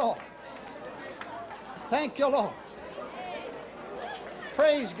 Thank you, Lord. Thank you, Lord.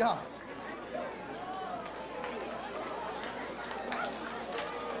 Praise God.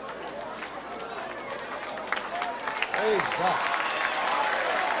 Praise God.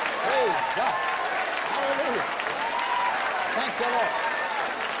 Praise God. Hallelujah. Thank you, Lord.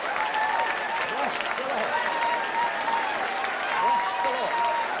 Bless the Lord. Bless the Lord.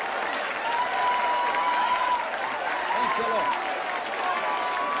 Thank you, Lord.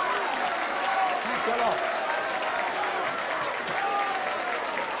 Thank you, Lord.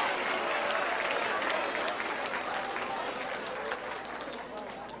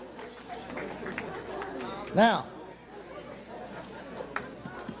 Now,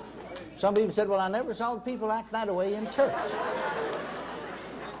 some people said, well, I never saw people act that way in church.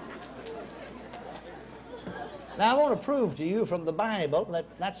 Now, I want to prove to you from the Bible that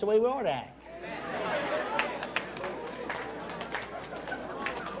that's the way we ought to act.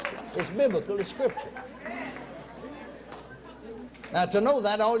 It's biblical, it's scripture. Now, to know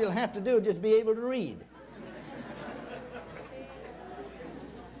that, all you'll have to do is just be able to read.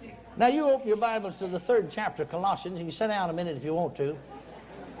 Now, you open your Bibles to the 3rd chapter of Colossians. You can sit down a minute if you want to.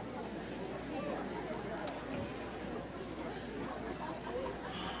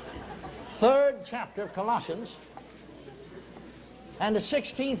 Third chapter of Colossians and the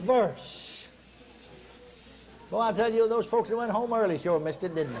 16th verse. Well, I tell you, those folks that went home early sure missed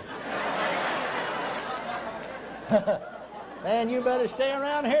it, didn't they? Man, you better stay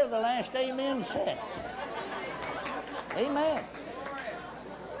around here the last amen said. Amen.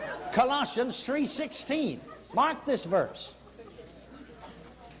 Colossians 3:16. Mark this verse.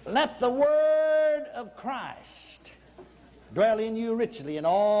 Let the word of Christ dwell in you richly in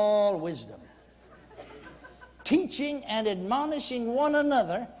all wisdom, teaching and admonishing one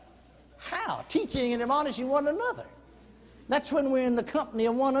another. How? Teaching and admonishing one another. That's when we're in the company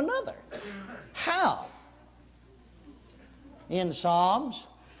of one another. How? In psalms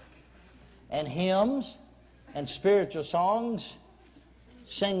and hymns and spiritual songs,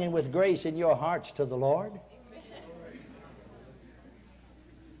 singing with grace in your hearts to the Lord.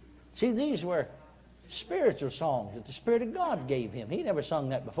 See, these were spiritual songs that the Spirit of God gave him. He never sung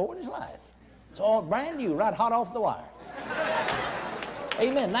that before in his life. It's all brand new, right hot off the wire.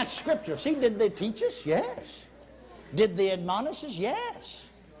 Amen. That's scripture. See, did they teach us? Yes. Did they admonish us? Yes.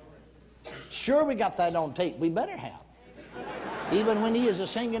 Sure, we got that on tape. We better have. Even when he is a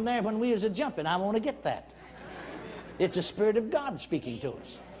singing there, when we is a jumping, I want to get that. It's the Spirit of God speaking to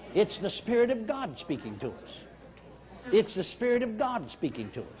us. It's the Spirit of God speaking to us. It's the Spirit of God speaking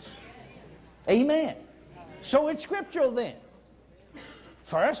to us. Amen. So it's scriptural then.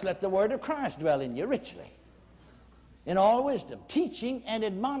 First, let the word of Christ dwell in you richly, in all wisdom, teaching and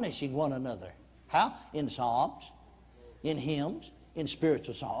admonishing one another. How? In psalms, in hymns, in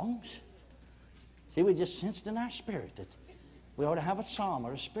spiritual songs. See, we just sensed in our spirit that we ought to have a psalm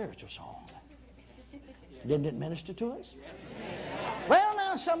or a spiritual song. Didn't it minister to us? Well,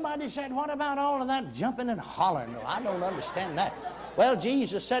 now somebody said, what about all of that jumping and hollering? No, I don't understand that. Well,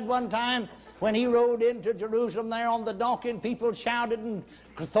 Jesus said one time when he rode into Jerusalem there on the donkey, and people shouted and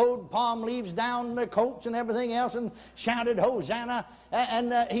throwed palm leaves down their coats and everything else and shouted Hosanna.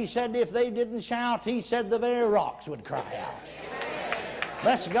 And he said if they didn't shout, he said the very rocks would cry out.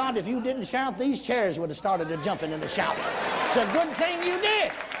 Bless God, if you didn't shout, these chairs would have started to jumping and a shouting. It's a good thing you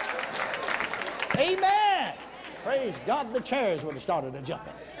did. Amen. Praise God, the chairs would have started a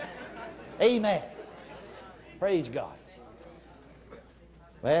jumping. Amen. Praise God.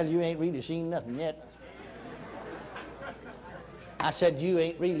 Well, you ain't really seen nothing yet. I said you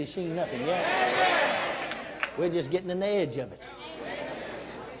ain't really seen nothing yet. We're just getting on the edge of it.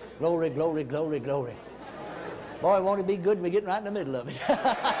 Glory, glory, glory, glory. Boy, won't it be good when we get right in the middle of it.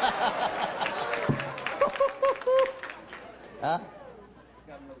 Huh?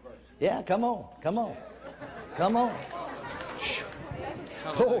 Yeah, come on, come on. Come on.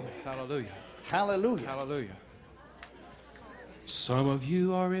 Hallelujah. Hallelujah. Hallelujah. Hallelujah. Some of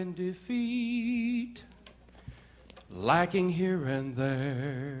you are in defeat, lacking here and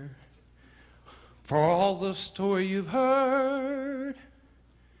there. For all the story you've heard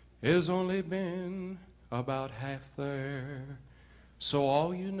has only been about half there. So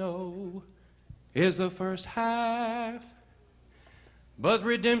all you know is the first half. But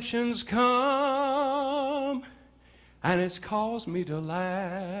redemption's come, and it's caused me to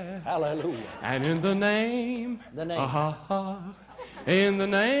laugh. Hallelujah. And in the name, in the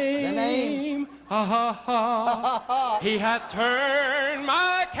name Ha ha ha. He hath turned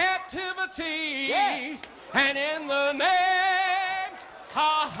my captivity. Yes. And in the name,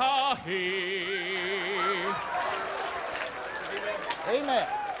 ha ha he. Amen.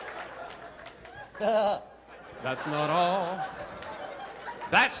 That's not all.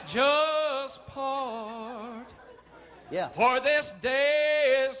 That's just part. Yeah. For this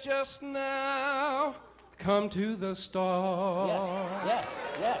day is just now come to the start. Yeah.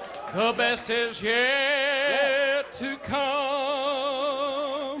 Yeah. The best is yet to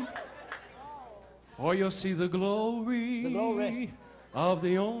come. For you'll see the glory of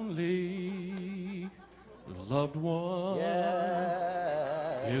the only loved one.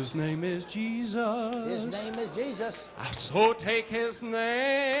 Yeah. His name is Jesus. His name is Jesus. So take his name.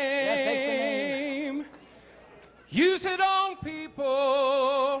 Yeah, take the name. Use it on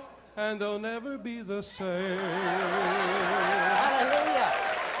people, and they'll never be the same. Hallelujah.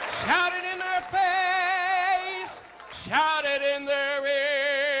 Shout it in their face. Shout it in their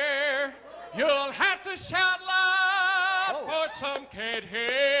ear. You'll have to shout loud, for some can't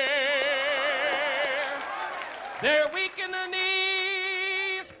hear. They're weak in the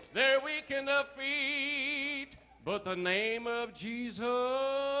knees, they're weak in the feet, but the name of Jesus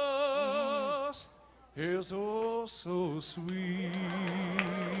is oh so sweet.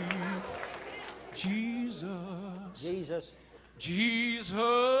 Jesus. Jesus. Jesus.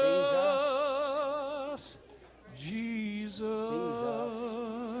 Jesus.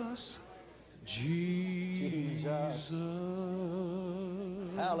 Jesus.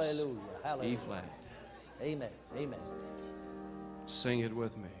 Hallelujah. Hallelujah. E flat. Amen. Amen. Sing it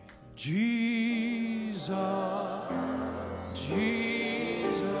with me. Jesus.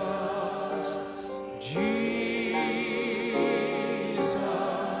 Jesus. Jesus.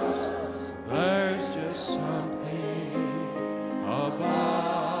 There's just something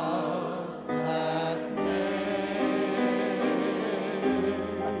about that name.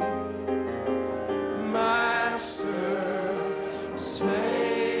 Master,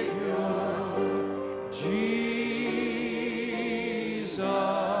 Savior, Jesus,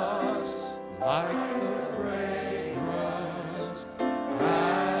 like the fragrance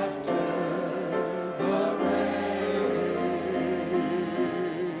after the rain.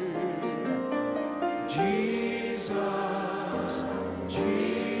 Jesus,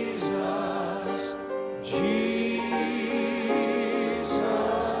 Jesus, Jesus,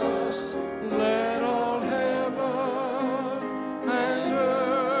 let all heaven and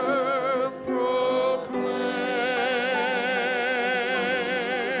earth proclaim.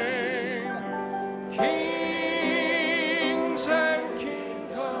 Kings and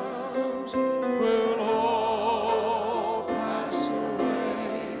kingdoms will all pass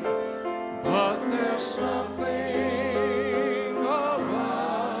away, but there's something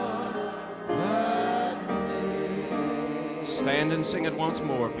about that name. Stand and sing it once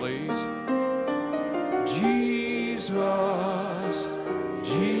more, please. Jesus,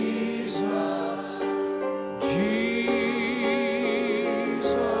 Jesus, Jesus,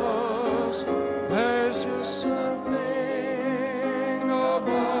 there's just something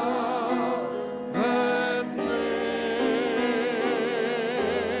about that name.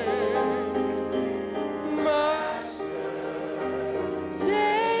 Master,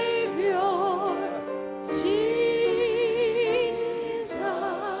 Savior, Jesus,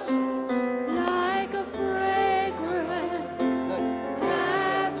 like a fragrance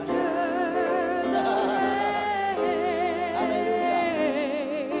after the rain.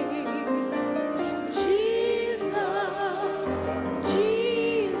 Jesus,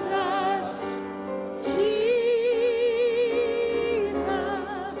 Jesus,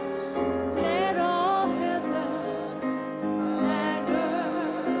 Jesus, let all heaven and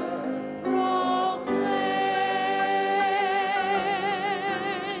earth proclaim.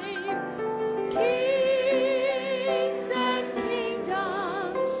 Kings and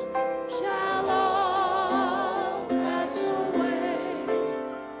kingdoms shall all pass away,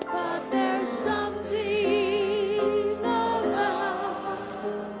 but there's something about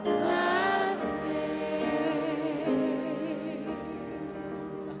that name.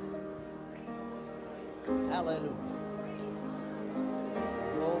 Hallelujah.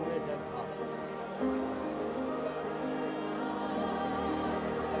 Glory to God.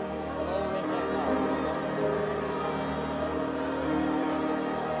 Glory to God.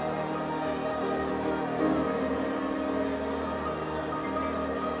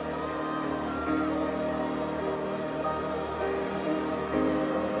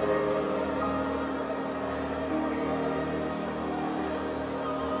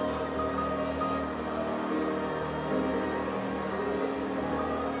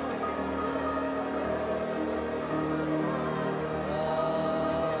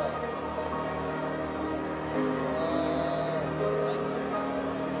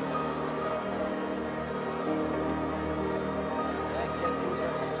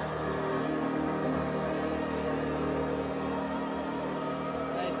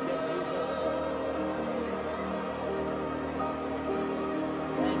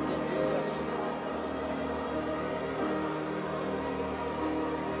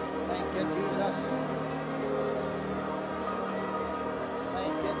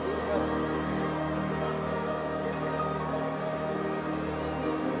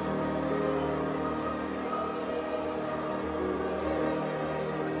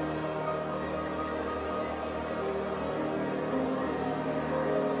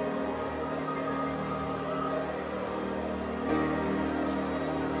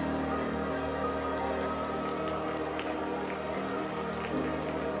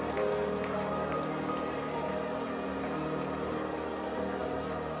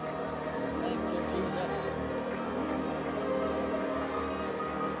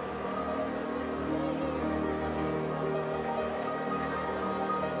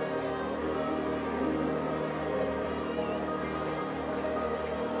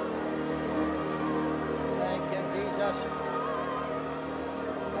 Jesus.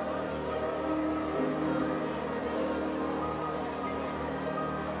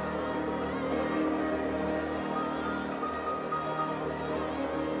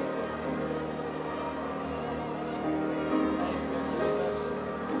 Thank you, Jesus.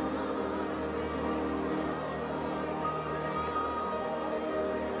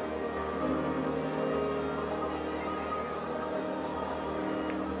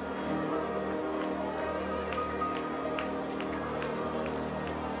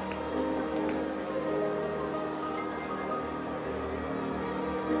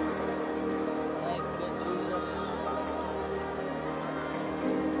 Thank you, Jesus.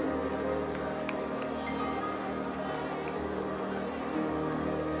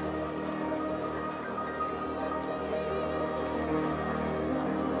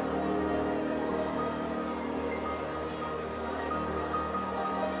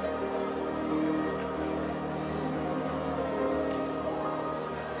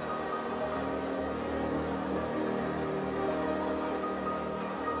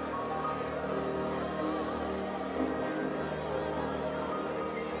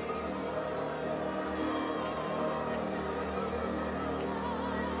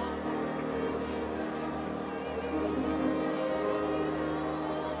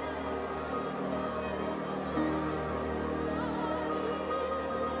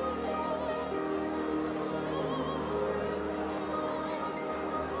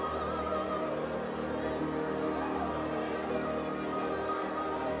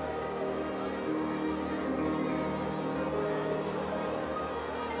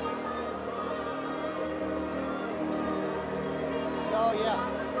 Oh, yeah.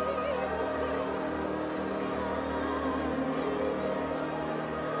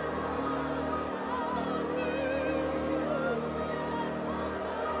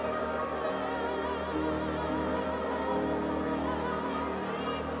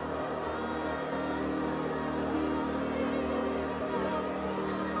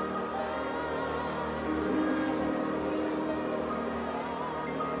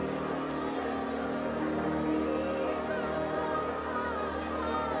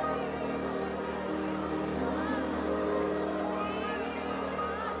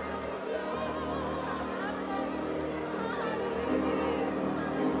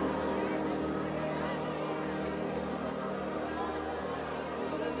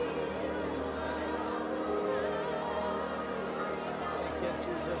 Thank you,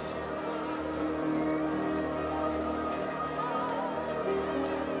 Jesus.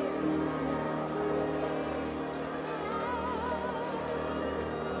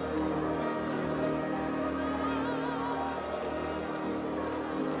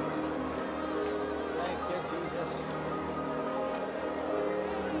 Thank you, Jesus.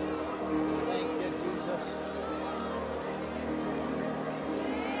 Thank you, Jesus.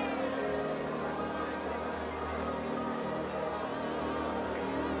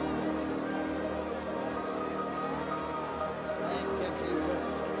 Thank you, Jesus.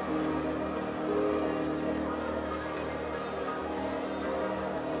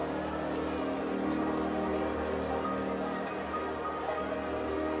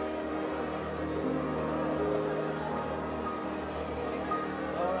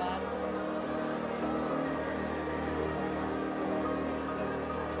 All right.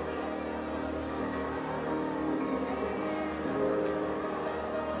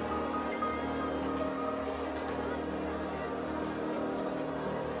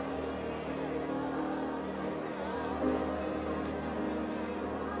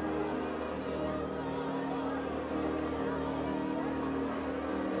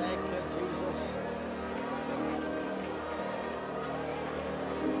 Thank you, Jesus.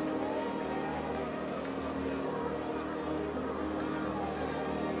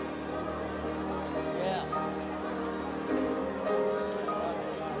 Yeah.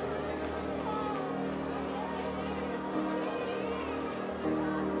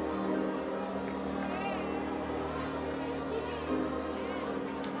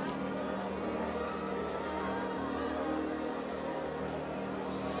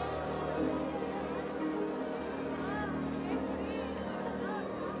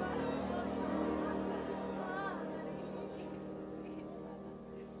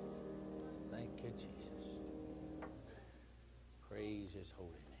 Thank you, Jesus. Praise his holy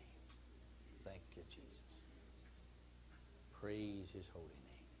name. Thank you, Jesus. Praise his holy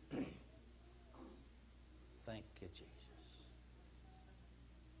name. Thank you, Jesus.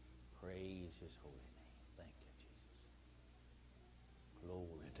 Praise his holy name. Thank you, Jesus.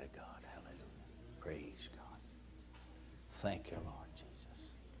 Glory to God. Hallelujah. Praise God. Thank you, Lord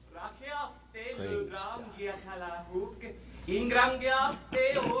Jesus. Praise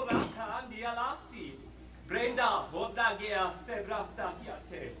Brenda, Bodagea, Sebra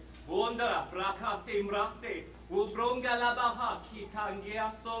Sakiate, Wondra, Braka Simrase, Ubronga Labaha,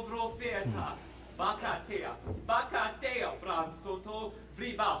 Kitangia, Sobro Feta, Bakatea, Bakatea, Bransoto,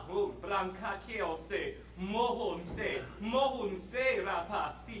 Vriba, Branca Keose, Mohunse,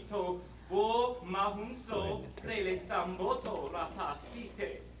 Rapacito, O Mahunso, Tele Samboto,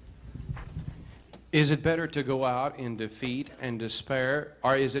 Rapacite. Is it better to go out in defeat and despair,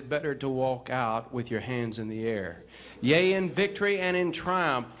 or is it better to walk out with your hands in the air? Yea, in victory and in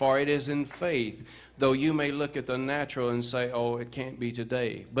triumph, for it is in faith, though you may look at the natural and say, oh, it can't be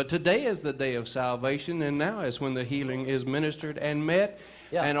today. But today is the day of salvation, and now is when the healing is ministered and met.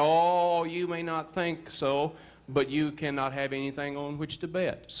 Yeah. And oh, you may not think so, but you cannot have anything on which to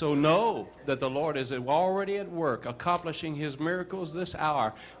bet. So know that the Lord is already at work, accomplishing His miracles this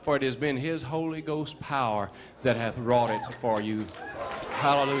hour, for it has been His Holy Ghost power that hath wrought it for you.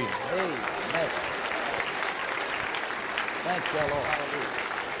 Hallelujah. Amen. Thank you, Lord.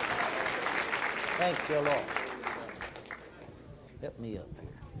 Thank you, Lord. Help me up here.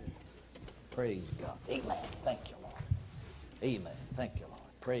 Praise God. Amen. Thank you, Lord. Amen. Thank you, Lord.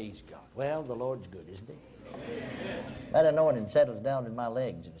 Praise God. Well, the Lord's good, isn't He? Amen. That anointing settles down in my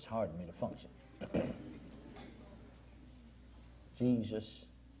legs and it's hard for me to function. Jesus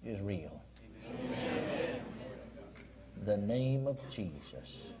is real. Amen. The name of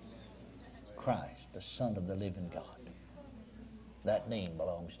Jesus, Christ, the Son of the living God. That name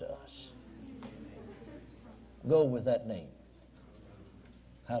belongs to us. Go with that name.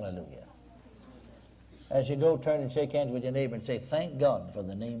 Hallelujah. As you go, turn and shake hands with your neighbor and say, thank God for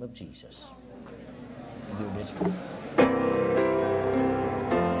the name of Jesus. You're dismissed.